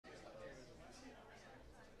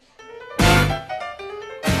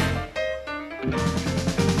Hear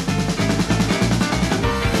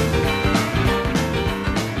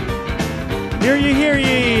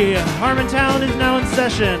ye! Harmontown is now in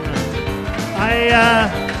session. I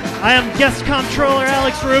am guest comptroller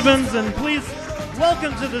Alex Rubens, and please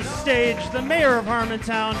welcome to the stage the mayor of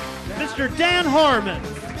Harmontown, Mr. Dan Harmon.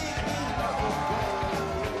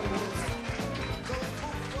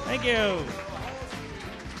 Thank you.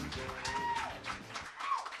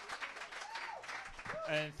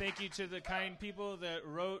 And thank you to the kind people that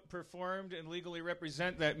wrote, performed, and legally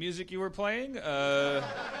represent that music you were playing.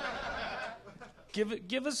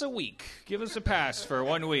 Give us a week. Give us a pass for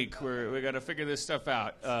 1 week. We got to figure this stuff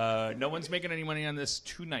out. No one's making any money on this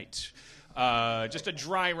tonight. Just a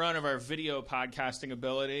dry run of our video podcasting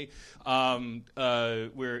ability.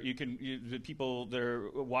 Where the people that are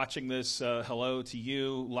watching this, hello to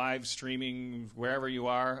you, live streaming wherever you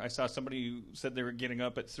are. I saw somebody who said they were getting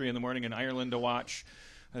up at 3 a.m. in Ireland to watch.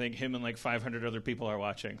 I think him and like 500 other people are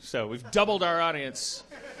watching. So we've doubled our audience.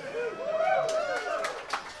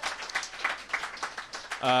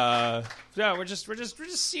 Yeah, we're just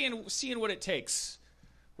seeing what it takes.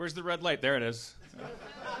 Where's the red light? There it is.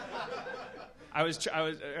 I was all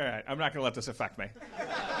right. I'm not going to let this affect me.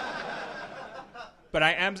 But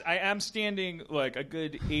I am standing like a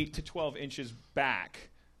good 8 to 12 inches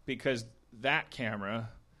back because that camera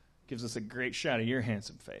gives us a great shot of your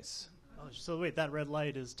handsome face. Oh, so wait, that red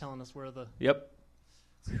light is telling us where the... Yep.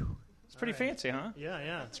 It's pretty fancy, huh?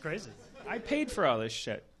 Yeah, it's crazy. I paid for all this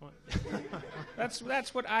shit.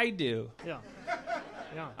 That's what I do. Yeah.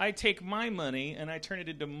 I take my money and I turn it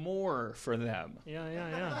into more for them.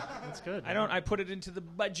 Yeah. That's good. I put it into the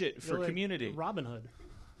budget for like community. Robin Hood.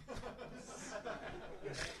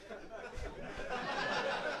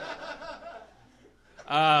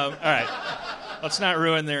 All right. Let's not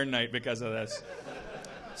ruin their night because of this.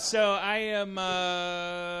 So I'm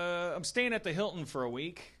staying at the Hilton for a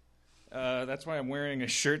week. That's why I'm wearing a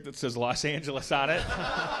shirt that says Los Angeles on it.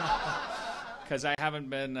 Because I haven't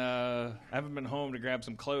been home to grab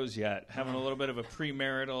some clothes yet. Having a little bit of a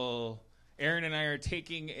premarital. Aaron and I are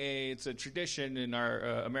taking it's a tradition in our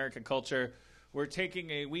American culture. We're taking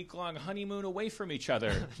a week-long honeymoon away from each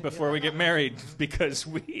other before we get married because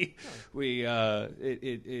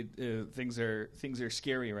things are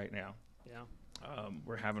scary right now. Yeah.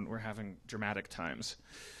 We're having dramatic times.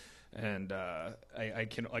 And I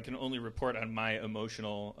can only report on my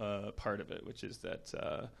emotional part of it, which is that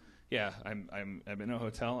I'm in a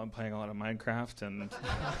hotel. I'm playing a lot of Minecraft, and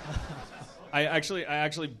I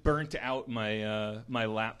actually burnt out my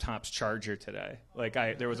laptop's charger today. Like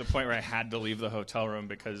there was a point where I had to leave the hotel room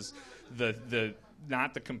because the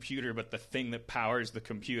not the computer, but the thing that powers the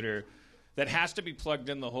computer. That has to be plugged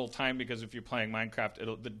in the whole time because if you're playing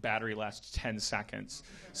Minecraft, the battery lasts 10 seconds.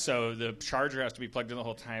 So the charger has to be plugged in the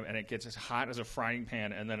whole time, and it gets as hot as a frying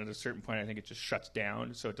pan, and then at a certain point, I think it just shuts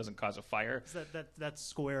down so it doesn't cause a fire. Is that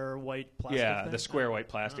square white plastic Yeah, thing? the square white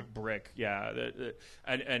plastic brick. Yeah,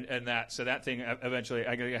 and that thing eventually,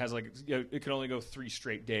 I guess it has it can only go 3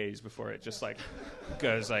 straight days before it just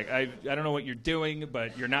goes like, I don't know what you're doing,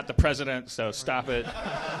 but you're not the president, so stop it.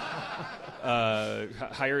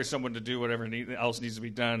 Hire someone to do whatever else needs to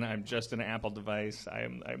be done. I'm just an Apple device.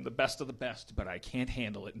 I'm the best of the best, but I can't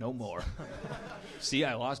handle it no more. See,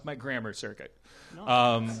 I lost my grammar circuit.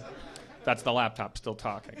 No. That's the laptop still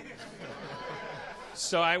talking.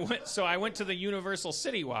 So I went to the Universal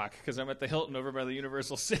City Walk because I'm at the Hilton over by the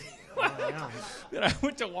Universal City Walk. Oh, yeah. And I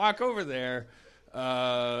went to walk over there.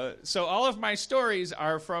 So all of my stories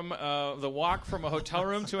are from the walk from a hotel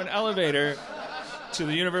room to an elevator to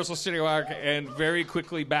the Universal City Walk and very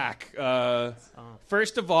quickly back.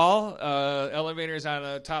 First of all, elevators on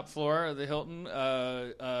the top floor of the Hilton,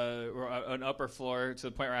 an upper floor to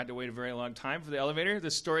the point where I had to wait a very long time for the elevator.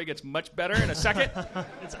 This story gets much better in a second.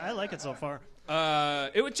 I like it so far.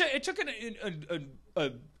 It took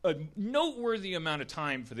a noteworthy amount of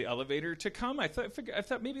time for the elevator to come. I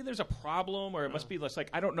thought maybe there's a problem, or it must be less like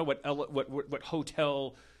I don't know what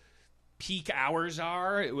hotel peak hours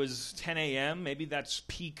are. It was 10 a.m. Maybe that's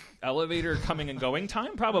peak elevator coming and going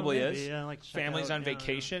time. Probably is. Yeah, Families on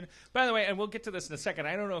vacation. By the way, and we'll get to this in a second,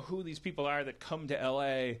 I don't know who these people are that come to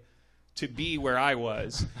L.A. to be where I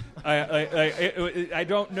was. I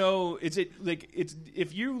don't know.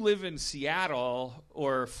 If you live in Seattle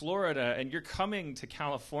or Florida and you're coming to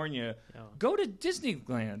California, go to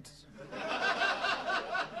Disneyland.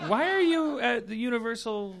 Why are you at the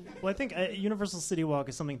Universal? Well, I think Universal City Walk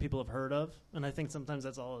is something people have heard of, and I think sometimes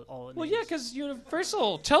that's all it Well, needs. yeah, because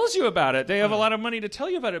Universal tells you about it. They have a lot of money to tell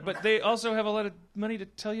you about it, but they also have a lot of money to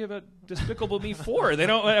tell you about Despicable Me 4. They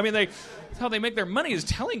don't. I mean, that's how they make their money is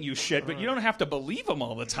telling you shit, but you don't have to believe them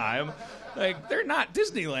all the time. Like, they're not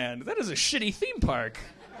Disneyland. That is a shitty theme park.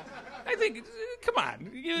 I think. Come on.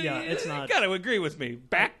 It's not. You got to agree with me.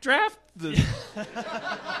 Backdraft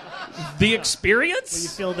the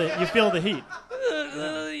experience. Well, you feel the heat.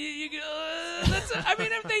 I mean,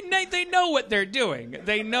 they know what they're doing.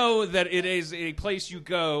 They know that it is a place you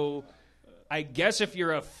go, I guess, if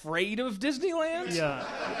you're afraid of Disneyland. Yeah.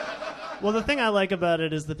 Well, the thing I like about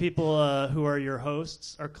it is the people who are your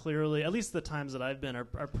hosts are clearly, at least the times that I've been, are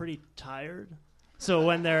pretty tired. So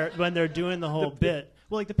when they're doing the whole bit,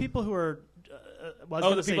 well, like the people who are. Well, I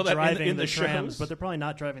was the going to say people driving in the trams, shows? but they're probably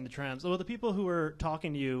not driving the trams. Well, the people who are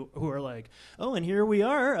talking to you who are like, oh, and here we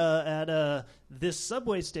are at this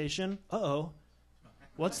subway station. Uh-oh.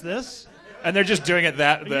 What's this? And they're just doing it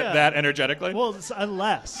that energetically? Well, it's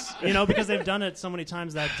less, because they've done it so many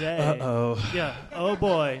times that day. Uh-oh. Yeah. Oh,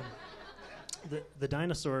 boy. The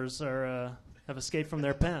dinosaurs have escaped from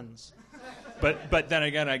their pens. But then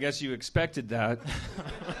again, I guess you expected that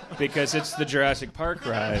because it's the Jurassic Park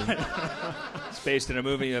ride. It's based in a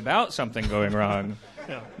movie about something going wrong.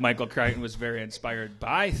 Yeah. Michael Crichton was very inspired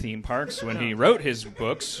by theme parks when he wrote his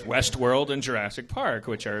books, Westworld and Jurassic Park,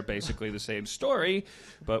 which are basically the same story,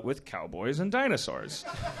 but with cowboys and dinosaurs.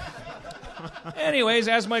 Anyways,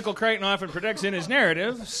 as Michael Crichton often predicts in his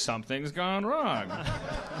narrative, something's gone wrong.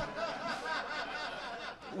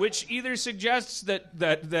 Which either suggests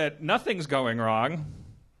that nothing's going wrong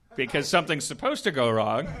because something's supposed to go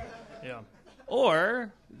wrong,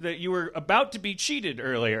 or that you were about to be cheated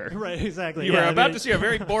earlier. Right, exactly. You were about to see a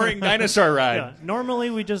very boring dinosaur ride. Yeah. Normally,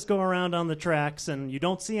 we just go around on the tracks and you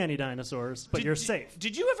don't see any dinosaurs, but you're safe.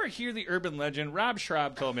 Did you ever hear the urban legend? Rob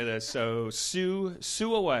Schraub told me this, so sue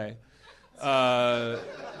away.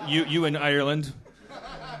 You in Ireland.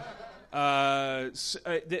 Rob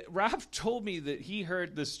told me that he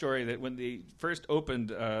heard this story that when they first opened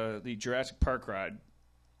the Jurassic Park ride,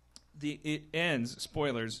 it ends,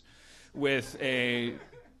 spoilers, with a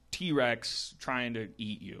T-Rex trying to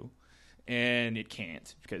eat you, and it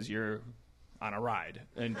can't because you're on a ride,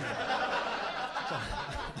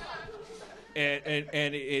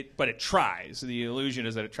 but it tries. The illusion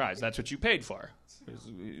is that it tries. That's what you paid for.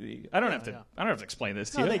 I don't have to explain this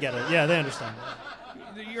to you. They get it. Yeah, they understand.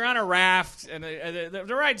 You're on a raft, and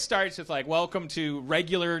the ride starts with like, "Welcome to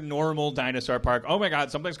regular, normal dinosaur park." Oh my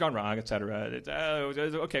God, something's gone wrong, etc.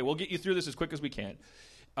 Okay, we'll get you through this as quick as we can.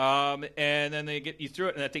 And then they get you through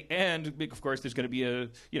it, and at the end, of course, there's going to be a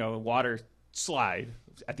water slide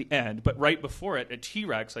at the end. But right before it, a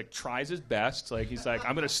T-Rex tries his best. He's like,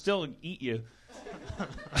 "I'm going to still eat you."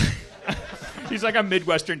 He's like a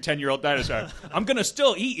Midwestern 10-year-old dinosaur. I'm going to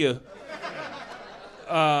still eat you.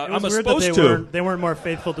 I'm supposed to. They weren't more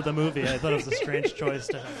faithful to the movie. I thought it was a strange choice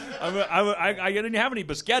to have. I didn't have any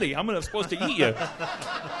biscotti. I'm supposed to eat you.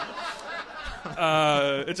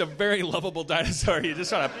 It's a very lovable dinosaur. You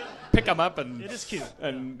just want to pick him up and it is cute.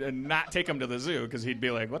 And not take him to the zoo because he'd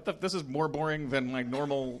be like, "What the? This is more boring than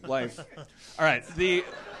normal life." All right.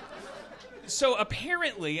 So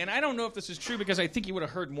apparently, and I don't know if this is true because I think you would have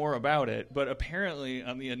heard more about it, but apparently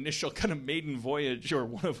on the initial kind of maiden voyage or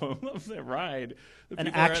one of them of the ride, an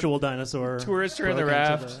actual dinosaur tourists are in the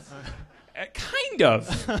raft. Kind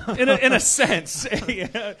of, in a sense,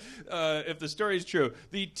 if the story is true.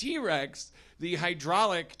 The T-Rex, the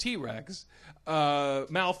hydraulic T-Rex,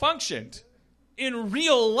 malfunctioned in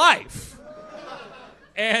real life.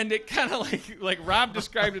 And it kind of like Rob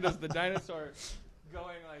described it as the dinosaur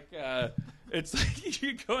going it's like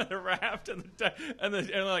you go in a raft and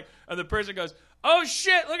the person goes, "Oh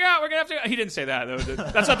shit, look out, we're gonna have to go." He didn't say that though.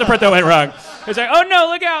 That's not the part that went wrong. It's like, "Oh no,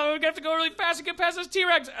 look out, we're gonna have to go really fast and get past this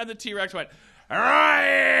T-Rex." And the T-Rex went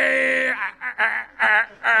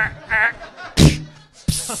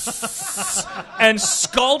and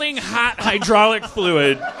scalding hot hydraulic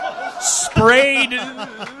fluid sprayed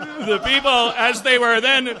the people as they were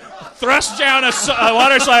then thrust down a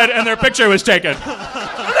water slide, and their picture was taken.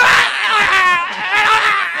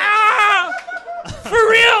 For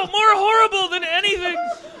real, more horrible than anything.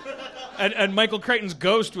 And Michael Crichton's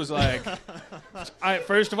ghost was like,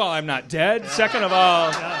 first of all, I'm not dead. Second of all,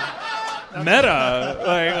 meta,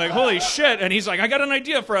 like holy shit. And he's like, I got an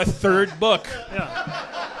idea for a third book. Yeah.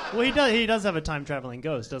 Well, he does have a time-traveling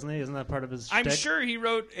ghost, doesn't he? Isn't that part of his shtick? I'm sure he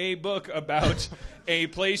wrote a book about a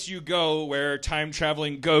place you go where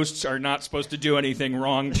time-traveling ghosts are not supposed to do anything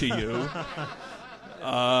wrong to you.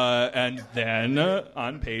 And then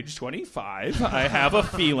on page 25, I have a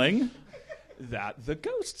feeling that the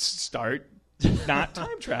ghosts start not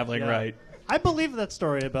time traveling right. I believe that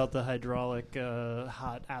story about the hydraulic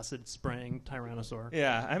hot acid spraying Tyrannosaur.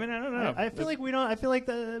 Yeah, I mean, I don't know. I feel like we don't. I feel like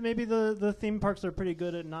maybe the theme parks are pretty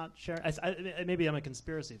good at not sharing. Maybe I'm a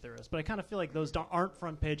conspiracy theorist, but I kind of feel like those aren't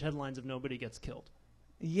front page headlines if nobody gets killed.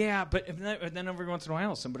 Yeah, but then every once in a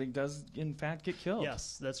while somebody does in fact get killed.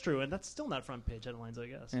 Yes, that's true, and that's still not front page headlines, I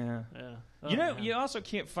guess. Yeah. Oh, you also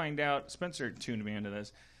can't find out. Spencer tuned me into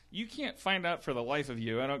this. You can't find out for the life of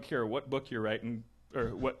you. I don't care what book you're writing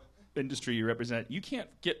or what industry you represent. You can't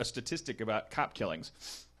get a statistic about cop killings.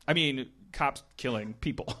 I mean, cops killing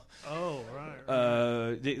people. Oh,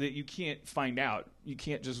 right. That you can't find out. You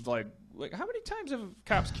can't just like how many times have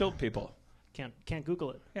cops killed people? Can't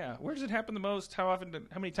Google it. Yeah, where does it happen the most? How often?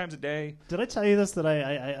 How many times a day? Did I tell you this? That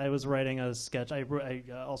I was writing a sketch. I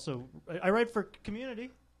write for Community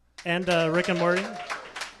and Rick and Morty.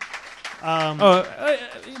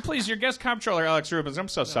 Please, your guest comptroller, Alex Rubens. I'm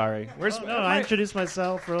so sorry. I introduced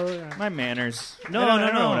myself earlier. My manners. No, I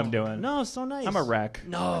don't know what I'm doing. No, so nice. I'm a wreck.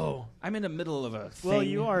 No. I'm in the middle of a thing. Well,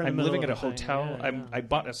 you are in the I'm middle living of at a hotel. thing. Yeah. I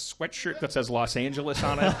bought a sweatshirt that says Los Angeles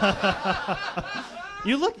on it.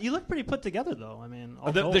 You look pretty put together, though. I mean,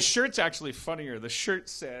 the shirt's actually funnier. The shirt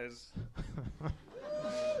says...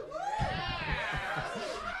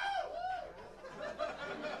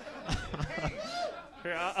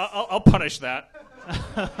 Here, I'll punish that.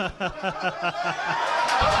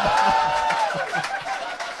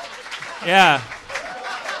 Yeah.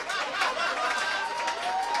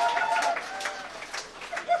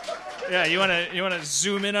 Yeah, you wanna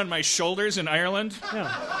zoom in on my shoulders in Ireland?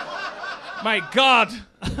 Yeah. My God.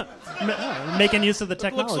 Making use of the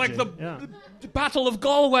technology. It looks like the Battle of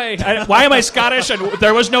Galway. Why am I Scottish? And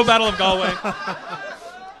there was no Battle of Galway.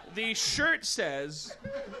 The shirt says...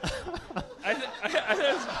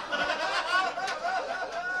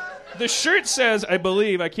 the shirt says, I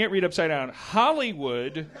believe, I can't read upside down,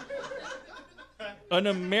 Hollywood, an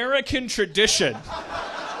American tradition.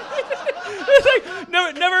 It's like,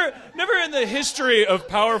 never in the history of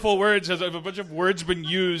powerful words has a bunch of words been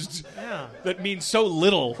used that mean so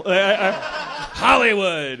little.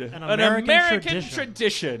 Hollywood, an American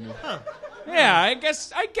tradition. Huh. Yeah, I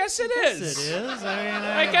guess it is. It is.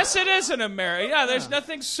 I guess it is in America. Yeah, there's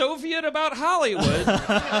nothing Soviet about Hollywood.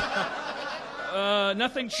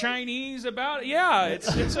 Nothing Chinese about it. Yeah, it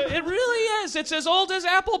really is. It's as old as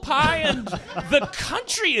apple pie and the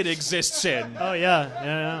country it exists in. Oh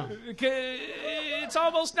yeah. It's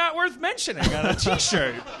almost not worth mentioning on a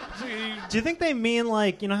T-shirt. Do you think they mean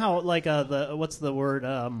like how what's the word?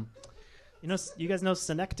 You guys know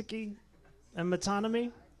synecdoche and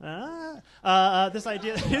metonymy? This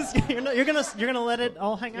idea is you're gonna let it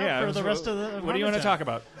all hang out for the rest of the. What do you want to talk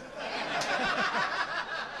about?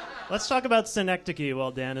 Let's talk about synecdoche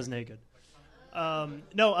while Dan is naked. Not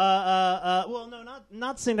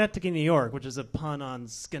Synecdoche, New York, which is a pun on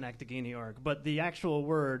Schenectady, New York, but the actual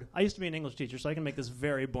word. I used to be an English teacher, so I can make this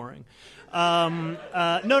very boring.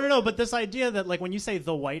 But this idea that like when you say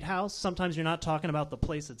the White House, sometimes you're not talking about the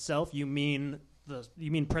place itself. You mean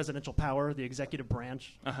presidential power, the executive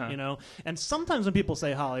branch, And sometimes when people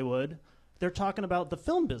say Hollywood, they're talking about the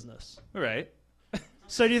film business. Right.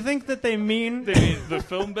 So do you think that they mean the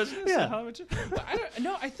film business? Yeah.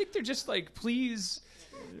 I think they're just like, please.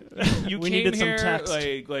 You we came needed here, some text.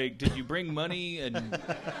 like, did you bring money? And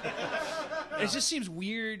it just seems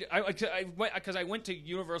weird. Because I went to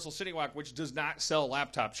Universal City Walk, which does not sell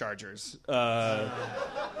laptop chargers.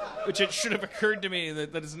 Which it should have occurred to me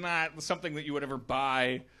that is not something that you would ever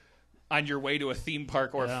buy on your way to a theme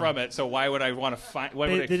park or from it. So why would I want to find? Why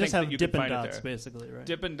would I think that you could find it there? They just have Dippin' Dots, basically, right?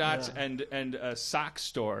 Dippin' Dots and a sock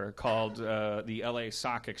store called the LA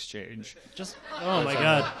Sock Exchange. My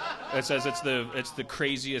God! It says it's the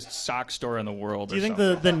craziest sock store in the world. Do you think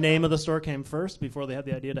the name of the store came first before they had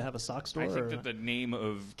the idea to have a sock store? I think that the name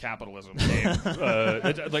of capitalism came.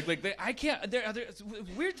 I can't. The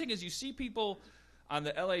weird thing is you see people on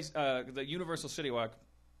the the Universal City Walk.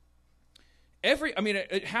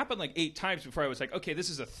 It happened like 8 times before I was like, okay,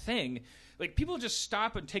 this is a thing. Like, people just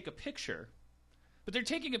stop and take a picture. But they're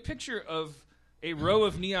taking a picture of a row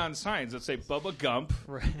of neon signs that say Bubba Gump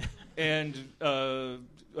and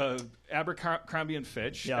Abercrombie and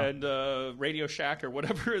Fitch and Radio Shack or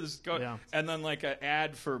whatever is going. Yeah. And then like an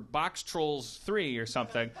ad for Box Trolls 3 or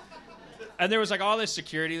something. And there was like all this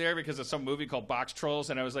security there because of some movie called Box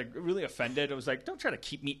Trolls, and I was like really offended. I was like, don't try to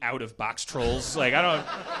keep me out of Box Trolls. Like, I don't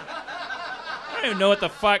don't even know what the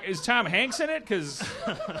fuck is Tom Hanks in it. Because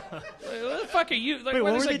what the fuck are you? Like, Wait,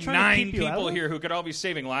 there's like 9 people here here who could all be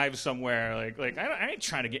saving lives somewhere. Like I ain't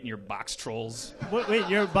trying to get in your box trolls. Wait,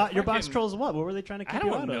 your box trolls? What were they trying to keep you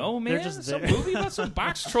out of? I don't know, man. They're just some there. movie about some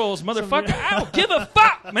box trolls, motherfucker. I don't give a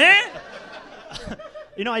fuck, man.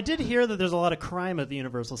 You know, I did hear that there's a lot of crime at the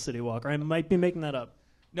Universal City Walk, or I might be making that up.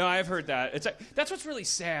 No, I've heard that. It's that's what's really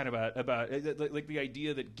sad about like the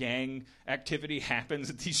idea that gang activity happens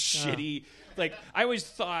at these shitty. Like I always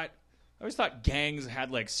thought gangs had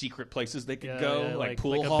like secret places they could go, like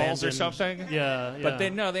pool halls or something. Yeah. But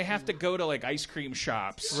then no, they have to go to like ice cream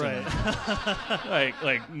shops, right?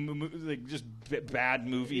 like just bad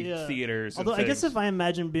movie theaters. Although I guess if I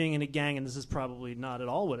imagine being in a gang, and this is probably not at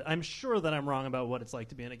all what I'm sure that I'm wrong about what it's like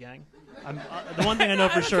to be in a gang. The one thing I know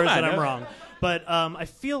for sure is that I'm wrong. But I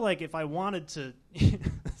feel like if I wanted to,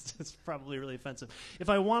 this is probably really offensive. If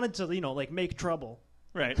I wanted to, like make trouble,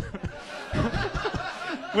 right?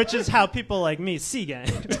 Which is how people like me see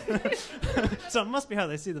gangs. So it must be how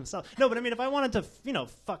they see themselves. No, but I mean, if I wanted to,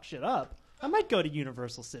 fuck shit up, I might go to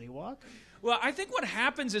Universal City Walk. Well, I think what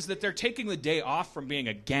happens is that they're taking the day off from being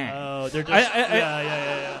a gang. Oh, they're just...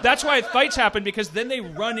 Yeah. That's why fights happen, because then they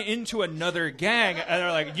run into another gang, and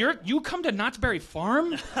they're like, you come to Knott's Berry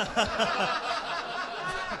Farm?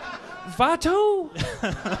 Vato?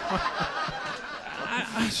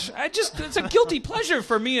 I just... It's a guilty pleasure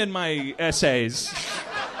for me and my essays.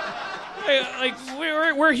 Like,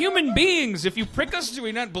 we're human beings. If you prick us, do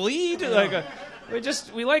we not bleed? Like...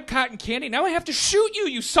 We like cotton candy. Now I have to shoot you.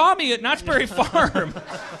 You saw me at Knott's Berry Farm.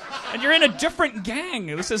 And you're in a different gang.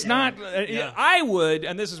 This is not... I would,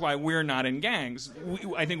 and this is why we're not in gangs,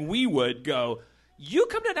 I think we would go, you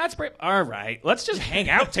come to Knott's Berry... All right, let's just hang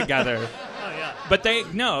out together. But they're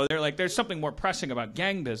like, there's something more pressing about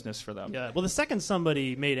gang business for them. Yeah. Well, the second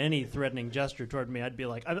somebody made any threatening gesture toward me, I'd be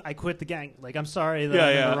like, I quit the gang. Like, I'm sorry that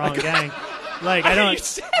I'm in the wrong gang. Like,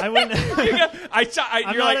 I wouldn't.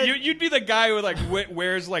 You'd be the guy who like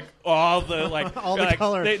wears like all the like all the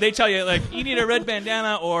color. They tell you like you need a red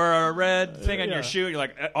bandana or a red thing on your shoe. You're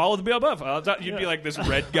like all of the above. You'd be like this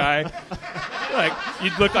red guy. Like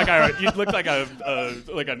you'd look like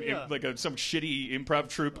some shitty improv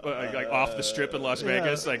troupe like off the strip in Las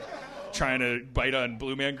Vegas, like trying to bite on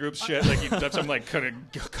Blue Man Group shit. Like you've done some like kind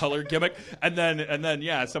of color gimmick, and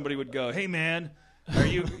then somebody would go, "Hey man, are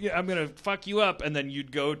you? I'm gonna fuck you up," and then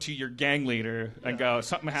you'd go to your gang leader and go,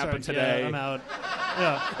 "Something happened today. Yeah, I'm out."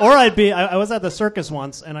 Yeah. Or I was at the circus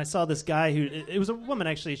once and I saw this guy who it was a woman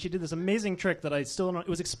actually. She did this amazing trick that I still don't. It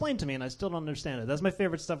was explained to me and I still don't understand it. That's my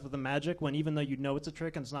favorite stuff with the magic. When even though you know it's a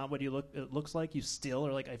trick and it's not what it looks like, you still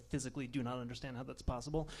are like, I physically do not understand how that's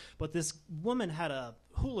possible. But this woman had a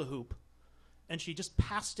hula hoop and she just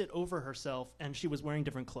passed it over herself and she was wearing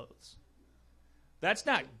different clothes. That's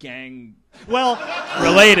not gang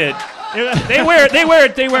related. They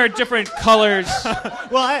wear different colors.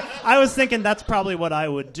 Well, I was thinking that's probably what I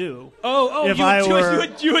would do. If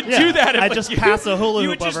you would do that. I'd just pass a hula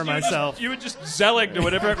hoop over myself. You would just Zelig to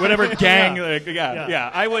whatever gang.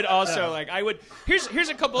 I would also Here's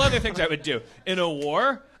a couple other things I would do in a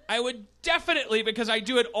war. I would definitely, because I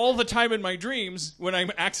do it all the time in my dreams, when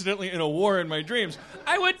I'm accidentally in a war in my dreams,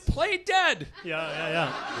 I would play dead.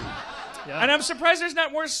 Yeah. And I'm surprised there's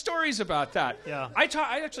not more stories about that. Yeah. I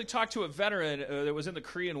actually talked to a veteran that was in the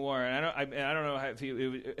Korean War, and I don't know how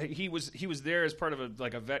he was there as part of a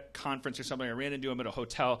vet conference or something. I ran into him at a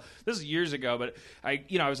hotel. This is years ago, but I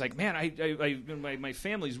was like, man, my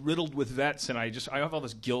family's riddled with vets, and I have all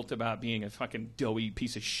this guilt about being a fucking doughy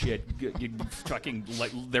piece of shit, fucking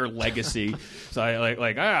their legacy. So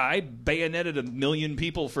I bayoneted 1 million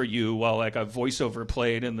people for you while like a voiceover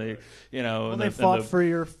played in the Well, they fought for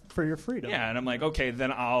your freedom. Yeah, and I'm like, okay,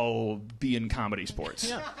 then I'll be in comedy sports.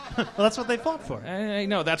 Yeah. Well, that's what they fought for. I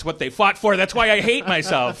know that's what they fought for. That's why I hate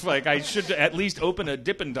myself. Like I should at least open a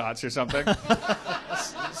Dippin' Dots or something.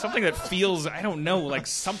 Something that feels, I don't know, like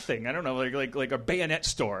something. I don't know, like a bayonet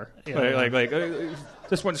store. Yeah.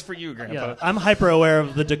 This one's for you, Grandpa. Yeah. I'm hyper aware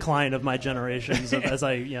of the decline of my generations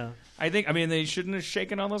I think they shouldn't have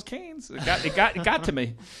shaken all those canes. It got to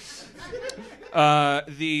me.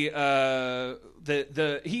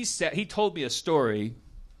 He told me a story.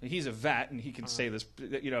 He's a vet, and he can say this,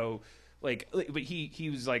 but he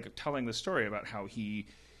was like telling the story about how he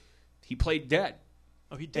played dead.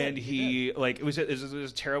 Oh, he did. And it was a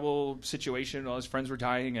terrible situation. All his friends were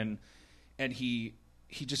dying, and he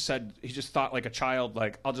just thought like a child,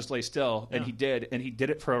 like I'll just lay still, and he did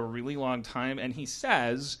it for a really long time. And he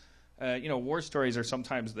says, war stories are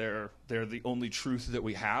sometimes they're the only truth that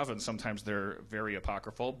we have, and sometimes they're very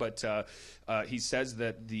apocryphal. But he says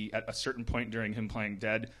that at a certain point during him playing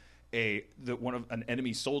dead, an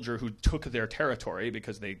enemy soldier who took their territory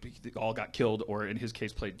because they all got killed or in his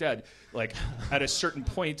case played dead. Like at a certain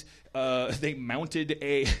point, they mounted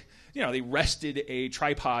they rested a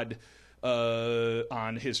tripod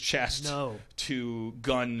on his chest to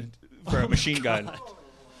gun for a machine gun.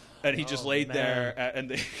 And he just laid there,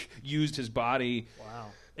 and they used his body. Wow.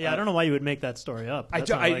 Yeah, I don't know why you would make that story up.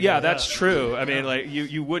 That's true. I mean, like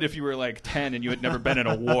you would if you were like 10 and you had never been in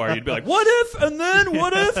a war. You'd be like, what if? And then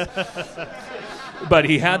what if? But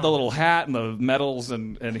he had the little hat and the medals,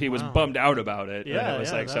 and he was bummed out about it. Yeah, and it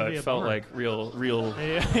was like so. It felt like real.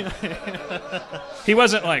 Yeah. He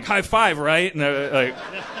wasn't like high five, right? And like.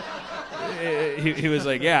 He was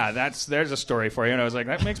like, there's a story for you. And I was like,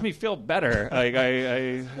 that makes me feel better. Like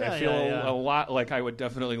I feel a lot like I would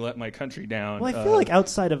definitely let my country down. Well, I feel like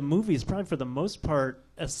outside of movies, probably for the most part,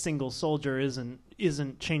 a single soldier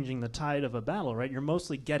isn't changing the tide of a battle, right? You're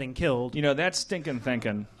mostly getting killed. That's stinking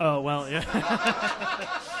thinking. Oh, well, yeah.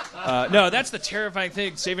 No, that's the terrifying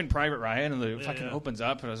thing. Saving Private Ryan, and the fucking opens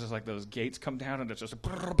up, and it's just like those gates come down, and it's just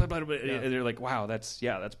and they're like, wow, that's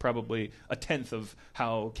probably a tenth of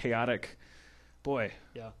how chaotic. Boy.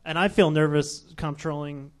 Yeah. And I feel nervous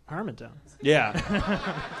controlling Harmontown. Yeah.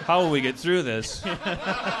 How will we get through this?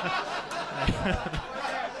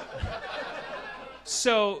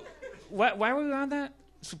 So, why were we on that?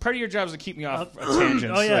 So part of your job is to keep me off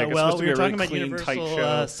tangents. Oh yeah, like, well, we were talking really about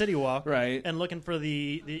Universal City Walk, right? And looking for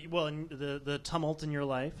the tumult in your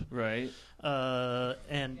life, right?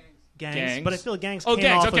 And gangs. But I feel gangs. Oh, came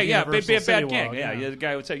gangs. Off Okay, of yeah, Universal be a City bad gang. Walk, Yeah, the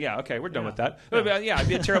guy would say, yeah, okay, we're done with that. Yeah. Yeah, it'd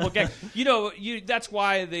be a terrible gang. That's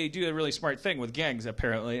why they do a really smart thing with gangs.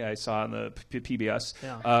 Apparently, I saw on the PBS.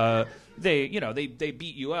 Yeah. They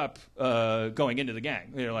beat you up going into the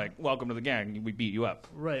gang. They're like, welcome to the gang. We beat you up.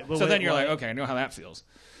 Right. Well, so then you're like, okay, I know how that feels.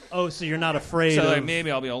 Oh, so you're not afraid so of... like,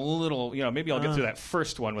 maybe I'll be a little, maybe I'll get through that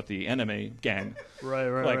first one with the enemy gang. Right.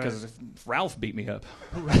 Like, because Ralph beat me up.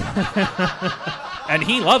 And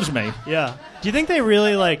he loves me. Yeah. Do you think they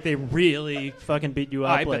really fucking beat you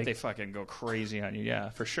up? I bet they fucking go crazy on you, yeah,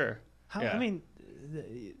 for sure. I mean...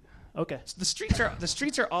 Okay. The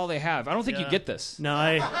streets are all they have. I don't think you get this. No,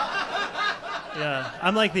 I'm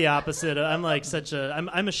like the opposite. I'm like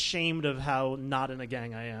I'm ashamed of how not in a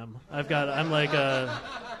gang I am. I'm like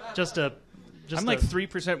I'm like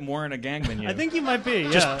 3% more in a gang than you. I think you might be.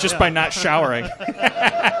 Just by not showering.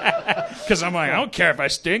 Because I'm like, I don't care if I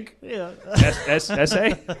stink. Yeah.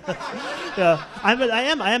 SA. Yeah.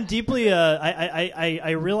 I am deeply.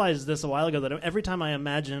 I realized this a while ago that every time I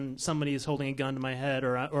imagine somebody is holding a gun to my head,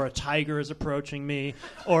 or a tiger is approaching me,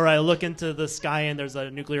 or I look into the sky and there's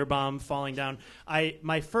a nuclear bomb falling down,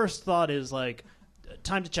 my first thought is like,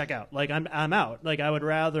 time to check out. Like I'm out. Like I would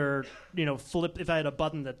rather flip. If I had a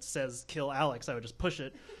button that says kill Alex, I would just push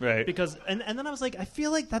it. Right. Because and then I was like, I feel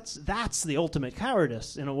like that's the ultimate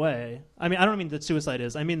cowardice in a way. I mean, I don't mean that suicide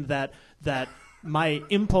is. I mean that my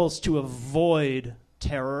impulse to avoid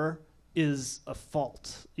terror is a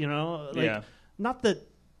fault. Like, not that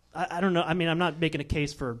I don't know. I mean, I'm not making a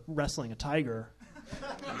case for wrestling a tiger.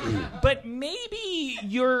 But maybe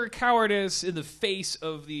your cowardice in the face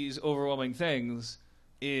of these overwhelming things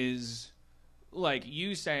is like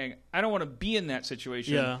you saying, I don't want to be in that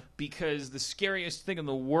situation because the scariest thing in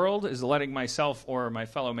the world is letting myself or my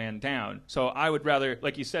fellow man down. So I would rather,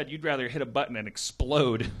 like you said, you'd rather hit a button and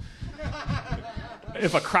explode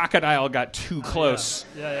if a crocodile got too close.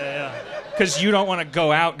 Yeah. Because you don't want to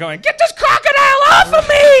go out going, get this crocodile off of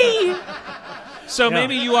me! So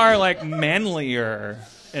maybe you are like manlier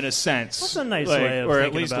in a sense. That's a nice way of or thinking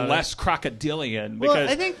at least about less crocodilian. Well,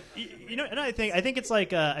 because I think I think it's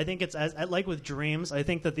like I think it's as like with dreams. I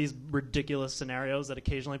think that these ridiculous scenarios that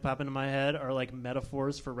occasionally pop into my head are like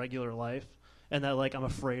metaphors for regular life, and that like I'm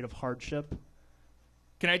afraid of hardship.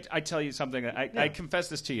 Can I tell you something? I confessed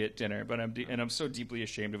this to you at dinner, but I'm so deeply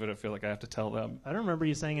ashamed of it. I feel like I have to tell them. I don't remember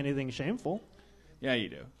you saying anything shameful. Yeah, you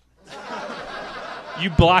do. You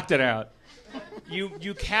blocked it out. You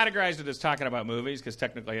categorized it as talking about movies, because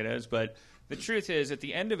technically it is, but the truth is, at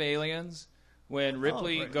the end of Aliens, when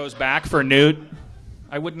Ripley goes back for Newt,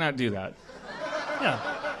 I would not do that. Yeah.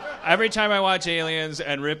 Every time I watch Aliens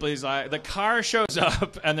and Ripley's like, the car shows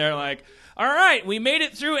up and they're like, all right, we made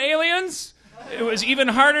it through Aliens. It was even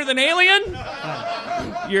harder than Alien.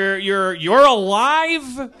 You're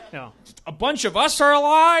alive. Yeah. A bunch of us are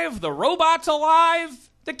alive. The robot's alive.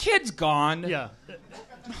 The kid's gone. Yeah.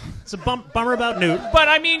 It's a bummer about Newt. But,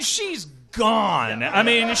 I mean, she's gone. I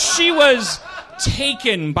mean, she was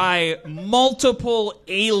taken by multiple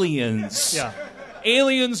aliens. Yeah.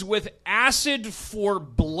 Aliens with acid for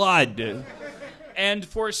blood and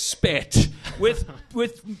for spit.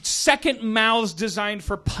 with second mouths designed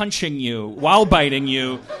for punching you while biting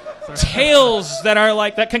you, tails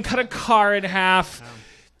that can cut a car in half.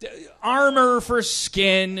 Armor for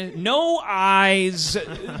skin, no eyes,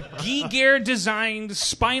 gear designed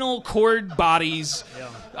spinal cord bodies,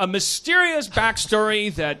 a mysterious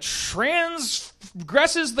backstory that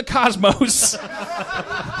transgresses the cosmos.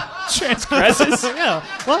 Transgresses? Yeah.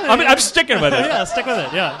 Well, I'm sticking with it. Yeah, stick with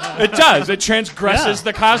it. Yeah. It does. It transgresses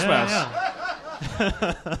the cosmos.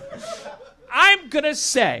 Yeah. I'm going to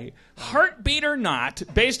say, heartbeat or not,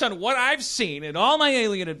 based on what I've seen in all my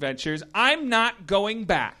alien adventures, I'm not going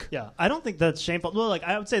back. Yeah, I don't think that's shameful. Well, like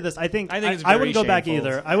I would say this, I think it's I very wouldn't go back shameful.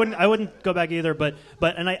 either. I wouldn't go back either. But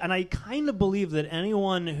I kind of believe that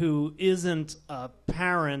anyone who isn't a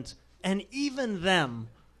parent, and even them,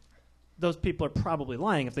 those people are probably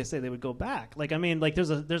lying if they say they would go back. Like, I mean, like there's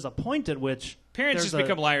a point at which parents just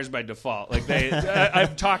become liars by default. Like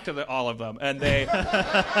I've talked to all of them, and they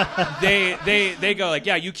go like,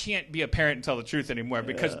 yeah, you can't be a parent and tell the truth anymore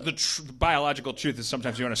because the biological truth is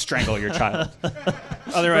sometimes you want to strangle your child.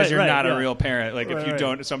 Otherwise, you're not a real parent. Like if you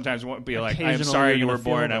don't sometimes want to be like, I'm sorry you were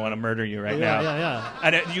born, I want to murder you right now. Yeah.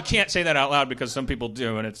 And you can't say that out loud because some people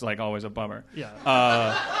do, and it's like always a bummer. Yeah.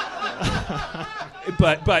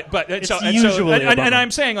 But It's usually a bummer. and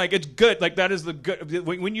I'm saying like it's good. Like that is the good.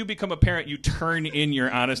 When you become a parent, you turn in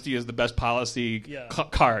your honesty as the best policy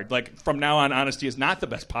card. Like from now on, honesty is not the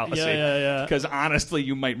best policy. Yeah. Because honestly,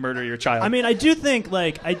 you might murder your child. I mean, I do think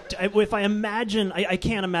like if I imagine, I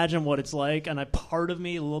can't imagine what it's like, and part of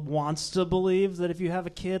me wants to believe that if you have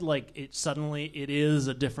a kid, like it is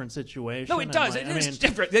a different situation. No, it does. Like, It is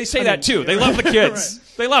different. They say that too. They love the kids.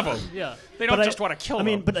 Right. They love them. Yeah. They don't just want to kill them. I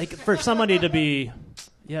mean, but like for somebody to be, it's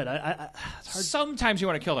hard. Sometimes you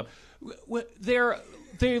want to kill them.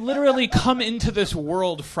 They literally come into this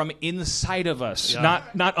world from inside of us,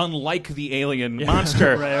 not unlike the alien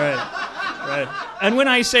monster. Right. And when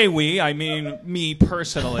I say we, I mean me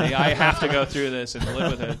personally. I have to go through this and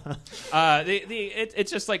live with it.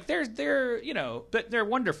 It's just like they're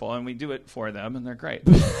wonderful, and we do it for them, and they're great.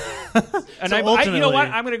 And you know what?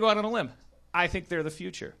 I'm going to go out on a limb. I think they're the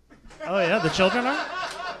future. Oh yeah, the children are.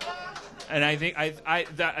 And I think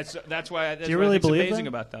that's why Do you really believe amazing that?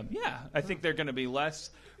 about them. Yeah, I think they're going to be less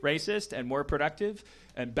racist and more productive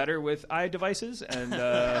and better with eye devices, and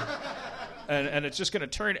and it's just going to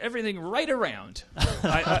turn everything right around.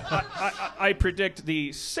 I predict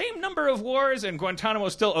the same number of wars and Guantanamo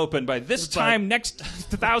still open by this time next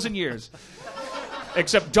 1,000 years.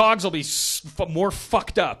 Except dogs will be more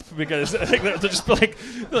fucked up because they'll just be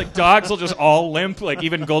like dogs will just all limp, like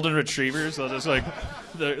even golden retrievers. They'll just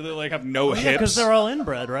they'll like have no hips because they're all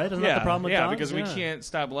inbred, right? Isn't that the problem with dogs? Because we can't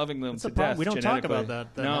stop loving them to the problem. death. We don't talk about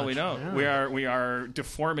that no, much. we don't. Yeah. We are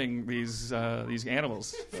deforming these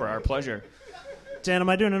animals for our pleasure. Dan, am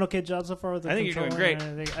I doing an okay job so far with the I think you're doing great.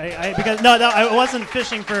 Because I wasn't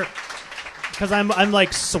fishing for. Because I'm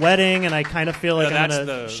like sweating and I kind of feel like I'm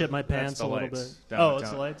gonna shit my pants a little bit. Oh,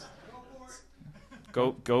 it's the lights.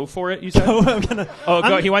 Go for it. You said.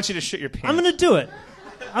 He wants you to shit your pants. I'm gonna do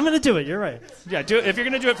it. You're right. Yeah, do it. If you're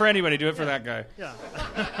gonna do it for anybody, do it for that guy. Yeah.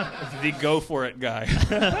 The go for it guy.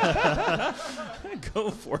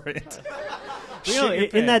 Go for it.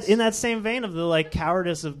 In that same vein of the like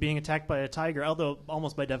cowardice of being attacked by a tiger, although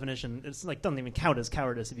almost by definition it's like doesn't even count as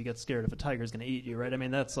cowardice if you get scared if a tiger's gonna eat you, right? I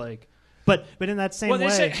mean that's like. But in that same way, they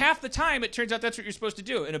say half the time it turns out that's what you're supposed to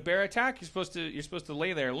do. In a bear attack, you're supposed to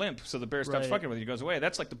lay there limp so the bear stops fucking with you, goes away.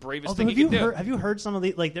 That's like the bravest thing you can do. Have you heard some of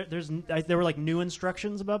the like there were like new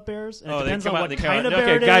instructions about bears? And it depends on what kind of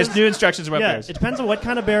bear it is. Okay, guys, new instructions about bears. It depends on what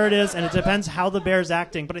kind of bear it is, and it depends how the bear's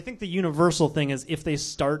acting. But I think the universal thing is if they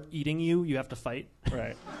start eating you, you have to fight.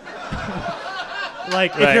 Right.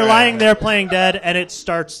 Like if you're lying there playing dead and it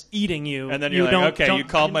starts eating you, and then you're like, okay, you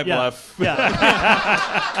called my bluff.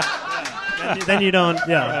 Yeah. Then you don't,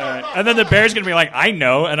 Right. And then the bear's going to be like, I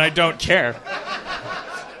know, and I don't care.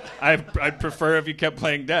 I'd prefer if you kept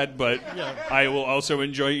playing dead, but I will also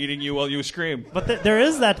enjoy eating you while you scream. But there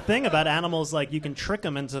is that thing about animals, like you can trick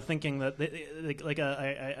them into thinking that,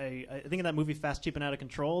 I think in that movie Fast, Cheap, and Out of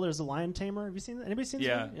Control, there's a lion tamer. Have you seen that? Anybody seen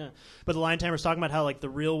that? Yeah. But the lion tamer's talking about how like the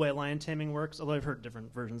real way lion taming works, although I've heard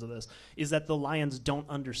different versions of this, is that the lions don't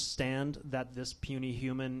understand that this puny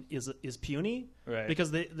human is puny. Right.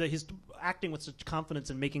 Because he's acting with such confidence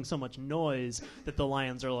and making so much noise that the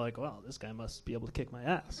lions are like, well, this guy must be able to kick my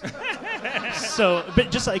ass. So, but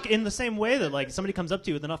just like in the same way that like somebody comes up to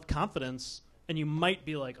you with enough confidence and you might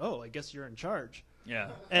be like, oh, I guess you're in charge. Yeah.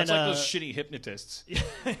 And, that's like those shitty hypnotists.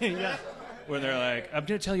 Yeah. When they're like, I'm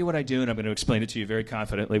going to tell you what I do, and I'm going to explain it to you very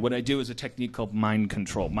confidently. What I do is a technique called mind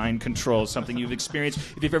control. Mind control is something you've experienced.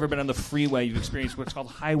 If you've ever been on the freeway, you've experienced what's called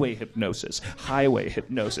highway hypnosis. Highway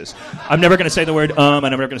hypnosis. I'm never going to say the word I'm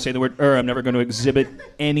never going to say the word I'm never going to exhibit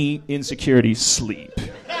any insecurity. Sleep.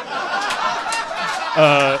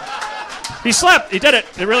 He slept. He did it.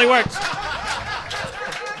 It really worked.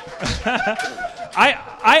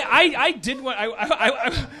 I did what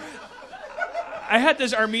I had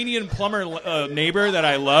this Armenian plumber neighbor that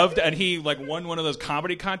I loved, and he won one of those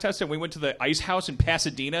comedy contests, and we went to the Ice House in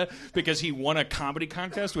Pasadena because he won a comedy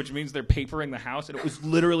contest, which means they're papering the house, and it was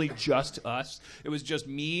literally just us. It was just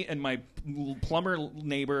me and my plumber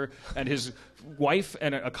neighbor and his wife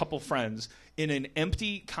and a couple friends in an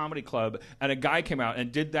empty comedy club, and a guy came out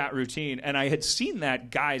and did that routine, and I had seen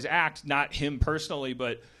that guy's act, not him personally,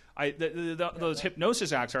 but those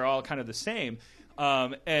hypnosis acts are all kind of the same.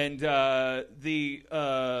 I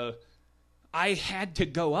had to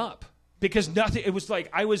go up because nothing. It was like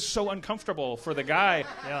I was so uncomfortable for the guy.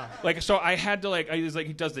 Yeah. So I had to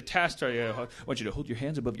he does the test. I want you to hold your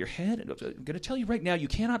hands above your head. And I'm going to tell you right now, you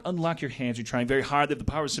cannot unlock your hands. You're trying very hard. They have the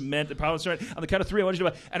power of cement. The power of cement. On the count of 3, I want you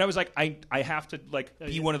to. And I was like, I have to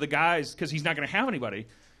be one of the guys because he's not going to have anybody.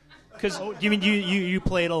 You mean you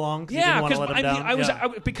played along? Cause you didn't want to let him down?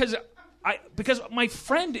 Because my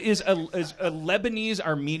friend is a Lebanese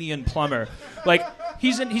Armenian plumber.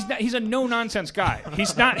 He's a no nonsense guy.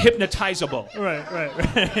 He's not hypnotizable. Right.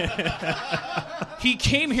 He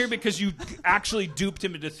came here because you actually duped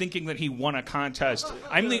him into thinking that he won a contest.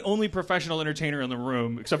 I'm the only professional entertainer in the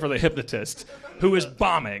room, except for the hypnotist, who is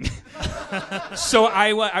bombing. So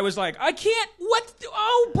I was like, I can't. What?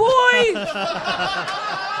 Oh boy.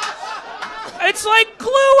 It's like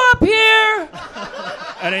glue up here.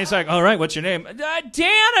 And he's like, all right, what's your name?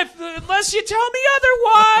 Dan, unless you tell me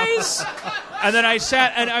otherwise. And then I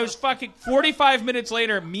sat, and I was fucking 45 minutes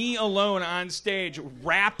later, me alone on stage,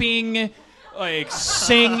 rapping,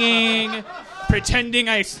 singing, pretending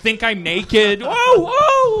I think I'm naked.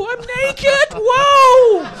 Whoa, I'm naked.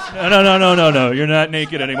 Whoa. No, you're not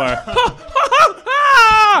naked anymore.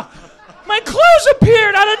 My clothes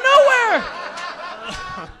appeared out of nowhere.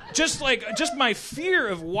 Just my fear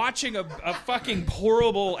of watching a fucking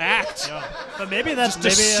horrible act, but maybe that's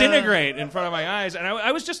just disintegrate in front of my eyes, and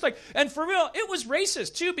I was just and for real, it was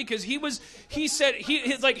racist too because he was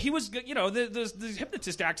the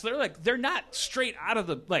hypnotist acts. They're not straight out of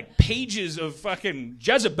the pages of fucking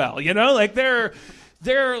Jezebel,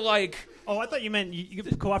 they're like. Oh, I thought you meant you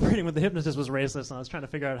cooperating with the hypnotist was racist, and I was trying to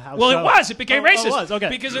figure out how. Well, it was. It became racist. It was, okay.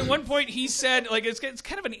 Because at one point he said, it's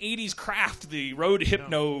kind of an 80s craft, the road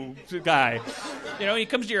hypno guy. He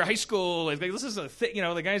comes to your high school, this is a thing,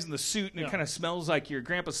 the guy's in the suit, and it kind of smells like your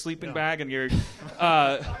grandpa's sleeping bag, and your...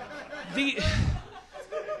 I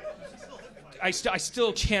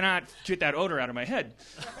still cannot get that odor out of my head.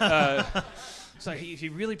 So he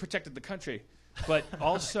really protected the country. But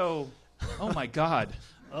also, oh my God...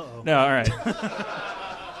 Uh-oh. No, all right.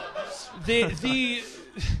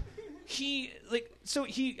 He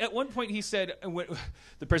at one point he said,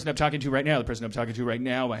 the person I'm talking to right now,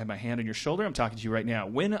 I have my hand on your shoulder, I'm talking to you right now.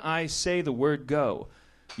 When I say the word go,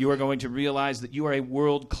 you are going to realize that you are a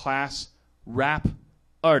world-class rap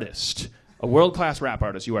artist. A world-class rap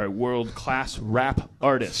artist. You are a world-class rap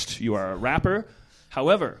artist. You are a rapper.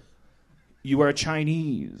 However... you are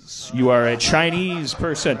Chinese. You are a Chinese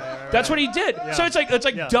person. That's what he did. Yeah. So it's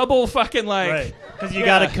like double fucking because you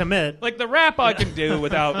got to commit. The rap I can do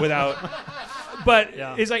without. But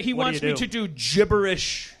it's he wants me to do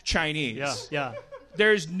gibberish Chinese. Yeah.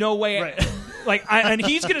 There's no way. Right. And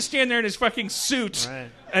he's gonna stand there in his fucking suit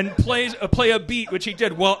and play a beat, which he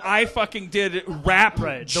did. Well, I fucking did rap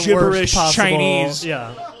gibberish Chinese.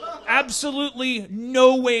 Yeah. Absolutely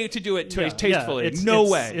no way to do it tastefully. No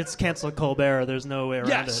way. It's cancel Colbert. There's no way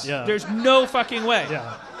around it. Yeah. There's no fucking way.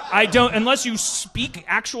 Yeah. I don't, unless you speak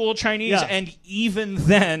actual Chinese, and even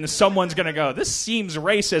then, someone's going to go, this seems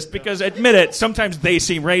racist, because admit it, sometimes they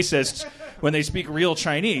seem racist when they speak real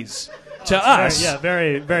Chinese. To us,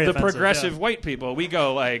 very, very the offensive, progressive white people, we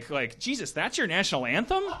go like, Jesus, that's your national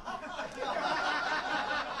anthem?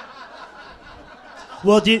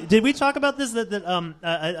 Well, did we talk about this?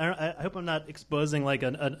 I hope I'm not exposing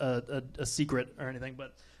a secret or anything,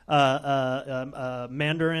 but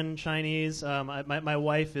Mandarin Chinese. My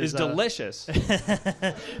wife is delicious.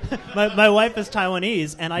 my wife is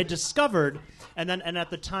Taiwanese, and I discovered, and at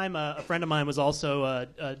the time, a friend of mine was also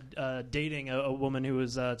dating a woman who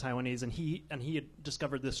was Taiwanese, and he had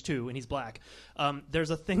discovered this too, and he's black. There's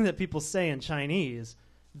a thing that people say in Chinese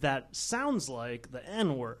that sounds like the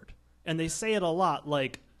N-word. And they say it a lot,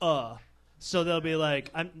 So they'll be like,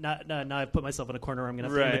 I'm not. Now I've put myself in a corner where I'm going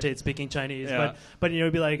to have to Right. imitate speaking Chinese. Yeah. But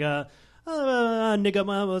it'd be like, nigga,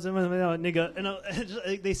 nigga, and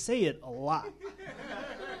they say it a lot.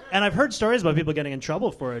 And I've heard stories about people getting in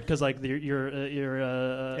trouble for it because like you're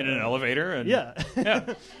in an elevator. And yeah.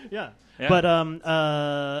 Yeah. Yeah. Yeah.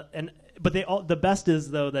 But the best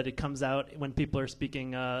is though that it comes out when people are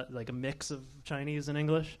speaking like a mix of Chinese and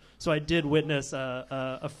English. So I did witness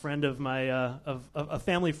a friend of my a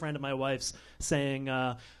family friend of my wife's saying,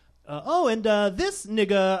 this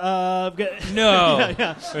nigga. No.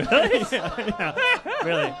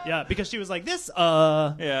 Really, yeah, because she was like this.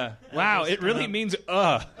 Yeah. Wow. It really means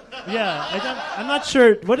Yeah, I'm not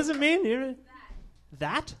sure. What does it mean?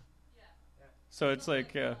 That? So it's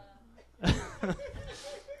like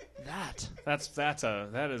That. that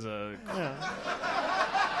is a Yeah.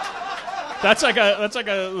 that's like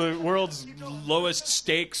a world's lowest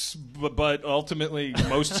stakes but ultimately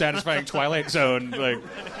most satisfying Twilight Zone like.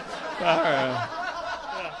 Yeah.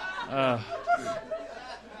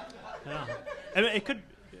 I mean, it could.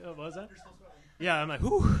 What was that? Yeah, I'm like,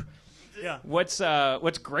 whew. Yeah. What's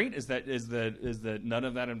great is that none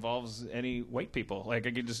of that involves any white people. Like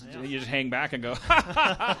I can just you just hang back and go.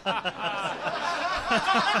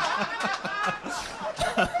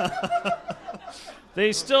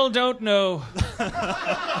 They still don't know.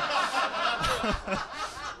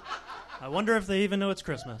 I wonder if they even know it's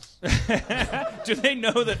Christmas. Do they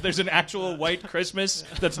know that there's an actual white Christmas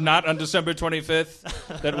that's not on December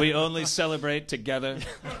 25th that we only celebrate together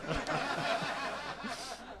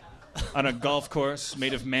on a golf course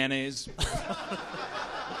made of mayonnaise?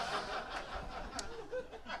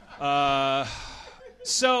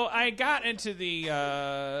 So I got into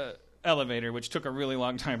the elevator, which took a really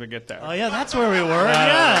long time to get there. Oh yeah, that's where we were.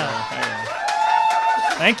 Yeah.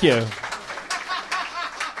 Thank you.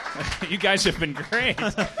 You guys have been great.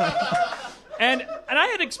 And I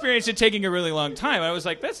had experienced it taking a really long time. I was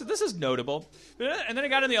like, this is notable. And then I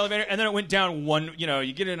got in the elevator, and then it went down one,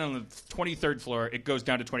 you get in on the 23rd floor, it goes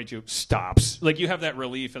down to 22, stops. Like, you have that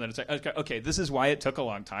relief, and then it's like, okay, this is why it took a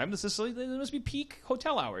long time. This must be peak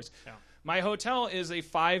hotel hours. Yeah. My hotel is a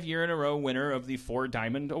 5-year-in-a-row winner of the 4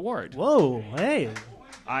 Diamond Award. Whoa, hey.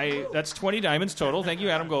 That's 20 diamonds total. Thank you,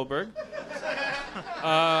 Adam Goldberg.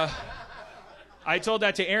 I told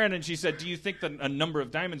that to Erin, and she said, "Do you think that a number of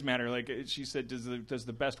diamonds matter?" Like she said, "Does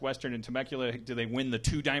the Best Western in Temecula do they win the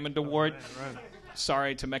 2 Diamond Award?" Right.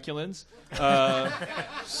 Sorry, Temeculans.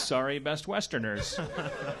 Sorry, Best Westerners.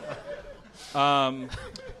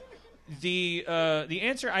 The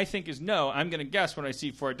answer I think is no. I'm going to guess when I see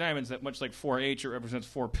 4 diamonds that much like 4H, it represents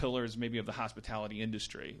 4 pillars maybe of the hospitality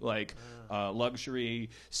industry, like luxury,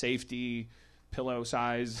 safety, pillow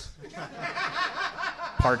size.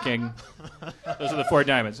 Parking. Those are the 4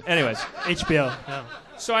 diamonds. Anyways. HBO. Yeah.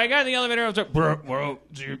 So I got in the elevator. I was like,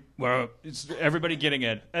 it's everybody getting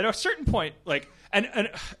in. At a certain point, like,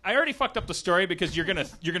 and I already fucked up the story because you're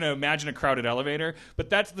gonna imagine a crowded elevator.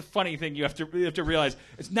 But that's the funny thing. You have to realize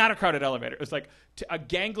it's not a crowded elevator. It's like a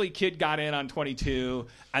gangly kid got in on 22,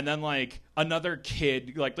 and then like another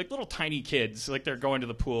kid, like little tiny kids, like they're going to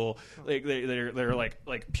the pool, like they're like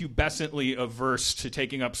pubescently averse to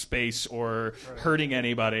taking up space or hurting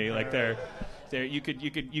anybody. Like they're you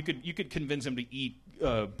could convince them to eat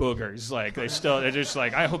boogers. Like they're just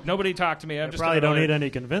like, I hope nobody talked to me. They probably don't need any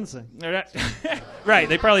convincing. Right?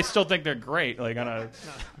 They probably still think they're great. Like on a.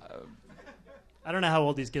 I don't know how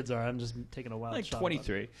old these kids are. I'm just taking a wild like shot.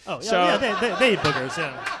 23. Oh, yeah, they eat boogers.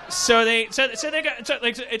 Yeah. So they got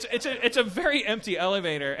it's a very empty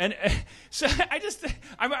elevator, and so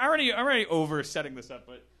I'm already over setting this up,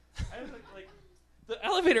 but I was like the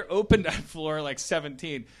elevator opened at floor like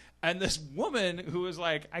 17, and this woman who was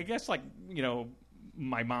like, I guess like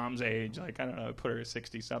my mom's age, like I don't know, put her at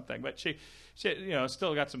 60 something, but she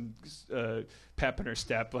still got some pep in her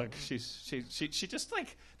step. Like she just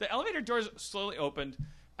like the elevator doors slowly opened,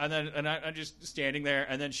 and I'm just standing there,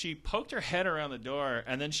 and then she poked her head around the door,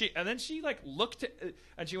 and then she like looked at,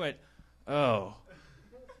 and she went, "Oh,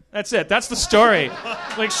 that's it. That's the story."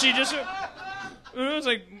 Like she just, I was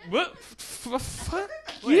like, "What? Fuck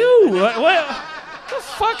you? What the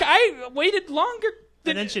fuck? I waited longer."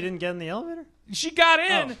 And then she didn't get in the elevator? She got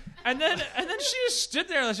in, and then she just stood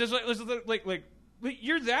there. And just like,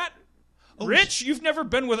 you're that rich? You've never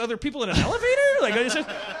been with other people in an elevator? Like, it's just,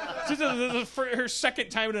 her second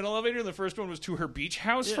time in an elevator. The first one was to her beach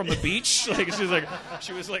house from the beach. Like,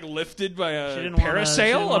 she was like lifted by a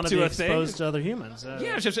parasail up to a thing. Exposed to other humans.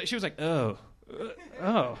 Yeah, she was like, oh.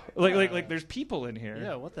 Like there's people in here.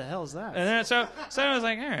 Yeah, what the hell is that? And then so I was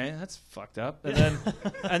like, all right, that's fucked up. And then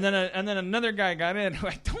and then another guy got in who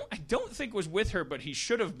I don't think was with her, but he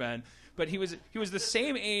should have been. but he was the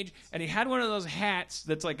same age, and he had one of those hats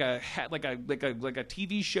that's like a hat, like a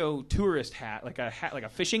TV show tourist hat, like a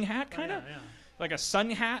fishing hat, kind of, like a sun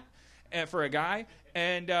hat for a guy,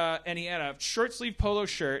 and he had a short sleeve polo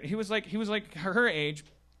shirt. He was like her age,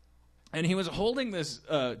 and he was holding this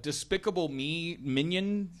Despicable Me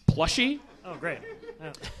minion plushie. Oh, great.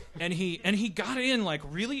 Yeah. And he got in like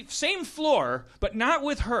really same floor, but not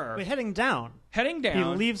with her. Wait, heading down. He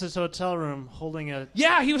leaves his hotel room holding a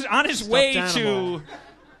he was on his way animal. to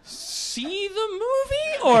see the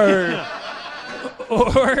movie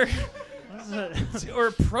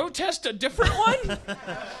or protest a different one.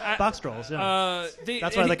 Box trolls. Yeah.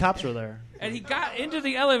 That's why the cops were there. And he got into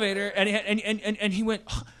the elevator and he went.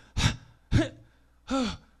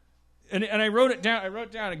 And I wrote it down. I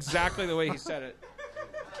wrote down exactly the way he said it.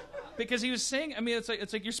 Because he was saying, I mean, it's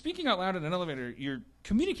like you're speaking out loud in an elevator. You're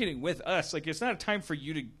communicating with us. Like, it's not a time for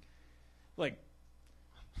you to, like,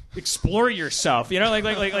 explore yourself. You know, I'm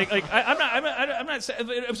not like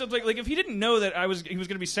if he didn't know that he was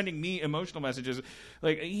going to be sending me emotional messages,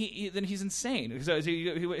 like then he's insane. So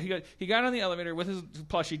he got on the elevator with his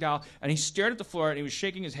plushie doll and he stared at the floor and he was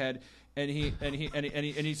shaking his head and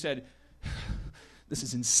he said, "This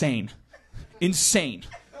is insane, insane,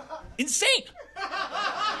 insane."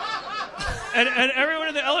 And everyone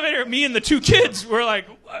in the elevator, me and the two kids, were like,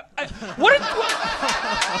 what?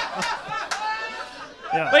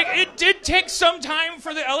 Yeah. Like, it did take some time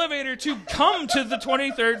for the elevator to come to the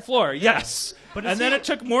 23rd floor, yes. And then it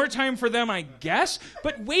took more time for them, I guess.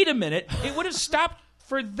 But wait a minute, it would have stopped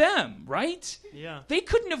for them, right? Yeah. They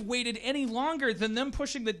couldn't have waited any longer than them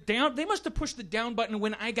pushing the down. They must have pushed the down button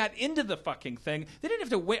when I got into the fucking thing. They didn't have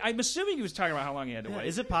to wait. I'm assuming he was talking about how long he had to wait.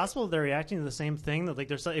 Is it possible they're reacting to the same thing? That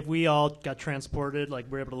like if we all got transported, like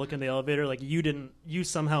we're able to look in the elevator, like you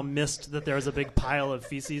somehow missed that there was a big pile of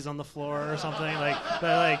feces on the floor or something? Like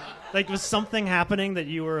was something happening that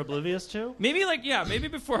you were oblivious to? Maybe maybe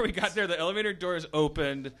before we got there, the elevator doors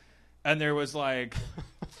opened and there was like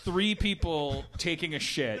 3 people taking a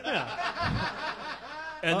shit. Yeah.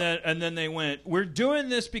 And then they went, "We're doing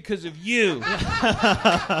this because of you."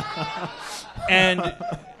 and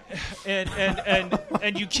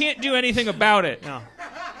you can't do anything about it. No.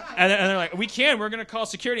 And they're like, "We're going to call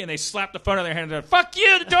security." And they slapped the phone out of their hand and they're, "Fuck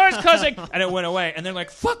you, the door's closing." And it went away. And they're like,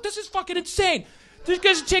 "Fuck, this is fucking insane. These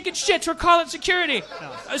guys are taking shits. We're calling security."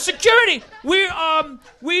 Security.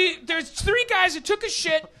 There's 3 guys that took a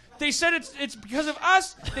shit. They said it's because of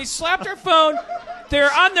us. They slapped our phone.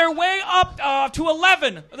 They're on their way up to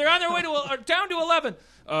 11. They're on their way down to 11.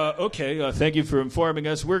 Okay, thank you for informing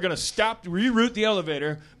us. We're going to reroute the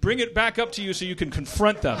elevator, bring it back up to you so you can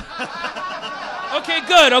confront them. Okay,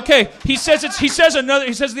 good. Okay, he says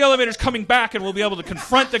the elevator's coming back and we'll be able to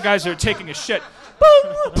confront the guys that are taking a shit.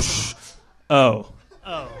 Oh.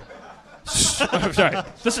 I'm sorry.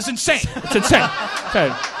 This is insane. It's insane.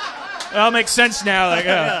 Okay. It all makes sense now. Like,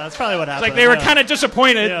 that's probably what happened. Like they were kind of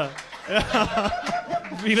disappointed,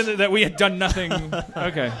 even that we had done nothing.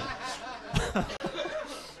 Okay.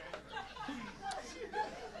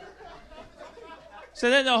 So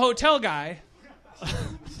then the hotel guy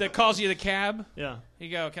that calls you the cab. Yeah.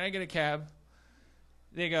 You go, "Can I get a cab?"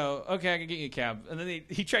 They go, "Okay, I can get you a cab." And then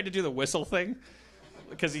he tried to do the whistle thing.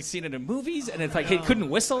 Because he's seen it in movies, and it's like he couldn't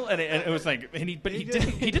whistle, and it was like, he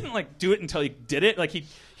didn't like do it until he did it. Like he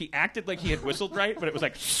acted like he had whistled right, but it was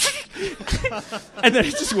like, and then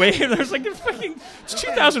he just waved. There's like it's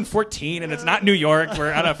 2014, and it's not New York.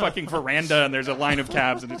 We're on a fucking veranda, and there's a line of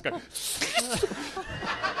cabs, and it's going.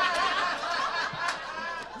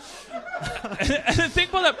 And the thing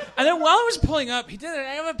pulled up, and then while I was pulling up, he did it.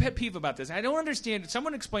 I have a pet peeve about this. I don't understand.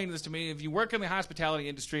 Someone explained this to me. If you work in the hospitality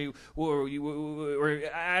industry, or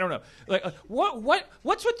I don't know, like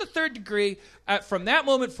what's with the third degree? From that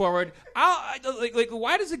moment forward,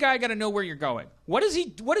 why does the guy got to know where you're going? Why is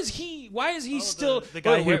he still? The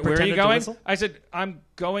guy who where are you going? To I said, "I'm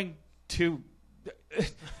going to."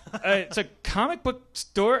 It's a comic book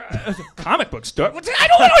store. Comic book store. I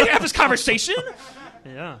don't want to have this conversation.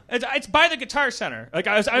 Yeah, it's by the Guitar Center. Like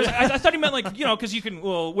I thought he meant like because you can.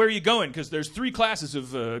 Well, where are you going? Because there's 3 classes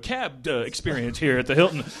of cab experience here at the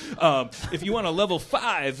Hilton. If you want a level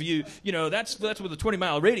 5, that's with a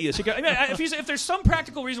 20-mile radius. If there's some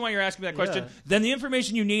practical reason why you're asking me that question, then the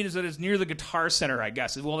information you need is that it's near the Guitar Center. I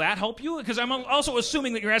guess will that help you? Because I'm also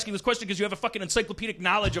assuming that you're asking this question because you have a fucking encyclopedic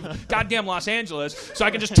knowledge of goddamn Los Angeles, so I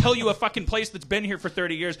can just tell you a fucking place that's been here for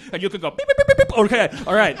 30 years, and you can go beep beep beep beep. Okay,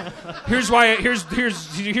 all right. Here's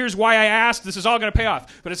here's why I asked. This is all going to pay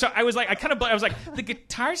off. But I was like, the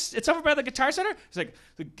guitar. It's over by the Guitar Center. He's like,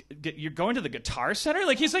 you're going to the Guitar Center?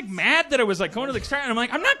 Like he's like mad that I was like going to the Guitar. And I'm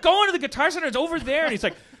like, I'm not going to the Guitar Center. It's over there. And he's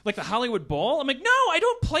like the Hollywood Bowl. I'm like, no, I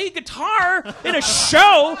don't play guitar in a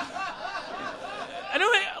show.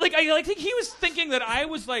 I think he was thinking that I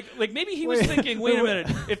was like maybe he was thinking, wait a minute,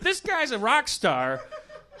 if this guy's a rock star,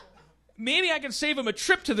 maybe I can save him a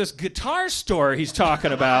trip to this guitar store he's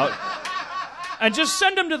talking about and just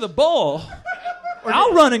send him to the bowl.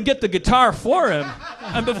 I'll run and get the guitar for him.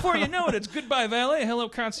 And before you know it, it's goodbye valet, hello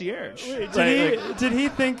concierge. Wait, did he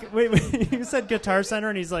think? Wait, you said Guitar Center,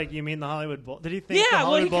 and he's like, you mean the Hollywood Bowl? Did he think the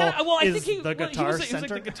Hollywood Bowl is the Guitar Center? He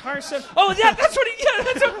was like the Guitar Center. Oh yeah, that's what he.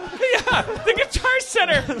 Yeah, the Guitar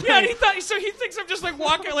Center. Yeah, and he thought so. He thinks I'm just like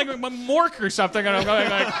walking like a mork or something, and I'm going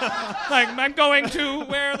like I'm going to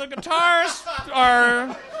where the guitars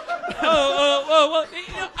are. Well,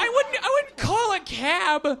 I wouldn't call a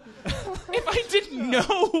cab if I didn't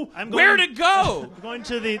know where to go. I'm going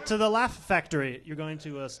to the Laugh Factory. You're going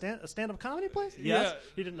to a stand-up comedy place? Yes. Yeah.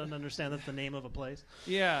 He didn't understand that's the name of a place.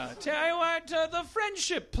 Yeah. Tell you what, the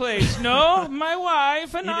Friendship Place. No, my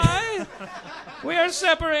wife and I, we are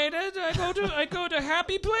separated. I go to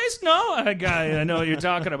Happy Place. No, I know what you're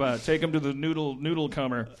talking about. Take him to the noodle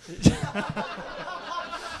comer.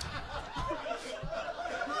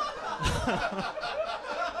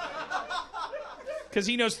 Because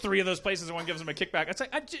he knows 3 of those places and one gives him a kickback. It's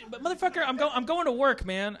like, motherfucker, I'm going to work,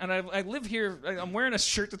 man, and I live here. I'm wearing a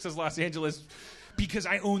shirt that says Los Angeles because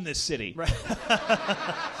I own this city. Right.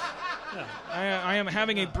 Yeah. I am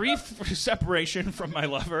having a brief separation from my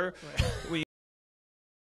lover. Right. We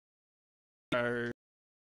are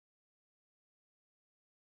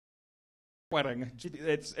wedding.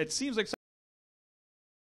 It seems like.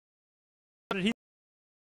 Did he?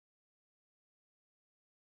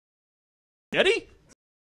 Eddie?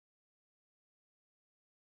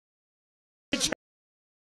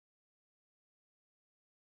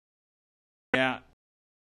 Yeah.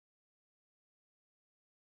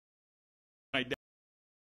 My dad.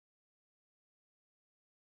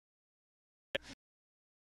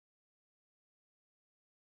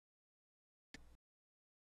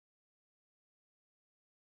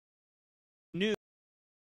 Knew.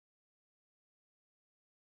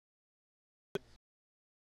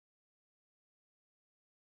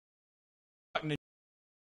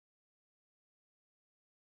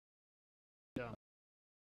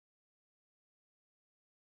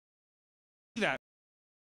 That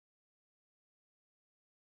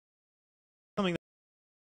coming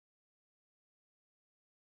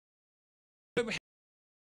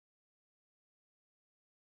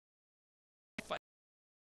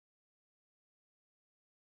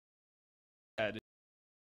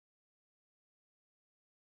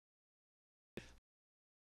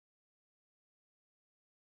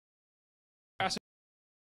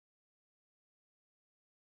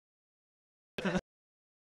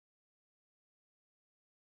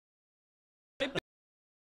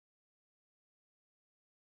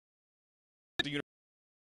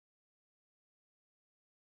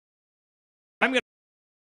I'm gonna.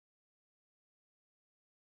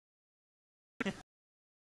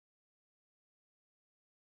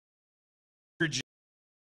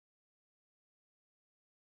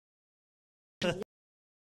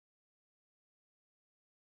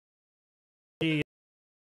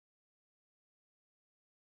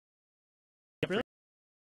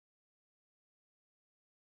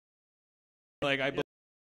 Like I believe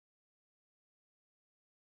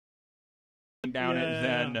down it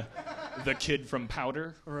than the kid from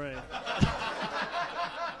Powder. Right.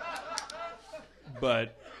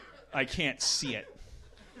 But I can't see it.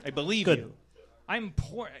 I believe Good. you. I'm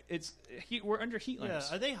poor. We're under heat lamps.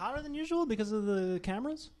 Yeah. Are they hotter than usual because of the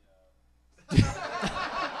cameras?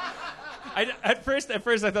 At first, I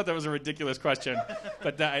thought that was a ridiculous question,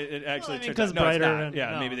 but it actually turned out no, it's not.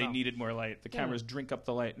 Yeah, maybe they needed more light. The cameras drink up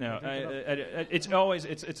the light. No, it's always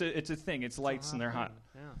it's a thing. It's lights and they're hot.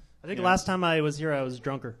 Yeah, I think last time I was here, I was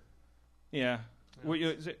drunker. Yeah,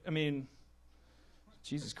 I mean,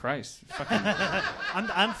 Jesus Christ, fucking.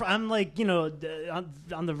 I'm like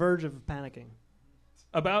on the verge of panicking.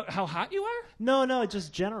 About how hot you are? No,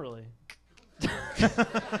 just generally.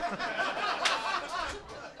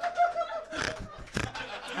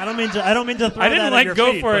 I don't mean to throw I didn't that like at your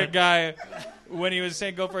go feet, for it guy when he was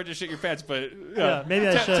saying go for it to shit your pants, but maybe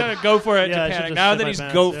I should. To go for it Yeah, to I should panic. just Now shit that my he's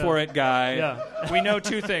pants, go yeah. for it guy, Yeah. we know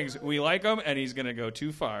 2 things. We like him and he's going to go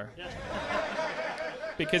too far. Yeah.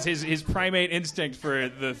 Because his primate instinct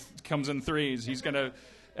for comes in 3s. He's going to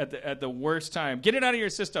at the worst time. Get it out of your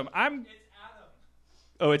system. It's Adam.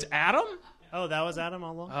 Oh, it's Adam? Yeah. Oh, that was Adam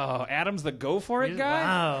all along? Oh, Adam's the go for it guy?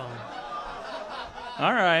 Wow.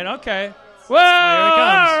 All right, okay. Whoa! Here he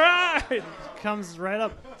comes. All right. Comes right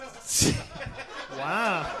up.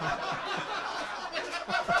 Wow.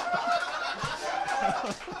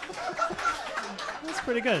 That's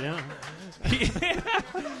pretty good, yeah.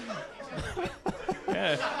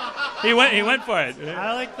 Yeah. He went for it.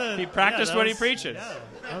 I like the. He practiced what he preaches. Yeah,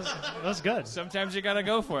 that was good. Sometimes you gotta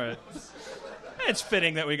go for it. It's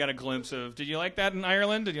fitting that we got a glimpse of. Did you like that in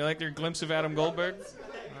Ireland? Did you like your glimpse of Adam Goldberg?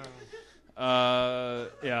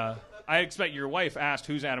 Yeah. I expect your wife asked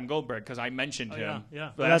who's Adam Goldberg because I mentioned him.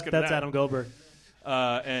 Yeah. But That's Adam Goldberg.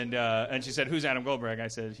 And she said, "Who's Adam Goldberg?" I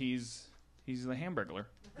said, "He's the Hamburglar."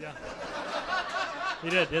 Yeah. He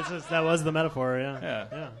did. That was the metaphor. Yeah.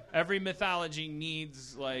 Yeah. Every mythology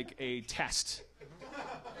needs like a test.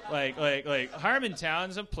 Like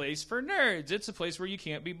Harmontown's a place for nerds. It's a place where you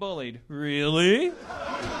can't be bullied. Really?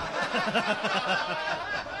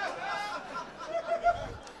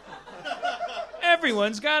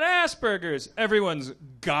 Everyone's got Asperger's. Everyone's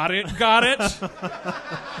got it.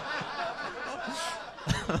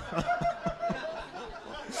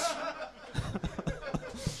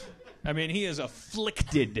 I mean, he is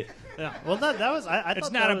afflicted. Yeah. Well, that was. I It's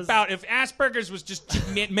thought not that was, about if Asperger's was just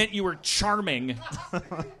meant you were charming.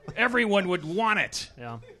 Everyone would want it.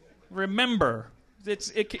 Yeah. Remember,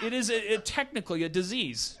 it is technically a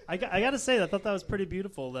disease. I got to say, I thought that was pretty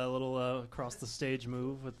beautiful. That little across the stage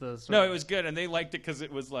move with the. No, it was good, and they liked it because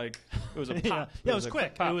it was a pop. Yeah, it was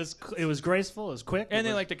quick. Pop. It was graceful. It was quick. And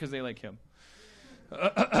they liked it because they like him.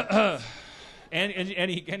 And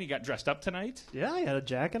he got dressed up tonight. Yeah, he had a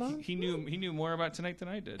jacket on. He knew more about tonight than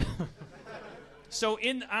I did. So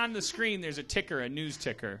on the screen there's a news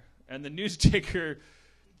ticker, and the news ticker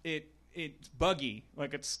it's buggy,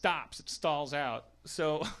 like it stalls out.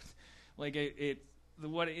 So like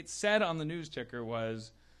what it said on the news ticker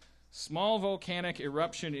was small volcanic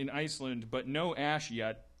eruption in Iceland, but no ash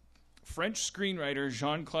yet. French screenwriter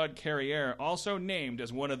Jean-Claude Carrière also named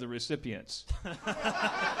as one of the recipients.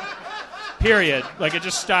 Period. Like, it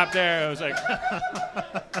just stopped there. I was like,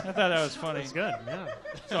 I thought that was funny. It's good, yeah.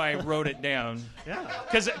 So I wrote it down. Yeah.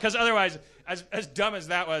 Because otherwise, as dumb as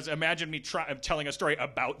that was, imagine me telling a story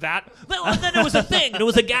about that. Well, and then there was a thing. There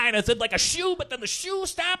was a guy that said, like, a shoe, but then the shoe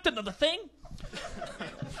stopped, and then the thing.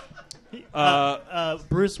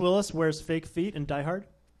 Bruce Willis wears fake feet in Die Hard.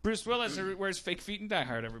 Bruce Willis wears fake feet in Die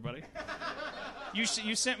Hard, everybody. You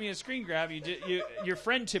sent me a screen grab. Your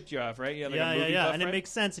friend tipped you off, right? You had like a movie buff And friend? it makes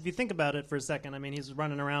sense if you think about it for a second. I mean, he's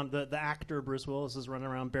running around. The actor Bruce Willis is running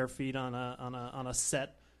around bare feet on a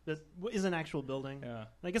set that is an actual building. Yeah.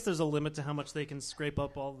 I guess there's a limit to how much they can scrape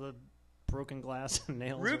up all the broken glass and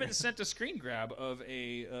nails. Ruben sent a screen grab of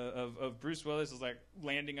of Bruce Willis is like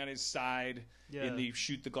landing on his side in the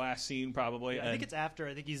shoot the glass scene, probably. Yeah, I think it's after.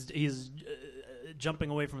 I think he's jumping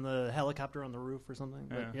away from the helicopter on the roof or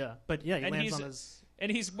something. But he lands on his.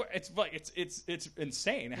 And it's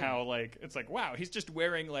insane how like it's like wow, he's just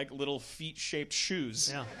wearing like little feet shaped shoes.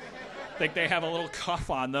 Yeah. Like they have a little cuff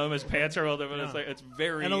on them. His pants are rolled up, and it's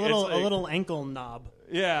very and a little ankle knob.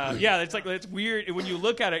 Yeah. It's weird when you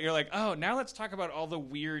look at it. You're like, oh, now let's talk about all the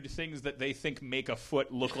weird things that they think make a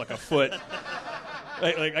foot look like a foot.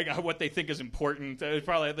 like what they think is important. There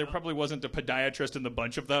probably wasn't a podiatrist in the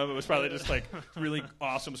bunch of them. It was probably just like really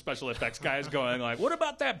awesome special effects guys going like, what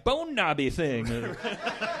about that bone knobby thing?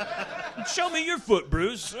 Show me your foot,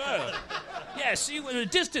 Bruce. Yeah, see, in the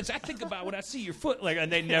distance, I think about when I see your foot. Like,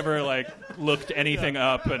 and they never like looked anything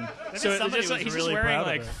up, and so it's just like he's really just wearing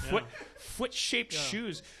like foot-shaped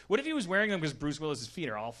shoes. What if he was wearing them because Bruce Willis's feet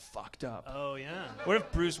are all fucked up? Oh yeah. What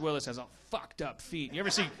if Bruce Willis has all fucked up feet? You ever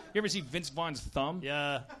see Vince Vaughn's thumb?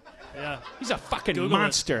 Yeah. He's a fucking Google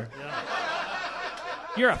monster. Yeah.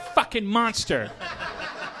 You're a fucking monster.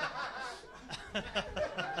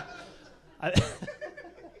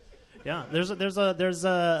 Yeah,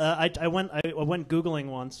 I went Googling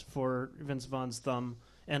once for Vince Vaughn's thumb,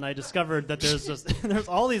 and I discovered that there's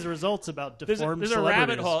all these results about deformed There's a celebrities.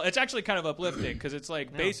 rabbit hole. It's actually kind of uplifting because it's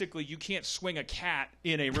like basically you can't swing a cat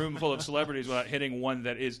in a room full of celebrities without hitting one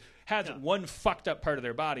that has one fucked up part of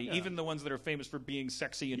their body, even the ones that are famous for being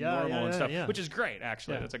sexy and normal and stuff, which is great,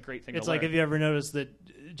 actually. That's a great thing It's to like, learn. have you ever noticed that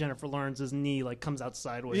Jennifer Lawrence's knee like comes out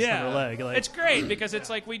sideways from her leg? Like, it's great because it's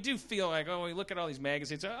like we do feel like, oh, we look at all these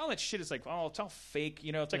magazines, all that shit is like, oh, it's all fake,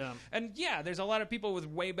 you know? It's like, and there's a lot of people with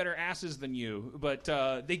way better asses than you, but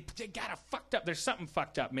they got a fucked up. There's something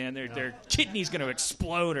fucked up, man. Their kidney's going to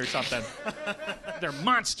explode or something. They're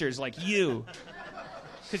monsters like you.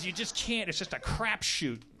 Because you just can't. It's just a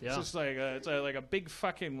crapshoot. Yeah. It's just like it's like a big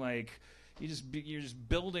fucking like you're just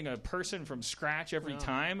building a person from scratch every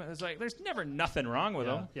time. It's like there's never nothing wrong with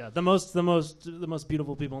them. Yeah, the most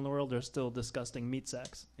beautiful people in the world are still disgusting meat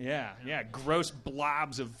sacks. Yeah, gross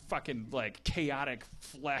blobs of fucking like chaotic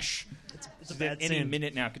flesh. It's a bad any scene.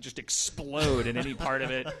 minute now could just explode in any part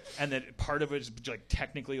of it, and that part of it is like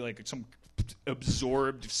technically like some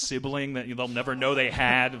absorbed sibling that they'll never know they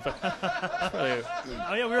had. Oh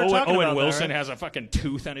yeah, we were talking Owen about Wilson that, right? has a fucking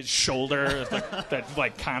tooth on his shoulder that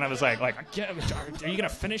like kind of is like are you gonna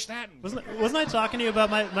finish that? Wasn't I talking to you about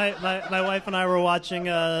my wife and I were watching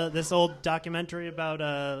this old documentary about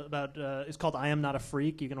it's called I Am Not a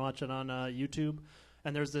Freak. You can watch it on YouTube.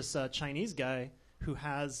 And there's this Chinese guy who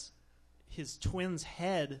has his twin's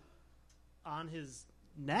head on his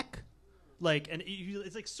neck, like, and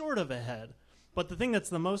it's like sort of a head. But the thing that's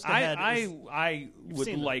the most ahead I would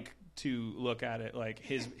like to look at it like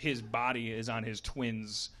his body is on his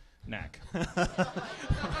twin's neck.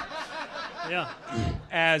 Yeah.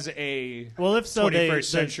 As a 21st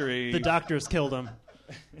century, the doctors killed him.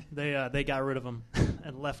 They got rid of him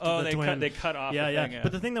and left the twin. They cut off. Yeah, the yeah. thing,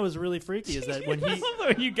 But the thing that was really freaky is that when he,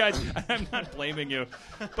 you guys, I'm not blaming you,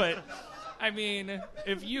 but I mean,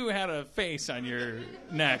 if you had a face on your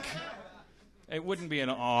neck, it wouldn't be an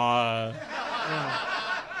awe. Yeah.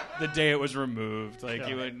 The day it was removed, like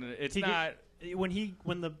you wouldn't. It's not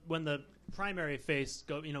when the primary face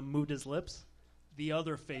moved his lips, the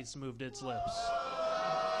other face moved its lips.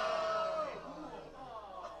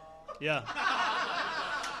 Yeah.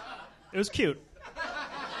 It was cute.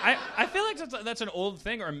 I feel like that's an old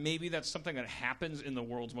thing, or maybe that's something that happens in the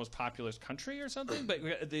world's most populous country or something. But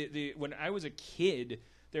when I was a kid,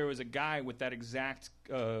 there was a guy with that exact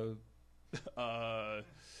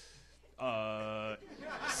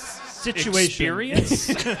situation. Experience.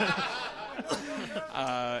 It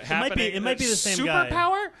might be the same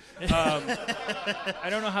superpower? guy. I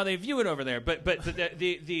don't know how they view it over there, but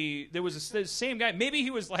there was the same guy. Maybe he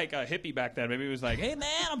was like a hippie back then. Maybe he was like, "Hey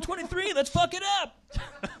man, I'm 23. Let's fuck it up."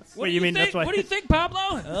 What do you think? That's why? What do you think, Pablo?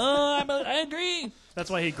 Oh, I agree. That's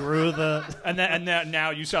why he grew the. And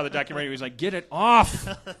now you saw the documentary. He was like, "Get it off!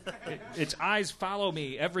 Its eyes follow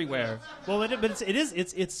me everywhere." Well,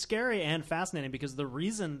 it's scary and fascinating because the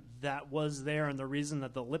reason that was there and the reason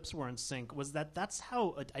that the lips were in sync was that's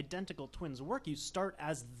how identical twins work. You start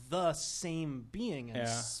as the same being and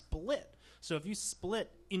split. So if you split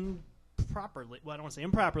improperly, well, I don't want to say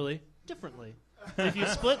improperly, differently. If you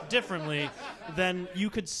split differently, then you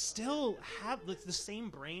could still have the same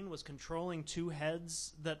brain was controlling two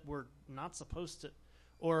heads that were not supposed to,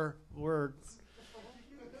 or were.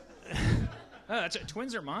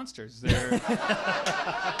 Twins are monsters. They're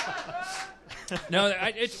no.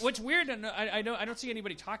 What's weird, and I don't see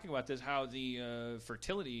anybody talking about this. How the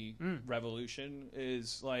fertility revolution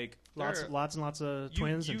is like lots and lots of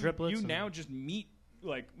twins and triplets. You now just meet.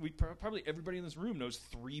 Like probably everybody in this room knows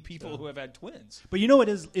 3 people who have had twins. But you know what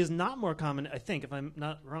is not more common, I think, if I'm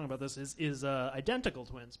not wrong about this, is identical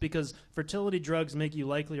twins, because fertility drugs make you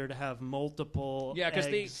likelier to have multiple. Yeah,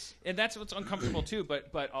 because and that's what's uncomfortable too,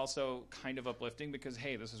 but also kind of uplifting because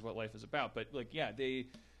hey, this is what life is about. But like,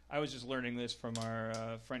 I was just learning this from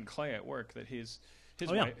our friend Clay at work that his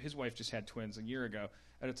wife just had twins a year ago,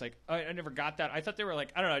 and it's like I never got that. I thought they were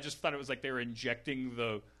like I don't know. I just thought it was like they were injecting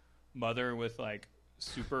the mother with like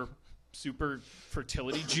super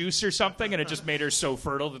fertility juice or something, and it just made her so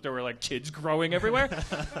fertile that there were like kids growing everywhere.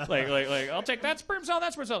 like I'll take that sperm cell,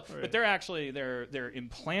 that sperm cell. Right. But they're actually they're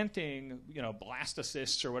implanting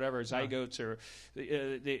blastocysts or whatever zygotes or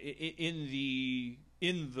in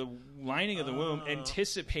the lining of the womb,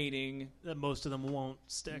 anticipating that most of them won't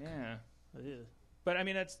stick. Yeah. But I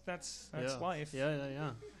mean that's life.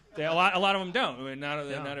 Yeah. A lot of them don't. I mean,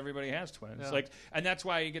 not everybody has twins. Yeah. And that's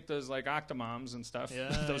why you get those like octomoms and stuff. Yeah,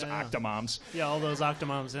 those octomoms. Yeah, all those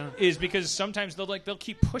octomoms. Yeah, is because sometimes they'll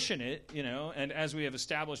keep pushing it, And as we have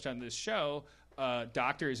established on this show,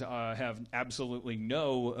 doctors have absolutely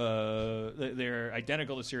no. They're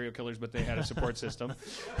identical to serial killers, but they had a support system.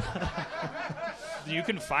 You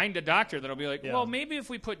can find a doctor that'll be like, well, maybe if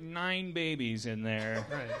we put 9 babies in there,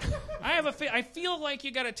 right. I feel like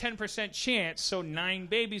you got a 10% chance, so 9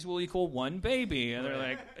 babies will equal 1 baby, and they're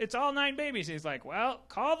like, it's all 9 babies. And he's like, well,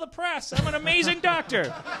 call the press. I'm an amazing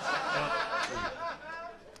doctor.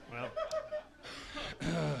 Well.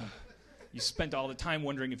 You spent all the time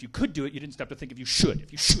wondering if you could do it. You didn't stop to think if you should.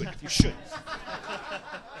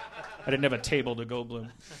 I didn't have a table to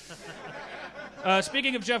Goldblum.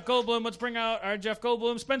 Speaking of Jeff Goldblum, let's bring out our Jeff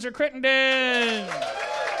Goldblum, Spencer Crittenden.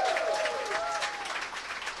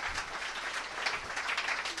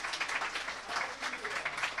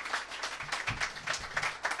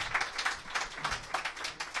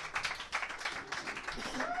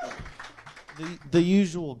 The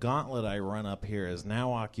usual gauntlet I run up here is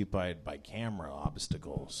now occupied by camera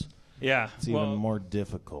obstacles. Yeah. It's even more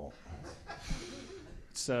difficult.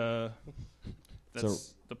 It's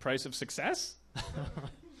that's the price of success?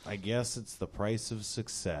 I guess it's the price of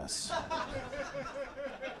success.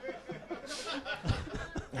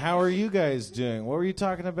 How are you guys doing? What were you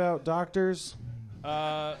talking about, doctors?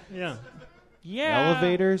 Yeah.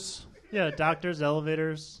 Elevators? Yeah, doctors,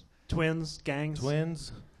 elevators, twins, gangs.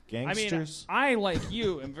 Twins? Gangsters? I mean, I, like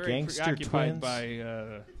you, am very Gangster preoccupied twins? by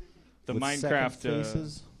the With Minecraft. second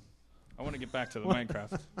faces? I want to get back to the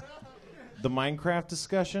Minecraft. The Minecraft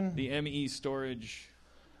discussion? The ME storage.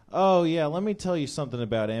 Oh, yeah, let me tell you something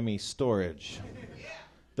about ME storage.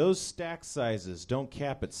 Those stack sizes don't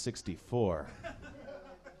cap at 64.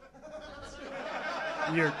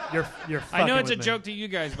 You're I know fucking it's a with me. joke to you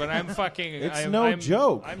guys, but I'm fucking. It's no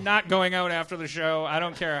joke. I'm not going out after the show. I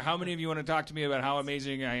don't care how many of you want to talk to me about how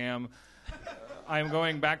amazing I am. I'm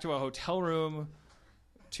going back to a hotel room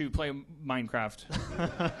to play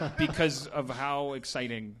Minecraft because of how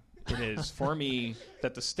exciting it is for me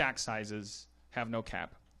that the stack sizes have no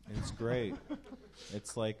cap. It's great.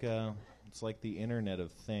 It's like the Internet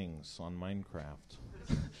of Things on Minecraft.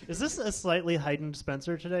 Is this a slightly heightened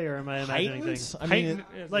Spencer today, or am I imagining things? I mean,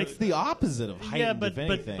 Heightened- it's the opposite of heightened, Yeah, but if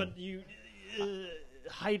anything. but you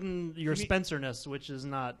heighten your Spencerness, which is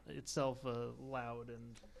not itself loud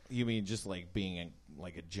and. You mean just like being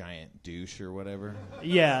like a giant douche or whatever?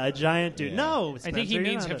 Yeah, a giant dude. Yeah. No, I Spencer, think he you're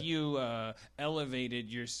means not have you elevated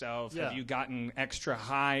yourself? Yeah. Have you gotten extra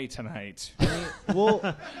high tonight? Well,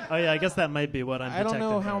 Oh yeah, I guess that might be what I'm. I don't know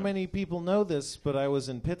detecting how there. many people know this, but I was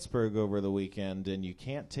in Pittsburgh over the weekend, and you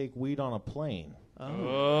can't take weed on a plane.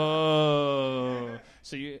 Oh,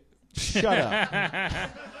 so you Shut up.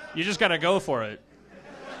 you just got to go for it.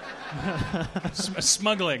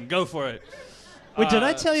 Smuggling, go for it. Wait, did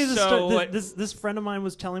I tell you this? so what- This friend of mine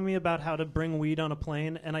was telling me about how to bring weed on a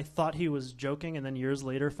plane, and I thought he was joking, and then years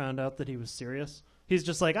later found out that he was serious. He's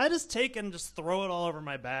just like, I just take and just throw it all over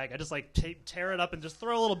my bag. I just like tear it up and just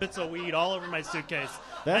throw little bits of weed all over my suitcase.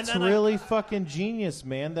 That's And then really fucking genius,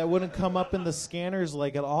 man. That wouldn't come up in the scanners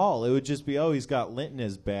like at all. It would just be, oh, he's got lint in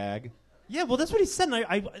his bag. Yeah, well, that's what he said. And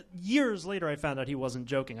I years later, I found out he wasn't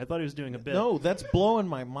joking. I thought he was doing a bit. No, that's blowing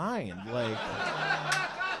my mind. Like,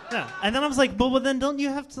 Yeah, and then I was like, but well, then don't you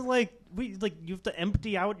have to you have to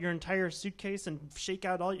empty out your entire suitcase and shake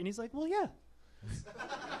out all? And he's like, well, yeah.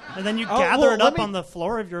 And then you gather well, it up on the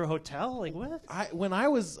floor of your hotel. Like what?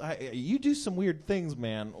 you do some weird things,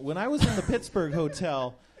 man. When I was in the Pittsburgh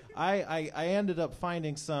hotel, I ended up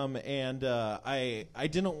finding some, and I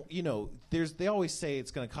didn't, they always say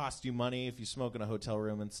it's going to cost you money if you smoke in a hotel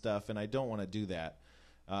room and stuff, and I don't want to do that.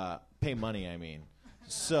 Pay money, I mean.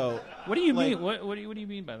 So What do you mean? What do you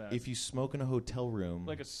mean by that? if you smoke in a hotel room,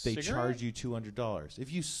 Like a they cigarette? charge you $200.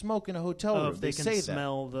 If you smoke in a hotel room, If they can say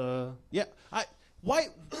smell the. that. Yeah, why?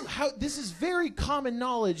 How? This is very common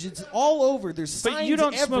knowledge. It's all over. There's signs but you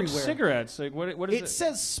don't everywhere. smoke cigarettes. Like what is It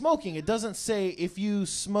says smoking. It doesn't say if you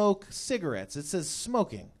smoke cigarettes. It says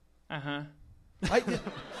smoking.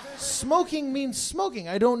 Smoking means smoking.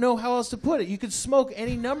 I don't know how else to put it. You could smoke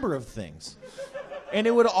any number of things. And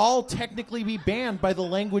it would all technically be banned by the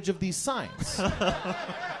language of these signs.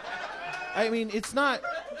 I mean, it's not...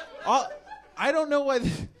 I don't know why...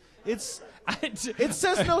 It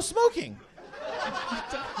says no smoking.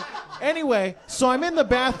 Anyway, so I'm in the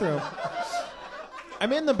bathroom.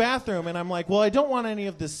 And I'm like, well, I don't want any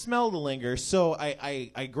of this smell to linger, so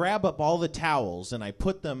I grab up all the towels and I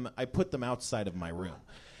put them outside of my room.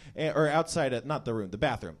 Or outside of, not the room, the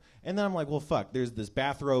bathroom. And then I'm like, well, fuck, there's this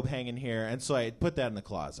bathrobe hanging here, and so I put that in the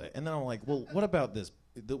closet. And then I'm like, well, what about this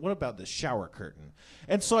shower curtain?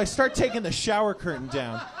 And so I start taking the shower curtain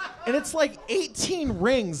down, and it's like 18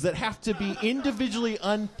 rings that have to be individually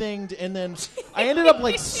unthinged, and then I ended up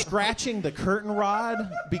like scratching the curtain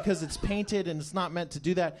rod because it's painted and it's not meant to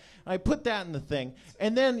do that. And I put that in the thing,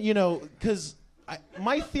 and then, because...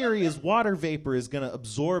 my theory is water vapor is going to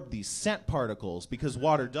absorb these scent particles because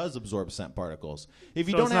water does absorb scent particles. If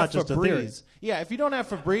you So don't it's have not just a theory. Febreze, if you don't have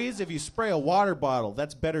Febreze, if you spray a water bottle,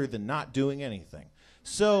 that's better than not doing anything.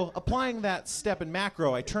 So applying that step in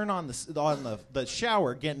macro, I turn on the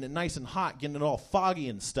shower, getting it nice and hot, getting it all foggy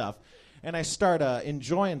and stuff. And I start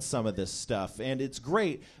enjoying some of this stuff, and it's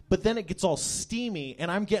great. But then it gets all steamy,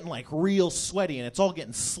 and I'm getting like real sweaty, and it's all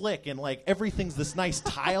getting slick, and like everything's this nice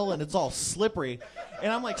tile, and it's all slippery,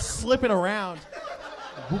 and I'm like slipping around,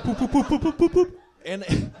 boop, boop, boop, boop, boop, boop, boop,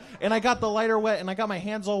 boop. And I got the lighter wet, and I got my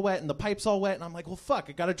hands all wet, and the pipe's all wet, and I'm like, well, fuck,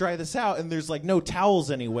 I got to dry this out, and there's like no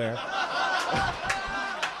towels anywhere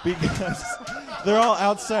because they're all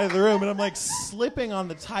outside of the room, and I'm like slipping on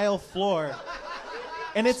the tile floor.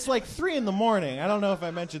 And it's like 3 a.m. I don't know if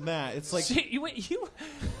I mentioned that. It's like See, you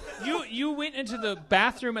went into the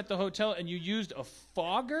bathroom at the hotel and you used a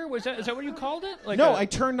fogger? Is that what you called it? I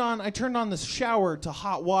turned on the shower to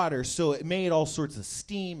hot water, so it made all sorts of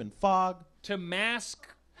steam and fog to mask.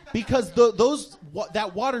 Because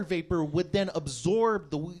that water vapor would then absorb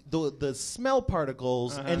the smell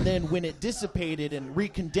particles, and then when it dissipated and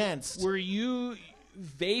recondensed. Were you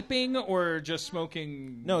vaping or just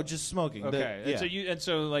smoking? No, just smoking. Okay, so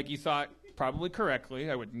you thought probably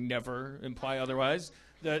correctly. I would never imply otherwise.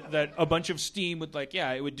 That a bunch of steam would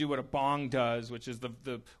it would do what a bong does, which is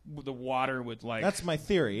the water would That's my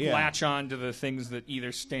theory. Yeah. Latch on to the things that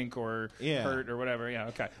either stink or hurt or whatever. Yeah.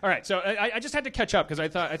 Okay. All right. So I just had to catch up because I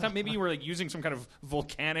thought maybe you were using some kind of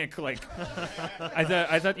volcanic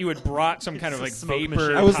I thought you had brought some kind of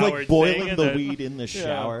vapor. I was boiling the weed in the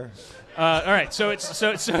shower. All right, so it's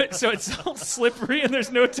all slippery and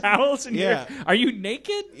there's no towels in here. Are you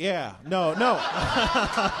naked? Yeah, no.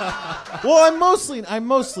 Well, I'm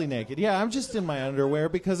mostly naked. Yeah, I'm just in my underwear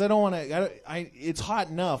because I don't want to. It's hot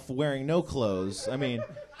enough wearing no clothes. I mean,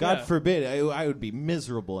 God forbid I would be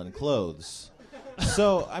miserable in clothes.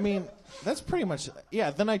 So I mean, that's pretty much.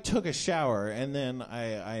 Yeah. Then I took a shower and then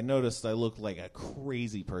I noticed I looked like a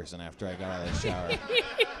crazy person after I got out of the shower.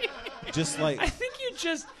 I think you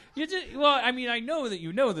just. Well, I mean, I know that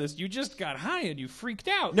you know this. You just got high and you freaked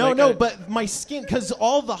out. But my skin, because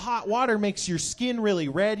all the hot water makes your skin really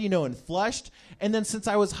red, and flushed. And then since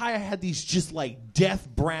I was high, I had these just death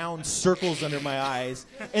brown circles under my eyes.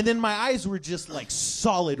 And then my eyes were just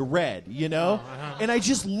solid red, And I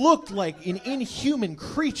just looked like an inhuman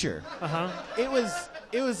creature. It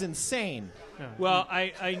was insane. Well,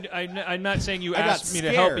 I'm not saying you asked me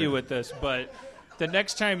to help you with this, but the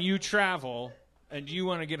next time you travel and you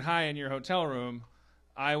want to get high in your hotel room,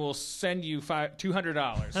 I will send you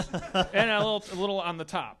 $200 and a little on the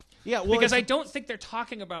top. Yeah, well, because I don't think they're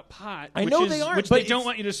talking about pot. I know they aren't, which but they don't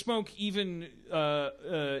want you to smoke even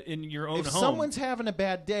in your own home. If someone's having a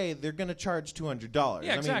bad day, they're going to charge $200.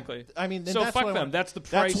 Yeah, exactly. I mean, then so that's fuck them. That's the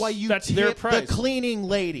price. That's why you that's tip their price. the cleaning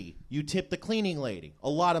lady. You tip the cleaning lady a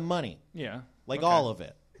lot of money. Yeah, all of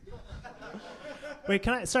it. Wait,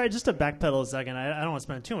 sorry, just to backpedal a second. I don't want to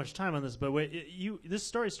spend too much time on this, but this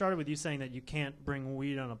story started with you saying that you can't bring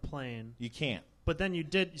weed on a plane. You can't. But then you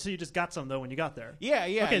did, so you just got some, though, when you got there. Yeah.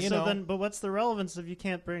 Okay, then, but what's the relevance if you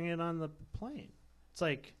can't bring it on the plane? It's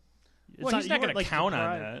he's not going to count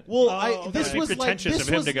on that. Well, this was pretentious of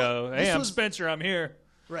him to go, hey, I'm Spencer, I'm here.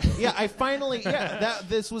 Right. Yeah, I finally.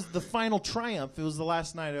 This was the final triumph. It was the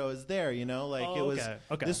last night I was there. It was.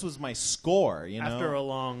 Okay. This was my score. After a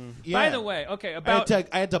long. Yeah. By the way, about I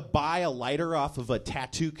had to buy a lighter off of a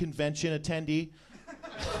tattoo convention attendee.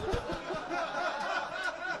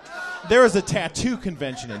 There was a tattoo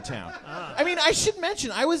convention in town. I mean, I should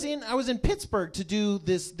mention I was in Pittsburgh to do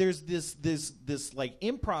this. There's this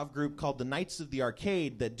improv group called the Knights of the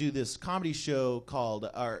Arcade that do this comedy show called.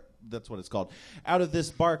 That's what it's called. Out of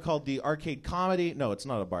this bar called the Arcade Comedy. No, it's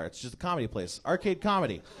not a bar. It's just a comedy place. Arcade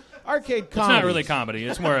Comedy. It's not really comedy.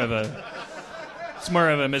 It's more of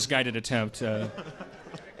a misguided attempt.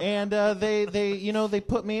 And they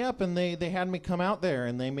put me up and they had me come out there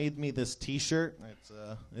and they made me this T-shirt.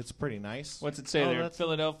 It's pretty nice. What's it say there?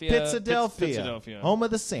 Philadelphia. Pitsadelphia. Home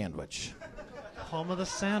of the sandwich. Home of the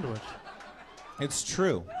sandwich. It's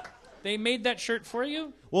true. They made that shirt for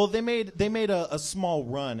you? Well, they made a small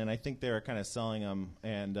run, and I think they were kind of selling them,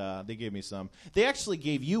 and they gave me some. They actually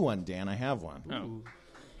gave you one, Dan. I have one. Oh.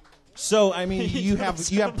 So I mean, you have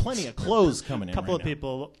plenty of clothes coming in. A couple right of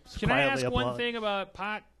people. Can I ask one thing about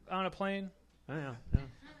pot on a plane? Oh,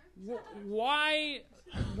 yeah.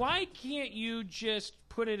 Why can't you just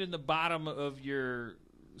put it in the bottom of your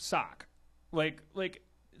sock? Like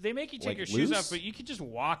they make you take your shoes off, but you could just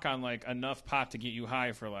walk on enough pot to get you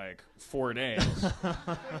high for 4 days.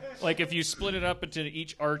 If you split it up into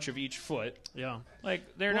each arch of each foot. Yeah.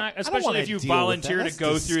 They're not, especially if you volunteer to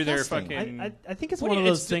go through their fucking. I think it's one of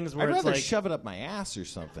those things where I'd it's rather shove it up my ass or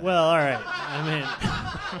something. Well, all right. I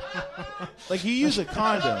mean, you use a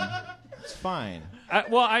condom, it's fine.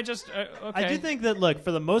 Okay. I do think that, look,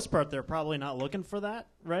 for the most part, they're probably not looking for that,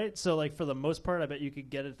 right? So, for the most part, I bet you could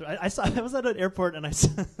get it through. I was at an airport, and I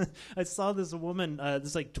saw this woman,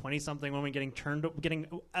 this 20-something woman getting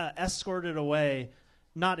escorted away,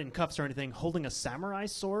 not in cuffs or anything, holding a samurai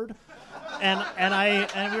sword.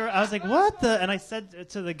 I was like, what the? And I said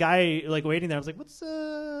to the guy, waiting there, I was like,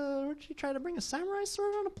 would she try to bring a samurai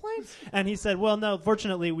sword on a plane? And he said, well, no,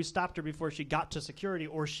 fortunately, we stopped her before she got to security,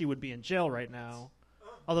 or she would be in jail right now.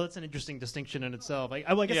 Although it's an interesting distinction in itself. I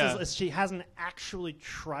guess she hasn't actually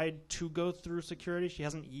tried to go through security. She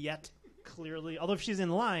hasn't yet clearly, although if she's in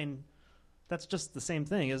line, that's just the same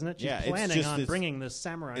thing, isn't it? She's Yeah, planning on bringing this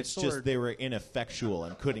samurai It's sword. just they were ineffectual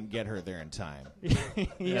and couldn't get her there in time.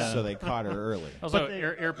 Yeah. So they caught her early. Also,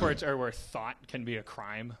 airports are where thought can be a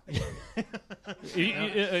crime.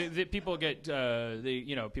 The people get,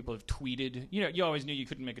 people have tweeted. You always knew you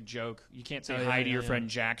couldn't make a joke. You can't say hi to your friend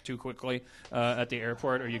Jack too quickly at the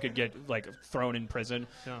airport, or you could get thrown in prison.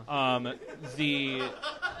 Yeah.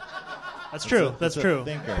 That's true. That's true.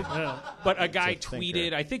 Yeah. But a guy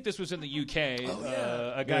tweeted. I think this was in the UK.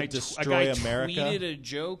 A guy tweeted a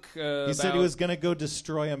joke. He said he was going to go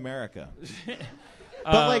destroy America.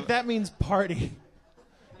 But that means party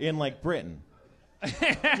in Britain.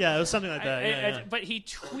 Yeah, it was something like that. But he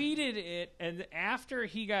tweeted it, and after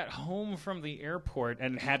he got home from the airport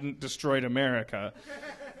and hadn't destroyed America,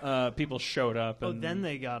 people showed up. And, then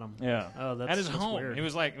they got him. Yeah. Oh, that's at his home. Weird. It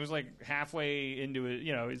was halfway into it.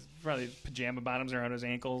 He's probably pajama bottoms around his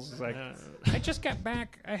ankles. It's I just got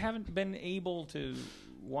back. I haven't been able to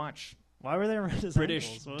watch. Why were they around his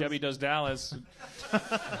British ankles? Debbie Does Dallas.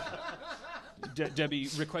 Debbie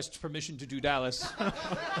requests permission to do Dallas.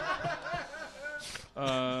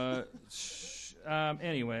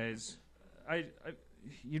 Anyways,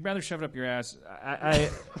 you'd rather shove it up your ass.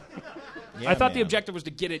 I thought the objective was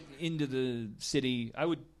to get it into the city. I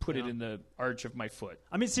would put it in the arch of my foot.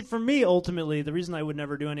 I mean, see, for me, ultimately, the reason I would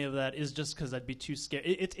never do any of that is just because I'd be too scared.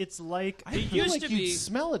 It's like I feel like you'd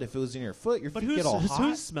smell it if it was in your foot. Your feet get all hot.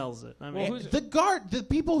 Who smells it? I mean, the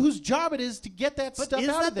people whose job it is to get that stuff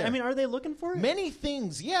out of there. I mean, are they looking for it? Many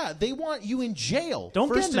things, yeah. They want you in jail. Don't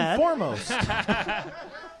first get mad. and foremost.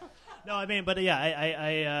 No, I mean, but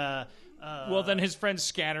yeah, well, then his friend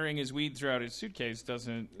scattering his weed throughout his suitcase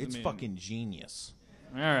doesn't. It's fucking genius.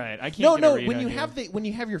 All right, I can't. No. When you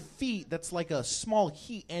have your feet, that's like a small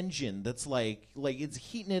heat engine. That's like it's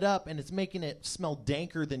heating it up and it's making it smell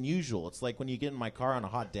danker than usual. It's like when you get in my car on a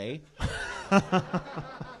hot day. All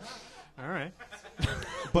right.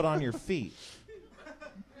 But on your feet.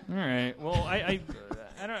 All right. Well, I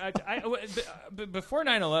before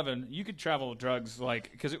 9/11, you could travel with drugs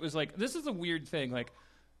because it was this is a weird thing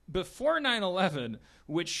before 9/11,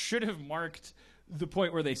 which should have marked the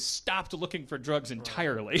point where they stopped looking for drugs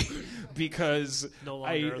entirely because no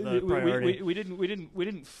longer the priority. we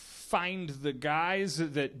didn't find the guys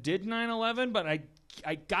that did 9/11, but I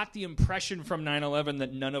got the impression from 9/11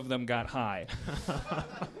 that none of them got high.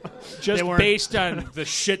 Just based on the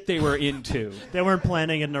shit they were into. They weren't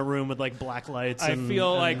planning in a room with black lights. I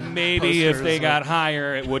feel like maybe if they got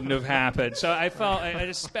higher, it wouldn't have happened. So I felt,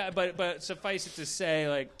 but suffice it to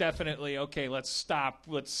say, definitely, okay, let's stop.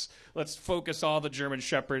 Let's focus all the German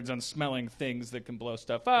Shepherds on smelling things that can blow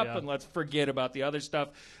stuff up, and let's forget about the other stuff.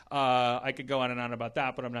 I could go on and on about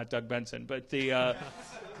that, but I'm not Doug Benson. But the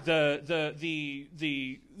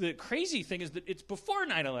crazy thing is that it's before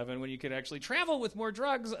 9/11 when you could actually travel with more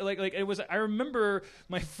drugs. It was. I remember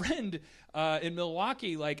my friend in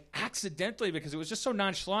Milwaukee, accidentally, because it was just so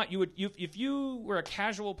nonchalant. If you were a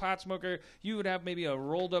casual pot smoker, you would have maybe a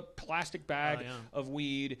rolled up plastic bag of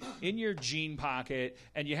weed in your jean pocket,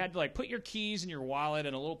 and you had to put your keys in your wallet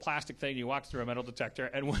in a little plastic thing. And you walked through a metal detector,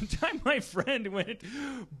 and one time my friend went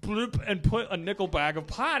bloop and put a nickel bag of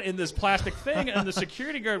pot in this plastic thing, and the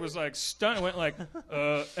security guard was stunned, went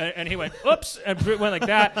and he went oops, and went like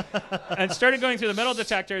that, and started going through the metal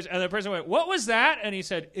detectors, and the person went, "What was that?" And he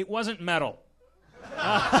said, "It wasn't metal."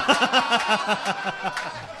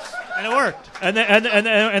 And it worked. And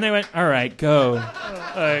they went, "All right, go,"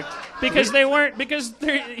 because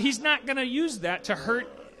he's not going to use that to hurt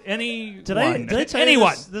anyone. Did I tell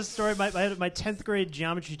anyone? You this story? My 10th grade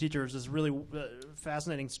geometry teacher was this really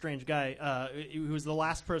fascinating, strange guy who was the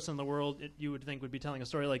last person in the world you would think would be telling a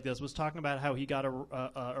story like this, was talking about how he got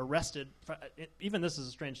arrested. Even this is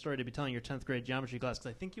a strange story to be telling your 10th grade geometry class,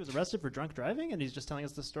 because I think he was arrested for drunk driving, and he's just telling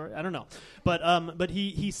us this story. I don't know. But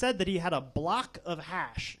he said that he had a block of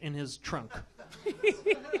hash in his trunk.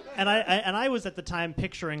 And I was at the time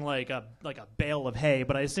picturing like a bale of hay,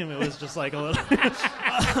 but I assume it was just a little.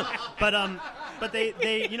 But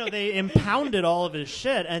they impounded all of his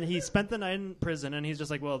shit, and he spent the night in prison. And he's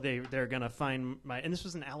just like, well, they're gonna find my. And this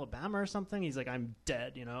was in Alabama or something. He's like, I'm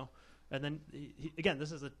dead, And then again,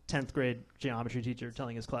 this is a 10th grade geometry teacher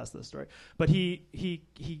telling his class this story. But he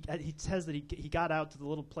says that he got out to the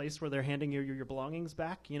little place where they're handing your belongings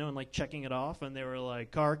back, and checking it off, and they were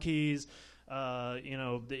car keys. I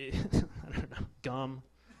don't know, gum.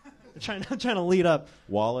 trying to lead up.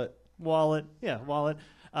 Wallet. Yeah, wallet.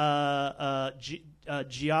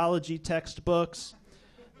 Geology textbooks.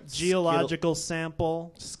 Geological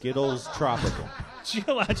sample. Skittles tropical.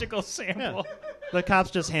 Geological sample. The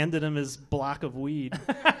cops just handed him his block of weed.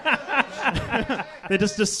 They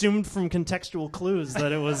just assumed from contextual clues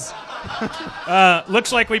that it was...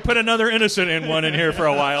 Looks like we put another innocent in here for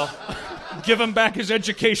a while. Give him back his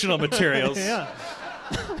educational materials. Yeah.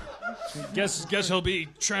 Guess he'll be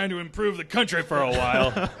trying to improve the country for a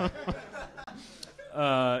while.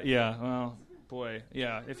 Yeah, well, boy,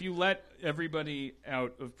 yeah. If you let everybody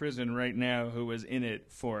out of prison right now who was in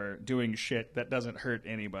it for doing shit that doesn't hurt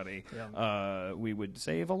anybody, we would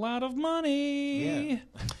save a lot of money. Yeah.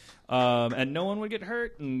 And no one would get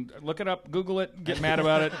hurt. And look it up, Google it, get mad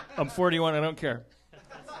about it. I'm 41, I don't care.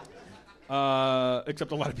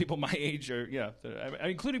 Except a lot of people my age are,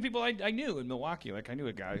 including people I knew in Milwaukee. Like, I knew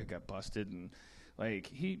a guy who got busted, and like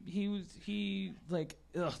he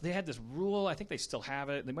they had this rule. I think they still have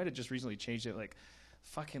it. They might have just recently changed it. Like,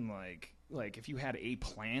 fucking like if you had a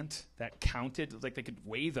plant that counted, like they could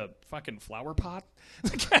weigh the fucking flower pot.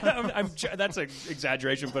 That's an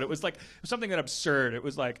exaggeration, but it was something that absurd. It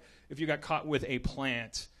was like if you got caught with a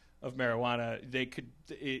plant of marijuana,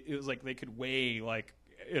 it was like they could weigh like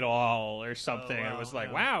it all or something. Oh, wow, it was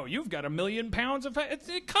like, wow, you've got 1 million pounds of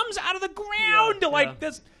it comes out of the ground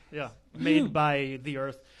this. Yeah, made by the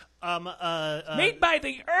earth. Made by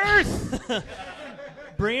the earth.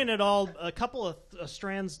 Bringing it all, a couple of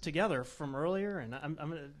strands together from earlier, and I'm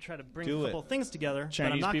going to try to bring a couple of things together.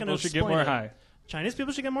 Chinese but I'm not people should get more high. Chinese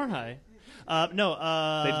people should get more high.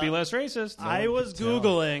 They'd be less racist. I was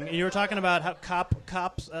Googling, and you were talking about how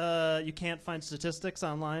cops, you can't find statistics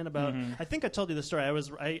online about. Mm-hmm. I think I told you the story. I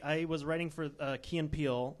was writing for Key and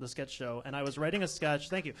Peele, the sketch show, and I was writing a sketch.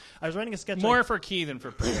 Thank you. I was writing a sketch. More for Key than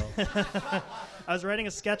for Peele. I was writing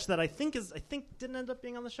a sketch that I think didn't end up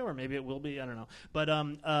being on the show, or maybe it will be. I don't know. But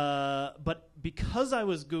because I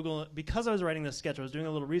was writing this sketch, I was doing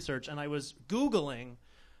a little research, and I was Googling.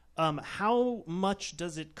 How much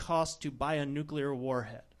does it cost to buy a nuclear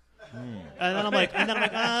warhead? And then I'm like,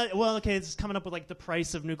 well, okay, it's coming up with like the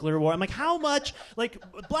price of nuclear war. I'm like, how much? Like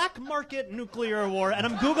black market nuclear war, and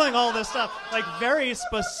I'm Googling all this stuff like very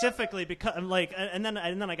specifically because I'm like, and then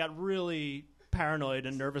I got really paranoid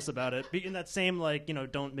and nervous about it in that same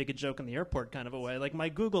don't make a joke in the airport kind of a way. Like my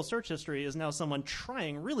Google search history is now someone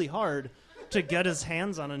trying really hard to get his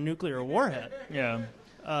hands on a nuclear warhead. Yeah.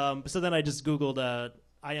 So then I just Googled.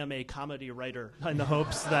 I am a comedy writer in the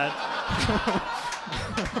hopes that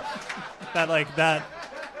that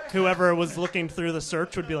whoever was looking through the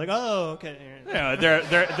search would be like, oh, okay. Yeah,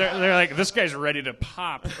 they're like, this guy's ready to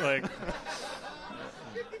pop. Like,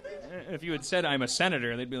 if you had said I'm a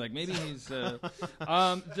senator, they'd be like, maybe he's you know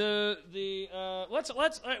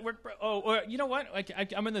what?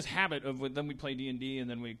 I'm in this habit of then we play D&D and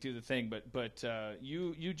then we do the thing. But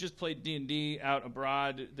you just played D&D out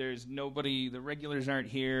abroad. There's nobody. The regulars aren't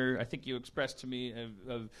here. I think you expressed to me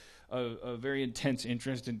a very intense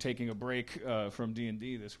interest in taking a break from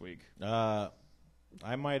D&D this week.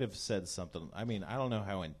 I might have said something. I mean, I don't know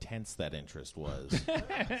how intense that interest was.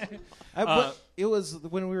 But it was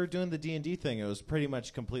when we were doing the D&D thing. It was pretty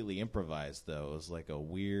much completely improvised, though. It was like a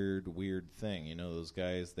weird thing. You know, those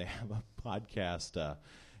guys, they have a podcast.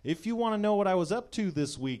 If you want to know what I was up to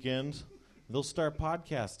this weekend, they'll start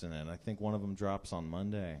podcasting it. I think one of them drops on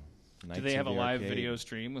Monday. Do they have a live video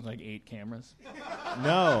stream with like 8 cameras?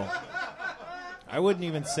 No. I wouldn't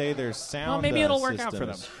even say there's sound. Well, maybe it'll work out for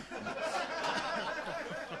them.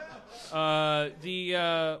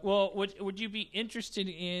 Would you be interested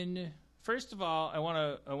in? First of all, I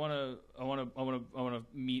want to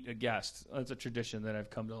meet a guest. That's a tradition that I've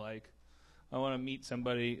come to like. I want to meet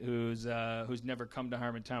somebody who's never come to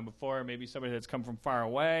Harmontown before. Maybe somebody that's come from far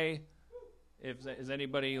away. Is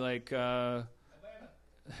anybody like?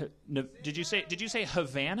 Did you say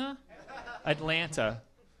Havana? Atlanta.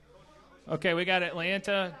 Okay, we got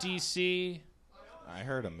Atlanta, D.C. I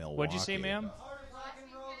heard of Milwaukee. What'd you say, ma'am?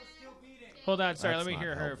 Hold on, sorry. Let me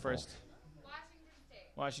hear her first.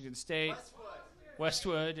 Washington State.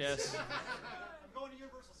 Westwood, yes. I'm going to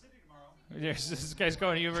Universal City tomorrow. This guy's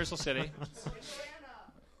going to Universal City.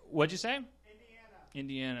 What'd you say?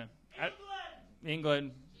 Indiana.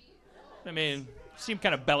 England. I mean, seemed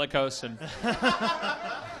kind of bellicose and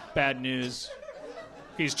bad news.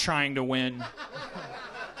 He's trying to win.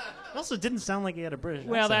 Also, didn't sound like he had a British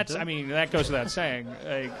accent. Well, that goes without saying.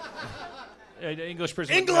 Like, an English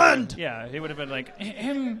person. England! He would have been like,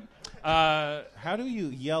 him. How do you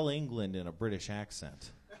yell England in a British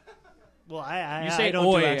accent? Well, you say I don't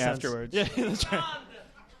oi do afterwards. Yeah, that's right.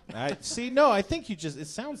 I think it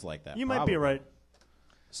sounds like that. You probably. might be right.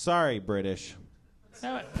 Sorry, British.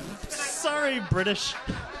 Sorry, British.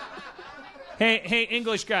 Hey,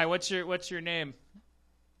 English guy, what's your name?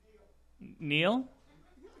 Neil?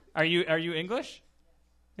 Are you English?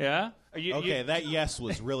 Yeah. Are you Okay, that yes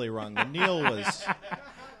was really wrong. The Neil was.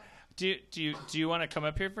 Do you want to come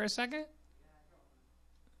up here for a second?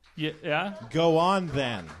 Yeah. Go on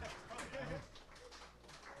then.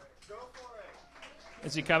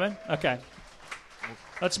 Is he coming? Okay.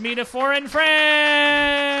 Let's meet a foreign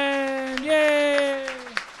friend. Yay!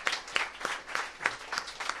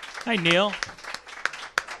 Hi, Neil.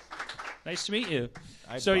 Nice to meet you.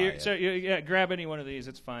 Grab any one of these.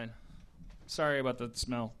 It's fine. Sorry about the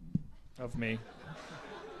smell of me.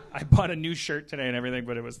 I bought a new shirt today and everything,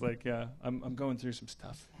 but it was like, I'm going through some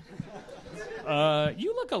stuff.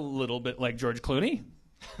 You look a little bit like George Clooney.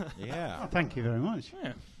 Yeah. Oh, thank you very much.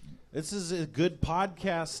 Yeah. This is a good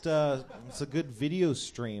podcast. It's a good video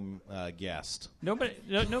stream guest.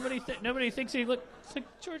 Nobody thinks he looks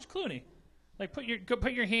like George Clooney. Like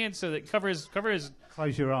put your hand so that covers.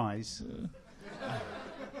 Close your eyes.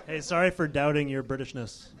 Hey, sorry for doubting your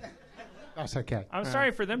Britishness. That's okay. I'm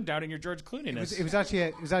sorry for them doubting your George Clooney-ness. It was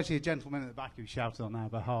actually a gentleman at the back who shouted on our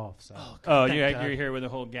behalf. So. You're here with a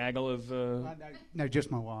whole gaggle of. No, just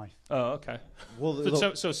my wife. Oh, okay.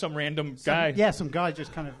 Well, So some random guy. Some guy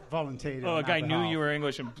just kind of volunteered. Oh, on a guy our knew behalf. you were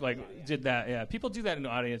English and did that. Yeah, people do that in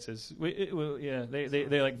audiences.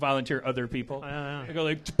 They like volunteer other people. They go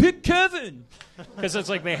like pick Kevin because it's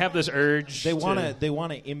like they have this urge. they want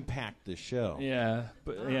to impact the show. Yeah,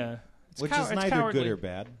 but yeah, Which is neither cowardly. good or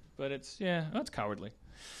bad. But it's cowardly.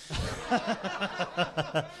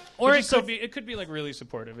 Or it could be like really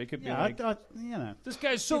supportive. It could be like this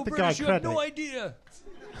guy's so Give the British, guy you have no credit. idea.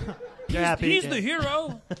 He's the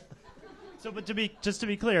hero. So, but to be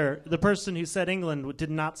clear, the person who said England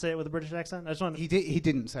did not say it with a British accent. I just want. He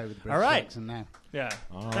didn't say with the British All right. accent now. Yeah.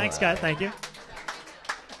 Thanks, guys. Thank you.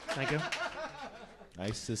 Thank you.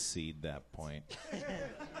 I secede that point.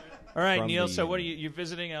 All right, From Neil. the So, what are you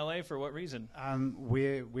visiting LA for? What reason?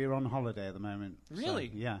 We're on holiday at the moment. Really?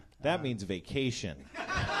 So, yeah. That means vacation.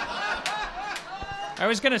 I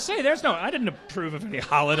was going to say, I didn't approve of any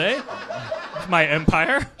holiday. My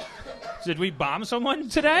empire. Did we bomb someone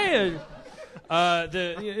today? So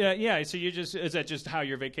is that just how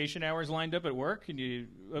your vacation hours lined up at work? And you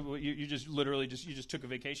just literally just took a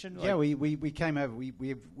vacation? Yeah, we came over.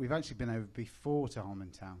 We've actually been over before to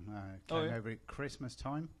Harmontown. Came over at Christmas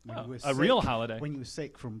time. When you were a real holiday. When you were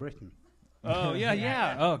sick from Britain. Oh,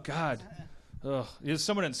 yeah. Oh, God. Ugh. There's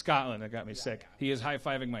someone in Scotland that got me sick. He is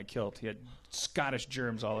high-fiving my kilt. He had Scottish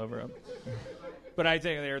germs all over him. But I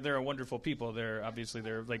think they're a wonderful people. They're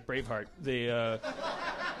like Braveheart.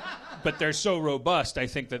 But they're so robust. I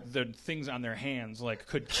think that the things on their hands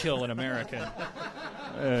could kill an American.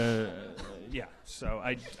 Yeah. So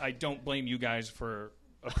I don't blame you guys for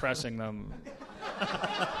oppressing them.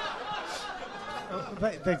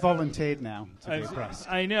 They volunteered now to be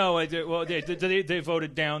oppressed. I know. Well, they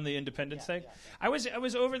voted down the independence thing. I was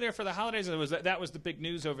over there for the holidays. And that was the big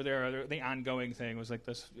news over there. The ongoing thing was like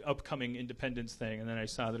this upcoming independence thing, and then I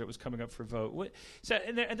saw that it was coming up for vote.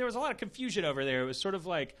 And there was a lot of confusion over there. It was sort of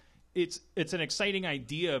like it's an exciting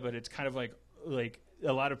idea, but it's kind of like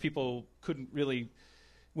a lot of people couldn't really.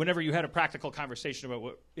 Whenever you had a practical conversation about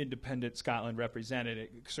what independent Scotland represented,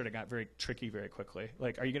 it sort of got very tricky very quickly.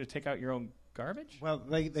 Like, are you going to take out your own garbage? Well,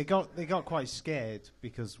 they got quite scared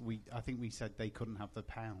because I think we said they couldn't have the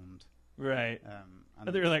pound. Right.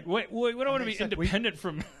 And they were like, wait, we don't want to be independent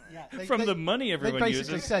from the money everyone uses.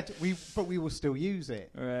 They basically uses. said, we will still use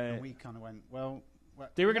it. Right. And we kind of went, well...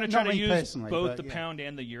 They were going to try to use both the yeah. pound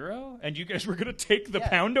and the euro, and you guys were going to take the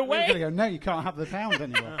pound We're away? going to go, no, you can't have the pound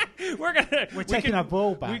anymore. We're taking our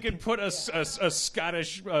ball back. We can put a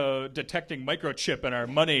Scottish detecting microchip in our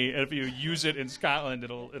money. If you use it in Scotland,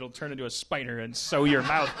 it'll turn into a spider and sew your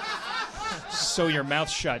mouth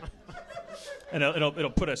shut. And it'll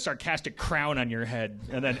put a sarcastic crown on your head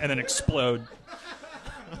and then explode.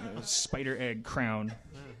 Spider egg crown.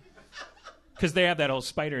 Because they have that whole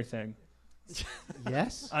spider thing.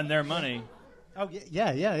 Yes. On their money. Oh,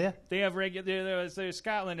 yeah. They have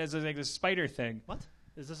Scotland as like this spider thing. What?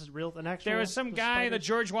 Is this real? An actual? There was some guy, the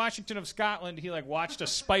George Washington of Scotland. He watched a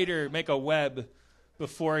spider make a web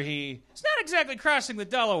before he. It's not exactly crossing the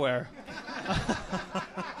Delaware.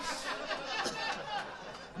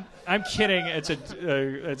 I'm kidding. I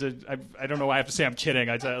don't know why I have to say I'm kidding.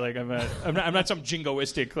 I'm not some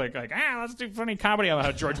jingoistic let's do funny comedy about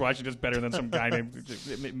how George Washington's better than some guy named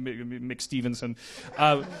Mick Stevenson.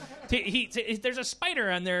 There's a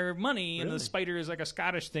spider on their money, and the spider is like a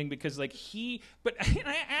Scottish thing because But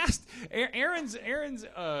I asked Aaron's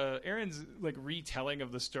like retelling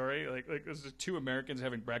of the story. Like there's two Americans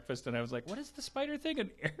having breakfast, and I was like, "What is the spider thing?"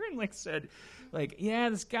 And Aaron said, yeah,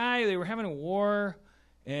 this guy, they were having a war.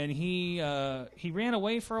 and he ran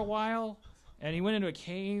away for a while, and he went into a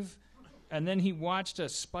cave, and then he watched a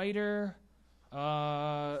spider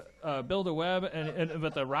build a web,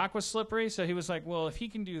 but the rock was slippery, so he was like, well, if he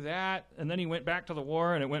can do that, and then he went back to the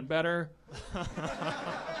war, and it went better.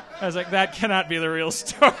 I was like, that cannot be the real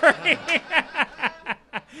story.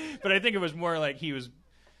 But I think it was more like he was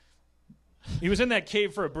in that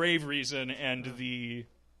cave for a brave reason, and the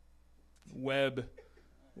web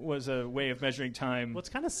was a way of measuring time. Well, it's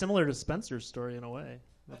kind of similar to Spencer's story in a way.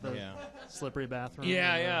 With the slippery bathroom.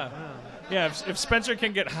 Yeah. If Spencer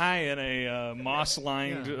can get high in a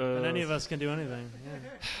moss-lined... and any of us can do anything. Yeah.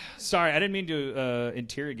 Sorry, I didn't mean to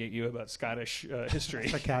interrogate you about Scottish history.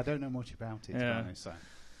 It's okay, I don't know much about it, to be honest.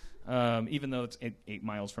 So. Even though it's 8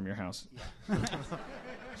 miles from your house.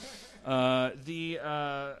 I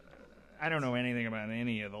don't know anything about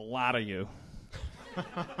any of the lot of you.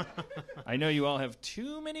 I know you all have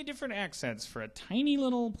too many different accents for a tiny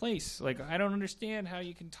little place. Like, I don't understand how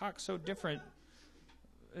you can talk so different.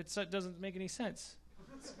 It doesn't make any sense.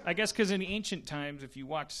 I guess because in ancient times, if you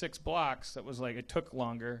walked 6 blocks, that was like, it took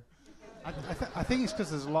longer. I think it's because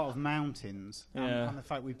there's a lot of mountains Yeah. and the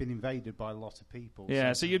fact we've been invaded by a lot of people.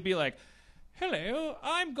 Yeah, so you'd be like, hello,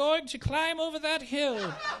 I'm going to climb over that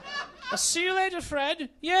hill. I'll see you later, Fred.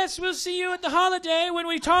 Yes, we'll see you at the holiday when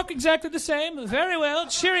we talk exactly the same. Very well,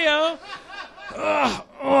 cheerio.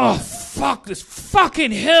 Oh, fuck this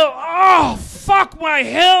fucking hill. Oh, fuck my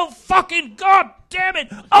hill. Fucking god damn it.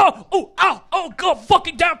 Oh, god,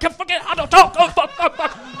 fucking down. Fucking, I don't talk. Oh, fuck.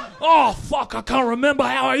 Oh, fuck, I can't remember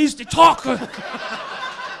how I used to talk.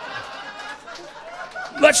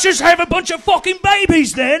 Let's just have a bunch of fucking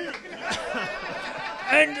babies then.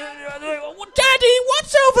 And, Daddy,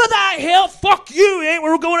 what's over that hill? Fuck you, ain't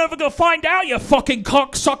we're going over to find out, you fucking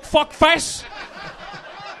cocksuck fuckface.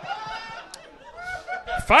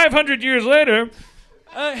 500 years later,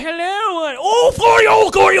 hello,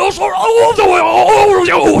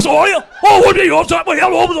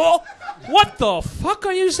 what the fuck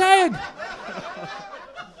are you saying?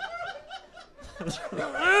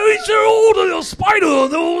 It's an old spider,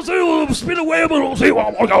 spin a web,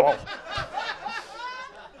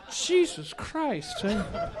 Jesus Christ. Something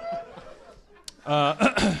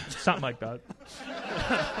like that.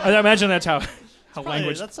 I imagine that's how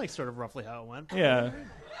language... That's like sort of roughly how it went. Yeah.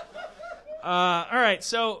 All right,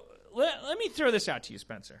 so let me throw this out to you,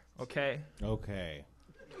 Spencer, okay? Okay.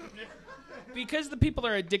 Because the people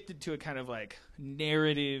are addicted to a kind of like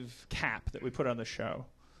narrative cap that we put on the show.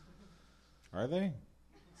 Are they?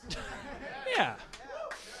 Yeah.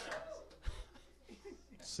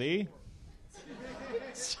 See?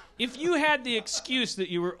 If you had the excuse that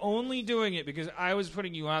you were only doing it because I was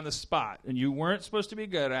putting you on the spot and you weren't supposed to be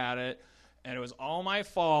good at it and it was all my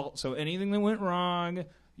fault, so anything that went wrong,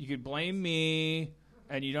 you could blame me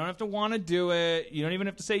and you don't have to want to do it. You don't even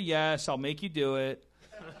have to say yes. I'll make you do it.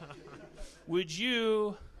 Would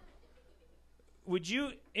you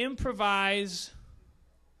improvise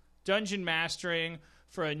dungeon mastering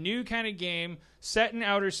for a new kind of game set in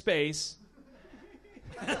outer space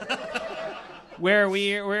where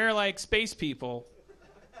we're like space people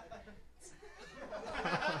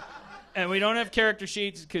and we don't have character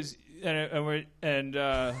sheets because and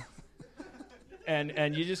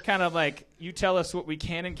you just kind of like you tell us what we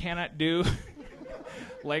can and cannot do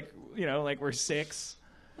like we're 6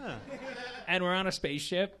 and we're on a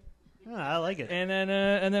spaceship. I like it.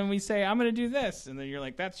 And then we say, I'm going to do this. And then you're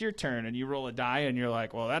like, that's your turn. And you roll a die, and you're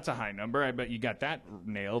like, well, that's a high number. I bet you got that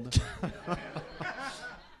nailed.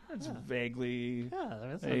 That's vaguely... Yeah,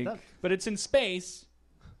 that's like, not that. but it's in space,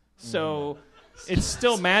 so it's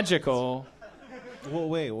still magical. Well,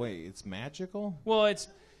 wait. It's magical? Well, it's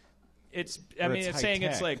saying it's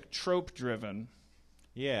high-tech. like trope-driven.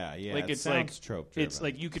 Yeah. Like it it's sounds trope-driven. It's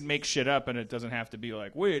like you could make shit up, and it doesn't have to be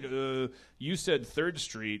like, wait, you said 3rd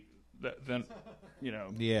Street. Then,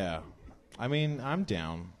 Yeah. I mean, I'm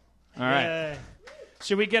down. All right.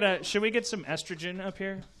 Should we get some estrogen up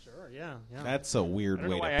here? Sure, yeah. That's a weird I don't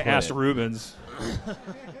way know why to I put asked it. Rubens.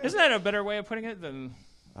 Isn't that a better way of putting it than?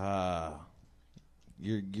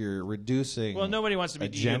 You're reducing. Well, nobody wants to be a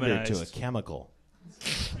gender to a dehumanized. chemical.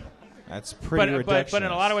 That's pretty reductionist. But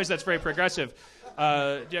in a lot of ways, that's very progressive.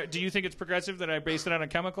 Do you think it's progressive that I based it on a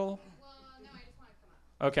chemical? Well, no, I just want to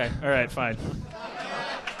come up. Okay. All right. Fine.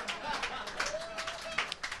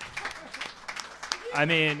 I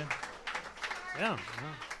mean, Yeah.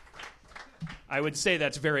 I would say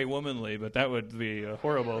that's very womanly, but that would be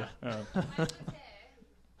horrible. Watching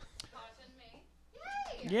me.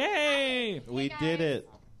 Yay! Yay! We guys. did it.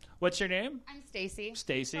 What's your name? I'm Stacy.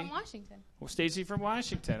 Stacy. From Washington. Well, Stacy from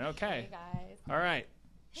Washington. Okay. Hey guys. All right.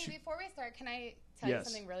 Hey, before we start, can I tell you Yes.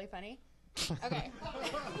 something really funny? Okay.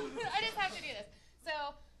 I just have to do this. So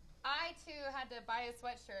I too had to buy a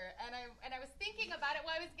sweatshirt, and I was thinking about it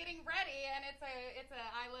while I was getting ready, and it's a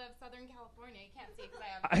I love Southern California. You can't see because I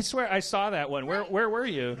have I swear I saw that one. Where were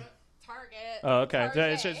you? Target. Oh, okay.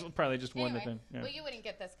 Target. It's just probably just one Anyway, thing. Yeah. well, you wouldn't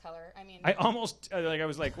get this color. I mean, I almost I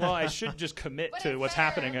was like, well, I should just commit but to it's what's better.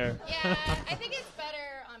 happening here Yeah, I think it's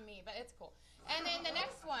better on me, but it's cool. And then the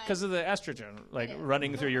next one. because of the estrogen like It is.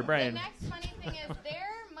 running through your The brain. next funny thing is there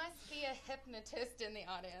must be a hypnotist in the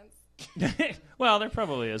audience. Well, there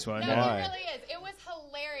probably is one. No, Yeah. Why? it really is. It was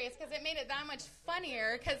hilarious because it made it that much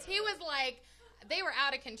funnier because he was like, they were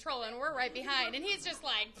out of control and we're right behind, and he's just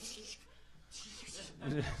like.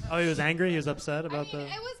 Oh, he was angry. He was upset I about mean, the.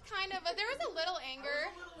 it was kind of there was a little anger.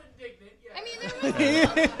 I mean, there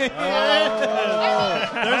was.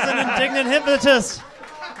 There's an indignant hypnotist.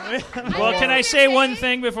 Well, can I say one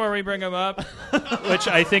thing before we bring him up, which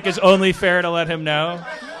I think is only fair to let him know?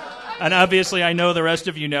 And obviously, I know the rest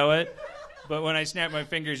of you know it. But when I snap my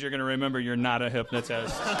fingers, you're going to remember you're not a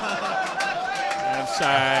hypnotist. I'm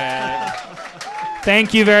sorry.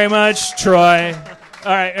 Thank you very much, Troy.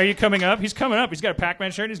 All right, are you coming up? He's coming up. He's got a Pac-Man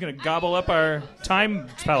shirt. He's going to gobble up our time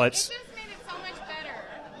pellets. It just made it so much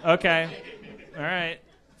better. Okay. All right.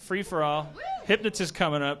 Free for all. Hypnotist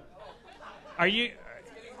coming up. Are you?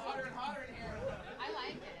 I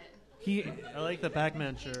like it. He. I like the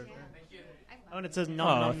Pac-Man shirt. Oh, and it says Oh,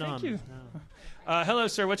 nom nom thank nom. you. No. Hello,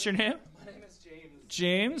 sir. What's your name? My name is James.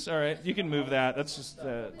 James. All right. You can move that. That's just.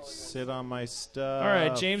 Sit on my stuff. All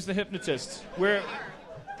right, James the hypnotist. Where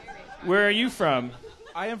are you from?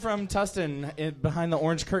 I am from Tustin, behind the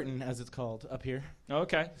orange curtain, as it's called, up here.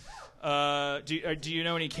 Okay. Do you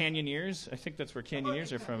know any canyoneers? I think that's where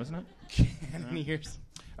canyoneers are from, isn't it? Canyoneers.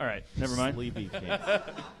 All right, never mind. Sleepy king.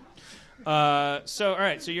 All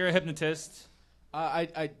right, so you're a hypnotist.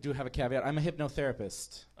 I do have a caveat. I'm a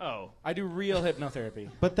hypnotherapist. Oh. I do real hypnotherapy.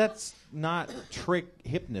 But that's not trick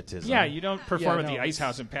hypnotism. Yeah, you don't perform Yeah, at the no, Ice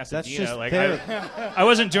House in Pasadena. just Like therapy. I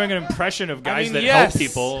wasn't doing an impression of guys that yes. help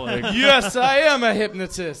people. Like, Yes, I am a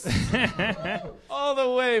hypnotist. All the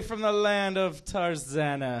way from the land of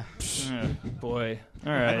Tarzana. boy.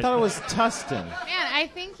 All I right. thought it was Tustin. Man, I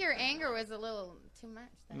think your anger was a little too much.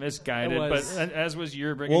 Misguided, It was. but as was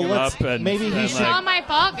your bringing Well, him let's- up. And, maybe he and, should- It's all like, my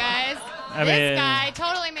fault, guys. I This mean- guy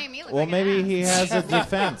totally made me look Well, like maybe an he ass. has a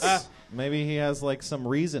defense. Maybe he has like some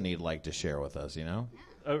reason he'd like to share with us. You know,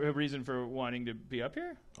 a reason for wanting to be up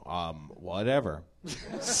here? whatever.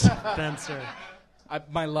 Spencer.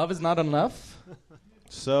 My love is not enough.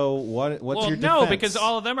 So what's Well, your defense? no, because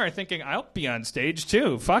all of them are thinking, I'll be on stage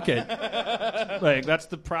too. Fuck it. Like, that's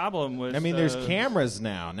the problem with... I mean, there's cameras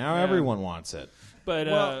now. Now yeah. everyone wants it. But,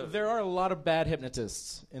 Well, there are a lot of bad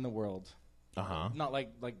hypnotists in the world. Uh-huh. Not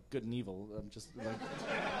like good and evil. Just like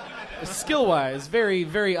skill-wise, very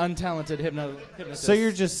very untalented hypnotist. So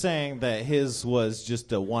you're just saying that his was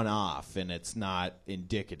just a one-off and it's not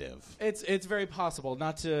indicative. It's very possible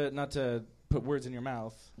not to put words in your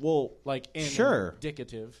mouth. Well, Like sure.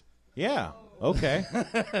 indicative. Yeah. Okay.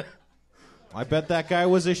 I bet that guy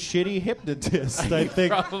was a shitty hypnotist. I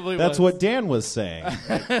think probably that's was. what Dan was saying.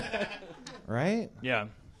 Right? yeah.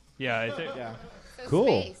 Yeah, I think... Yeah. So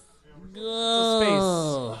Cool. space. Space.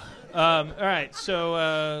 All right,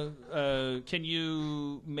 so can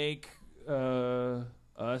you make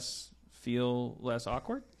us feel less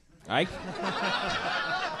awkward?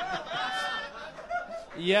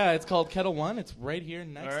 Yeah, it's called Kettle One. It's right here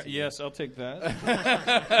next. All right, to you. yes, I'll take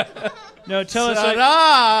that. No, tell us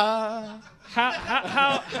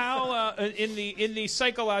how in the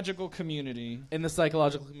psychological community. In the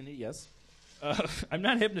psychological community, yes. I'm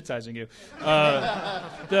not hypnotizing you. How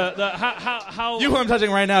You who I'm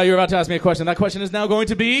touching right now, you're about to ask me a question. That question is now going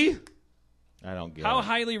to be... I don't get how it.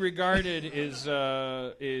 highly regarded is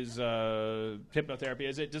hypnotherapy?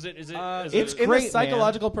 Is it? It's in great, the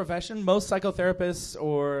psychological profession, most psychotherapists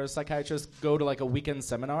or psychiatrists go to like a weekend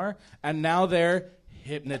seminar, and now they're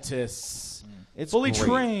hypnotists. It's fully great.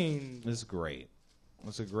 trained. It's great.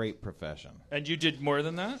 It's a great profession. And you did more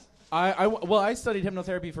than that? I studied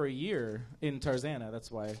hypnotherapy for a year in Tarzana. That's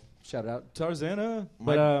why shout out Tarzana.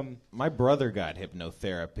 But My brother got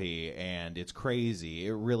hypnotherapy, and it's crazy.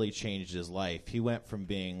 It really changed his life. He went from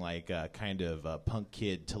being like a kind of a punk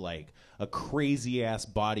kid to like a crazy-ass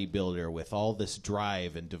bodybuilder with all this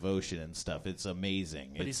drive and devotion and stuff. It's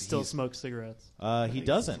amazing. But he still smokes cigarettes. He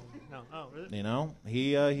doesn't. No. Oh, really? You know,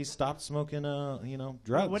 he stopped smoking,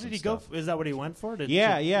 drugs. What did and he go stuff. for? Is that what he went for?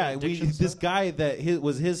 Yeah. Addiction This stuff? guy that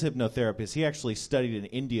was his hypnotherapist, he actually studied in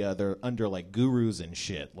India under like gurus and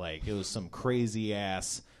shit. Like it was some crazy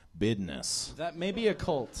ass business. that may be a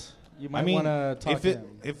cult. You might want to talk if to it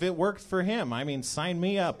him. if it worked for him, I mean, sign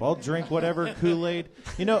me up. I'll drink whatever Kool-Aid.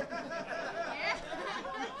 You know,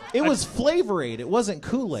 it was Flavor Aid. It wasn't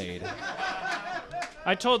Kool-Aid.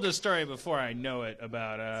 I told this story before. I know it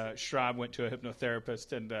about Schraub went to a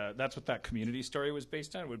hypnotherapist, and that's what that Community story was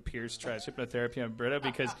based on. When Pierce tries hypnotherapy on Britta,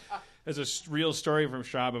 because there's a real story from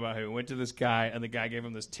Schraub about how he went to this guy, and the guy gave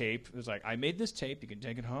him this tape. It was like, I made this tape. You can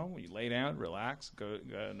take it home. You lay down, relax, go,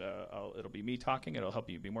 and it'll be me talking. It'll help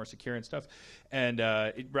you be more secure and stuff. And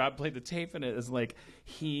Rob played the tape, and it was like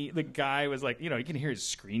the guy was like, you can hear his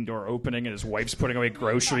screen door opening, and his wife's putting away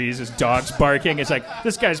groceries, his dog's barking. It's like,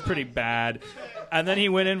 this guy's pretty bad. And then he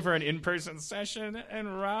went in for an in-person session,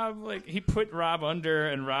 and Rob, he put Rob under,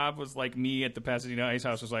 and Rob was like me at the Pasadena Ice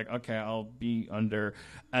House, was like, okay, I'll be under.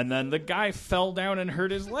 And then the guy fell down and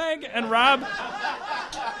hurt his leg, and Rob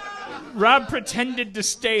pretended to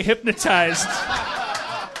stay hypnotized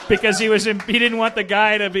because he didn't want the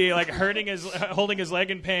guy to be holding his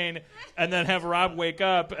leg in pain, and then have Rob wake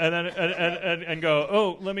up and then and go,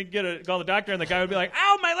 oh, let me call the doctor, and the guy would be like,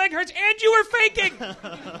 ow, my leg hurts, and you were faking.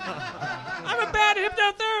 I'm a bad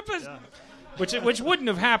hypnotherapist. Yeah. Which wouldn't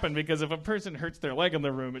have happened, because if a person hurts their leg in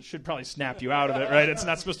the room, it should probably snap you out of it, right? It's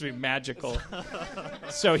not supposed to be magical.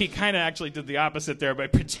 So he kind of actually did the opposite there by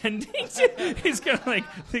pretending he's going to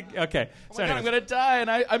think, okay. Oh my God, I'm going to die,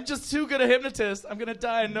 and I'm just too good a hypnotist. I'm going to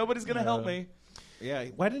die, and nobody's going to help me. Yeah,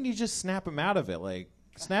 why didn't you just snap him out of it?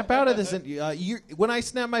 Snap out of this. When I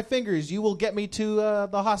snap my fingers, you will get me to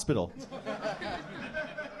the hospital.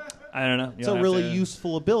 I don't know. It's a really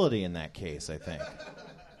useful ability in that case, I think.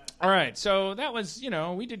 All right, so that was,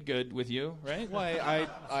 we did good with you, right? Well,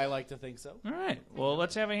 I like to think so. All right, well,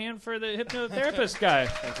 let's have a hand for the hypnotherapist guy.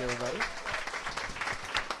 Thank you, everybody.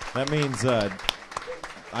 That means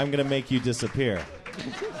I'm going to make you disappear.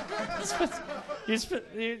 You're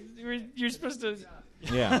supposed to...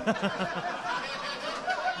 Yeah.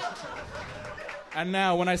 And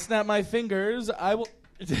now, when I snap my fingers, I will...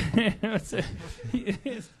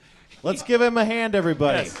 Let's give him a hand,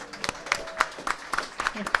 everybody. Yes.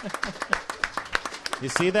 You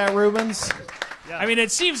see that, Rubens? Yeah. I mean,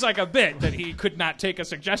 it seems like a bit that he could not take a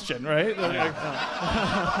suggestion, right?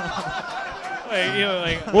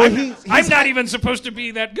 I'm not even supposed to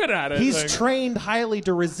be that good at it. He's trained highly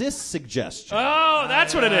to resist suggestion. Oh,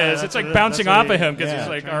 that's what it is. It's like bouncing off of him because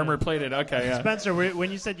he's armor-plated. Okay, yeah. Spencer, when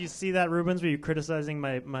you said you see that, Rubens, were you criticizing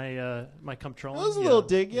my cum trolling? That was a little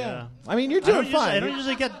dig, yeah. I mean, you're doing fine. I don't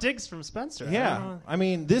usually get digs from Spencer. Yeah. I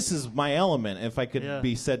mean, this is my element, if I could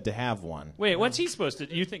be said to have one. Wait, what's he supposed to...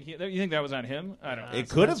 You think that was on him? I don't know. It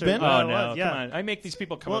could have been. Oh, no. Come on. I make these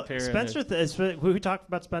people come up here. Spencer, we talk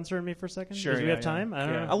about Spencer and me for a second? Sure. Do we have time? I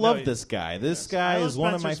don't know. I love this guy. This guy is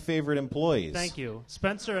one of my favorite employees. Thank you.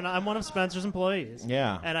 Spencer, and I'm one of Spencer's employees.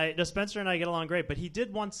 Yeah. And Spencer and I get along great, but he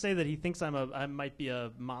did once say that he thinks I might be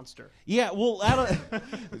a monster. Yeah,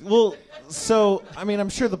 so, I mean, I'm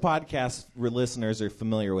sure the podcast listeners are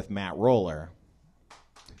familiar with Matt Roller.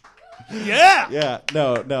 Yeah! Yeah,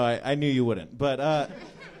 no, I knew you wouldn't. But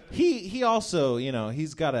he also,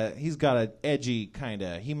 he's got a edgy kind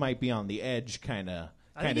of, he might be on the edge kind of.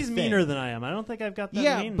 I think he's meaner than I am. I don't think I've got that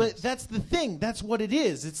meanness. Yeah, but that's the thing. That's what it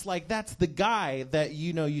is. It's like that's the guy that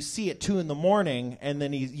you see at 2 a.m, and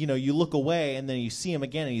then you look away, and then you see him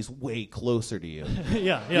again, and he's way closer to you.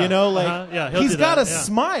 Yeah. He's got a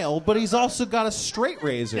smile, but he's also got a straight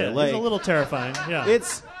razor. Yeah, he's a little terrifying. Yeah,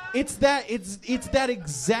 it's that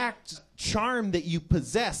exact charm that you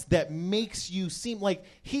possess that makes you seem like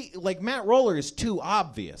Matt Roller is too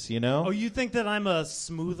obvious, Oh, you think that I'm a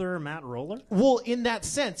smoother Matt Roller? Well, in that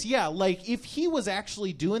sense, yeah. If he was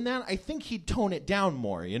actually doing that, I think he'd tone it down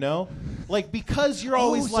more, because you're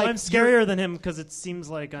always so I'm scarier than him because it seems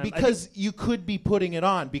like I'm... Because you could be putting it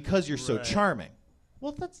on because you're so charming.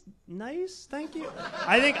 Well, that's nice. Thank you.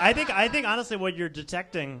 I think honestly what you're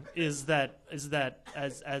detecting is that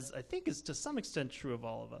as I think is to some extent true of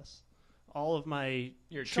all of us. All of my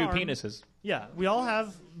your charm, 2 penises. Yeah, we all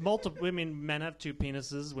have multiple. I mean, men have 2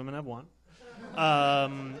 penises, women have 1. I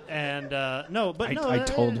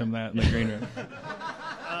told him that in the green room.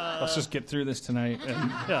 Let's just get through this tonight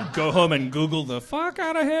and go home and Google the fuck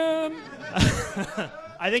out of him.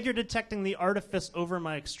 I think you're detecting the artifice over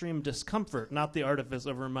my extreme discomfort, not the artifice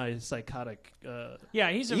over my psychotic.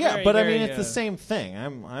 He's a but I mean, it's the same thing.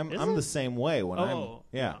 I'm the same way when I'm.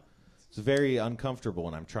 It's very uncomfortable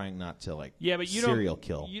when I'm trying not to but you serial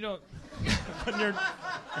kill. You don't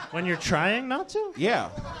when you're trying not to? Yeah.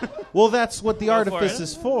 Well, that's what the artifice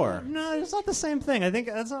is for. No, it's not the same thing. I think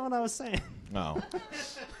that's not what I was saying. Oh.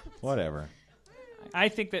 Whatever. I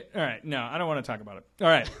think that all right, no, I don't want to talk about it. All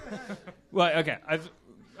right. Well, okay.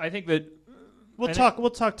 I think that We'll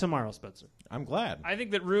talk tomorrow, Spencer. I'm glad. I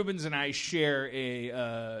think that Rubens and I share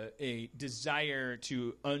a desire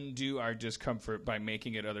to undo our discomfort by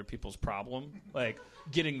making it other people's problem, like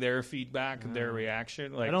getting their feedback and their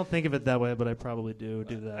reaction. Like, I don't think of it that way, but I probably do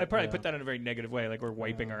that. I probably put that in a very negative way, like we're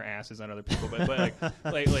wiping our asses on other people. But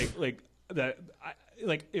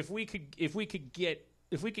if we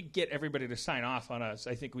could get everybody to sign off on us,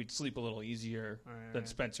 I think we'd sleep a little easier than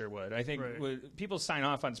Spencer would. I think people sign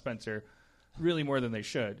off on Spencer really more than they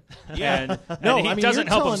should. Yeah. And he doesn't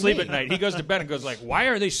help him sleep at night. He goes to bed and goes like, "Why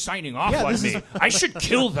are they signing off on me? I should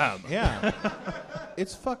kill them." Yeah.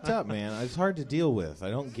 It's fucked up, man. It's hard to deal with. I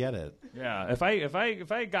don't get it. Yeah. If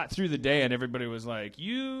I got through the day and everybody was like,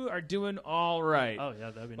 "You are doing all right." Oh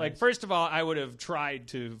yeah, that'd be nice. Like, first of all, I would have tried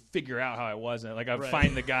to figure out how I wasn't. Like, I'd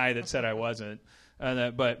find the guy that said I wasn't.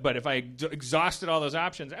 But if I exhausted all those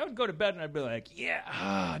options, I would go to bed and I'd be like,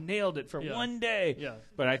 nailed it for one day. Yeah.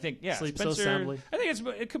 But I think, sleep Spencer, so soundly. I think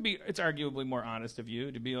it's arguably more honest of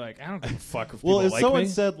you to be like, I don't give a fuck if Well, people if like someone me.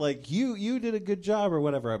 said like you did a good job or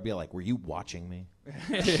whatever, I'd be like, were you watching me?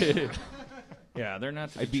 Yeah, they're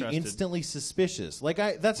not to I'd be trusted. instantly suspicious. Like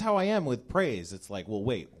that's how I am with praise. It's like, well,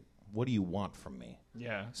 wait, what do you want from me?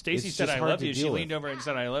 Yeah, Stacy It's said just I hard love to you. She deal leaned with. over and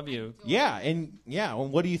said I love you. Yeah, and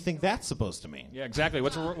what do you think that's supposed to mean? Yeah, exactly.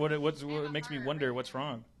 What makes me wonder what's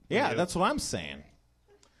wrong? Yeah, that's what I'm saying.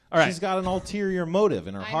 All right. She's got an ulterior motive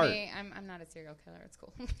in her heart. I'm not a serial killer. It's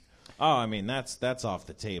cool. Oh, I mean that's off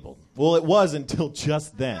the table. Well, it was until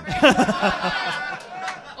just then.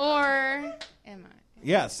 Or am I?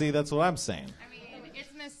 Yeah, see, that's what I'm saying. I mean,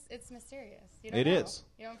 it's mysterious. You It don't know. is.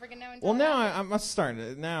 You don't freaking know until Well, now it happens. I'm starting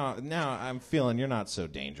to. Now I'm feeling you're not so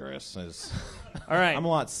dangerous. All right. I'm a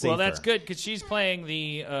lot safer. Well, that's good because she's playing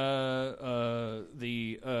the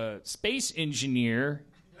space engineer,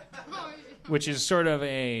 which is sort of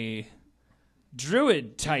a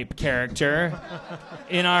druid type character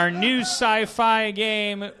in our new sci-fi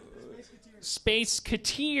game, Space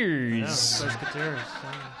Cateers. Space Cateers.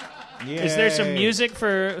 Is there some music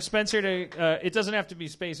for Spencer to? It doesn't have to be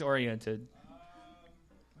space oriented.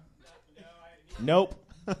 Nope.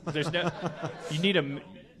 There's no. You need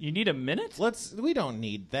a minute. We don't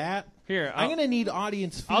need that. Here, I'm gonna need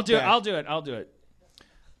audience feedback. I'll do it.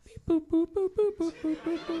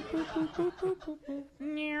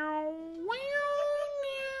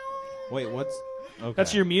 Wait, what's? Okay.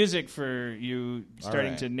 That's your music for you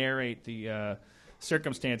starting right. to narrate the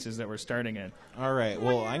circumstances that we're starting in. All right.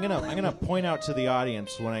 Well, I'm gonna point out to the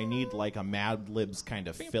audience when I need like a Mad Libs kind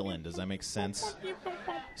of fill-in. Does that make sense?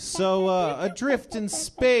 So, adrift in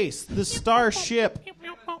space, the starship.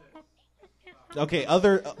 Okay,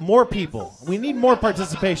 more people. We need more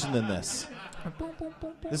participation than this.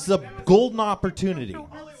 This is a golden opportunity.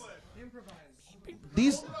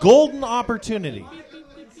 These golden opportunity.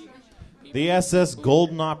 The SS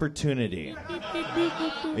Golden Opportunity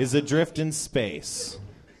is adrift in space.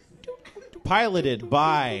 Piloted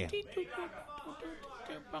by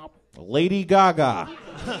Lady Gaga.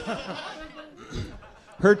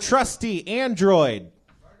 Her trusty android,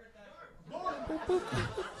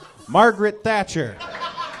 Margaret Thatcher.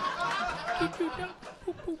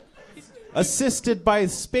 Assisted by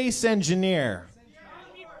space engineer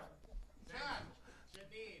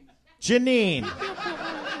Janine.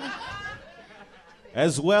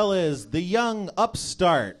 As well as the young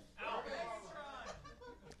upstart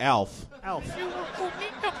Alf.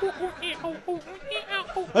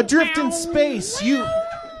 Adrift in space, you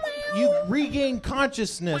regain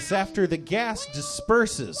consciousness after the gas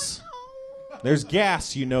disperses. There's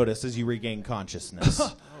gas you notice as you regain consciousness.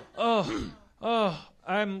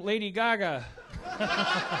 I'm Lady Gaga.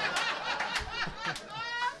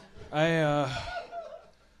 I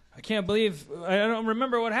can't believe I don't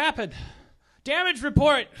remember what happened. Damage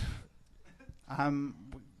report.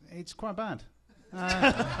 It's quite bad.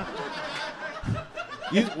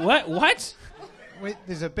 What?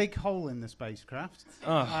 There's a big hole in the spacecraft.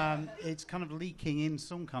 It's kind of leaking in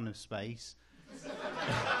some kind of space.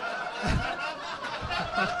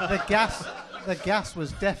 The gas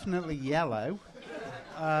was definitely yellow,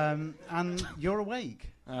 and you're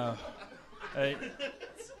awake.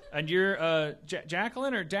 And you're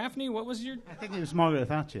Jacqueline or Daphne? What was your? I think it was Margaret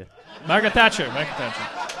Thatcher. Margaret Thatcher.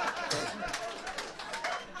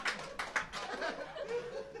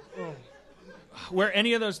 Were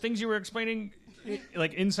any of those things you were explaining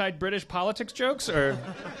like inside British politics jokes, or?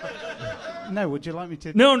 No, would you like me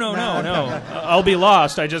to? No. I'll be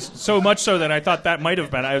lost. I just so much so that I thought that might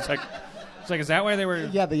have been. I was like, is that why they were?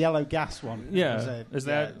 Yeah, the yellow gas one. Yeah,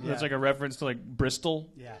 that's like a reference to like Bristol?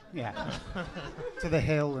 Yeah. To the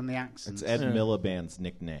hill and the accents. It's Ed Miliband's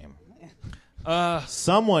nickname.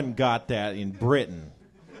 Someone got that in Britain.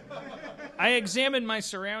 I examined my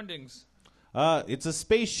surroundings. It's a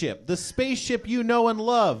spaceship. The spaceship you know and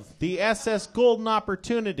love. The SS Golden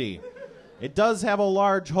Opportunity. It does have a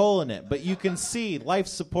large hole in it, but you can see life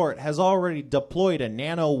support has already deployed a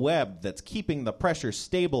nano web that's keeping the pressure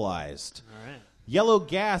stabilized. All right. Yellow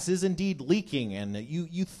gas is indeed leaking, and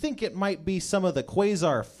you think it might be some of the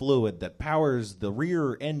quasar fluid that powers the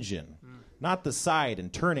rear engine. Not the side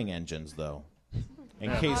and turning engines, though. In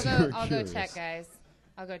case you were I'll curious. go check, guys.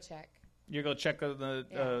 I'll go check. You go check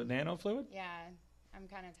the nano fluid? Yeah, I'm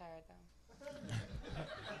kind of tired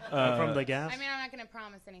though. From the gas? I mean, I'm not going to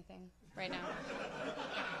promise anything right now.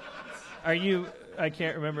 Are you? I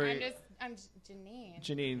can't remember. I'm Janine.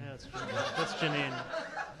 Janine. Yeah, that's Janine.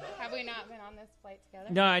 Have we not been on this flight together?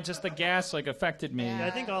 No, just the gas affected me. Yeah,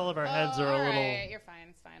 I think all of our heads are a little. Right. You're fine.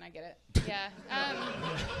 It's fine. I get it. Yeah.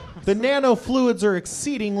 The nano fluids are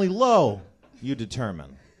exceedingly low, you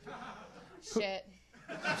determine. Shit.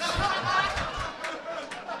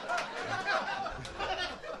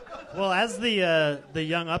 Well, as the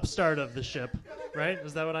young upstart of the ship, right?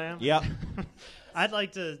 Is that what I am? Yep. I'd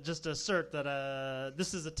like to just assert that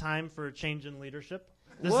this is a time for a change in leadership.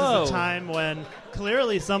 This Whoa. is a time when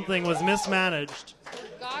clearly something was mismanaged.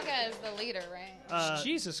 Gaga is the leader, right?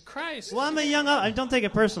 Jesus Christ. Well, I'm a young. I don't take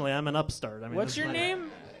it personally. I'm an upstart. I mean, What's your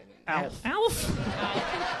name? Alf. Alf?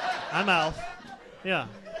 I'm Alf. Yeah.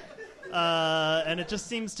 And it just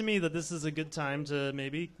seems to me that this is a good time to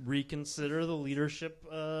maybe reconsider the leadership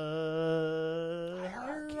hierarchy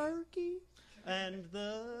and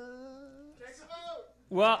the.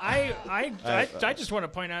 Well, I just want to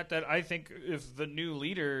point out that I think if the new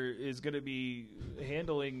leader is going to be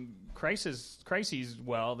handling crises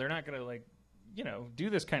well, they're not going to do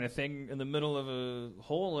this kind of thing in the middle of a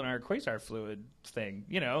hole in our quasar fluid thing.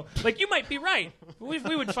 You might be right. We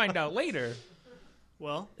would find out later.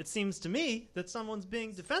 Well, it seems to me that someone's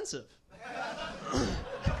being defensive.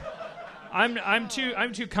 I'm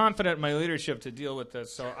too confident in my leadership to deal with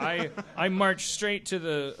this, so I march straight to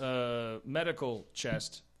the medical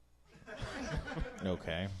chest.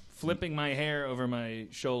 Okay. Flipping my hair over my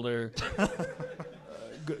shoulder,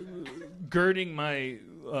 girding my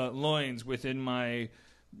loins within my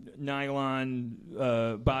nylon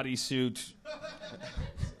bodysuit.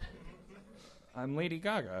 I'm Lady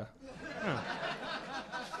Gaga. Huh.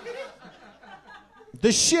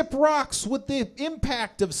 The ship rocks with the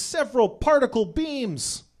impact of several particle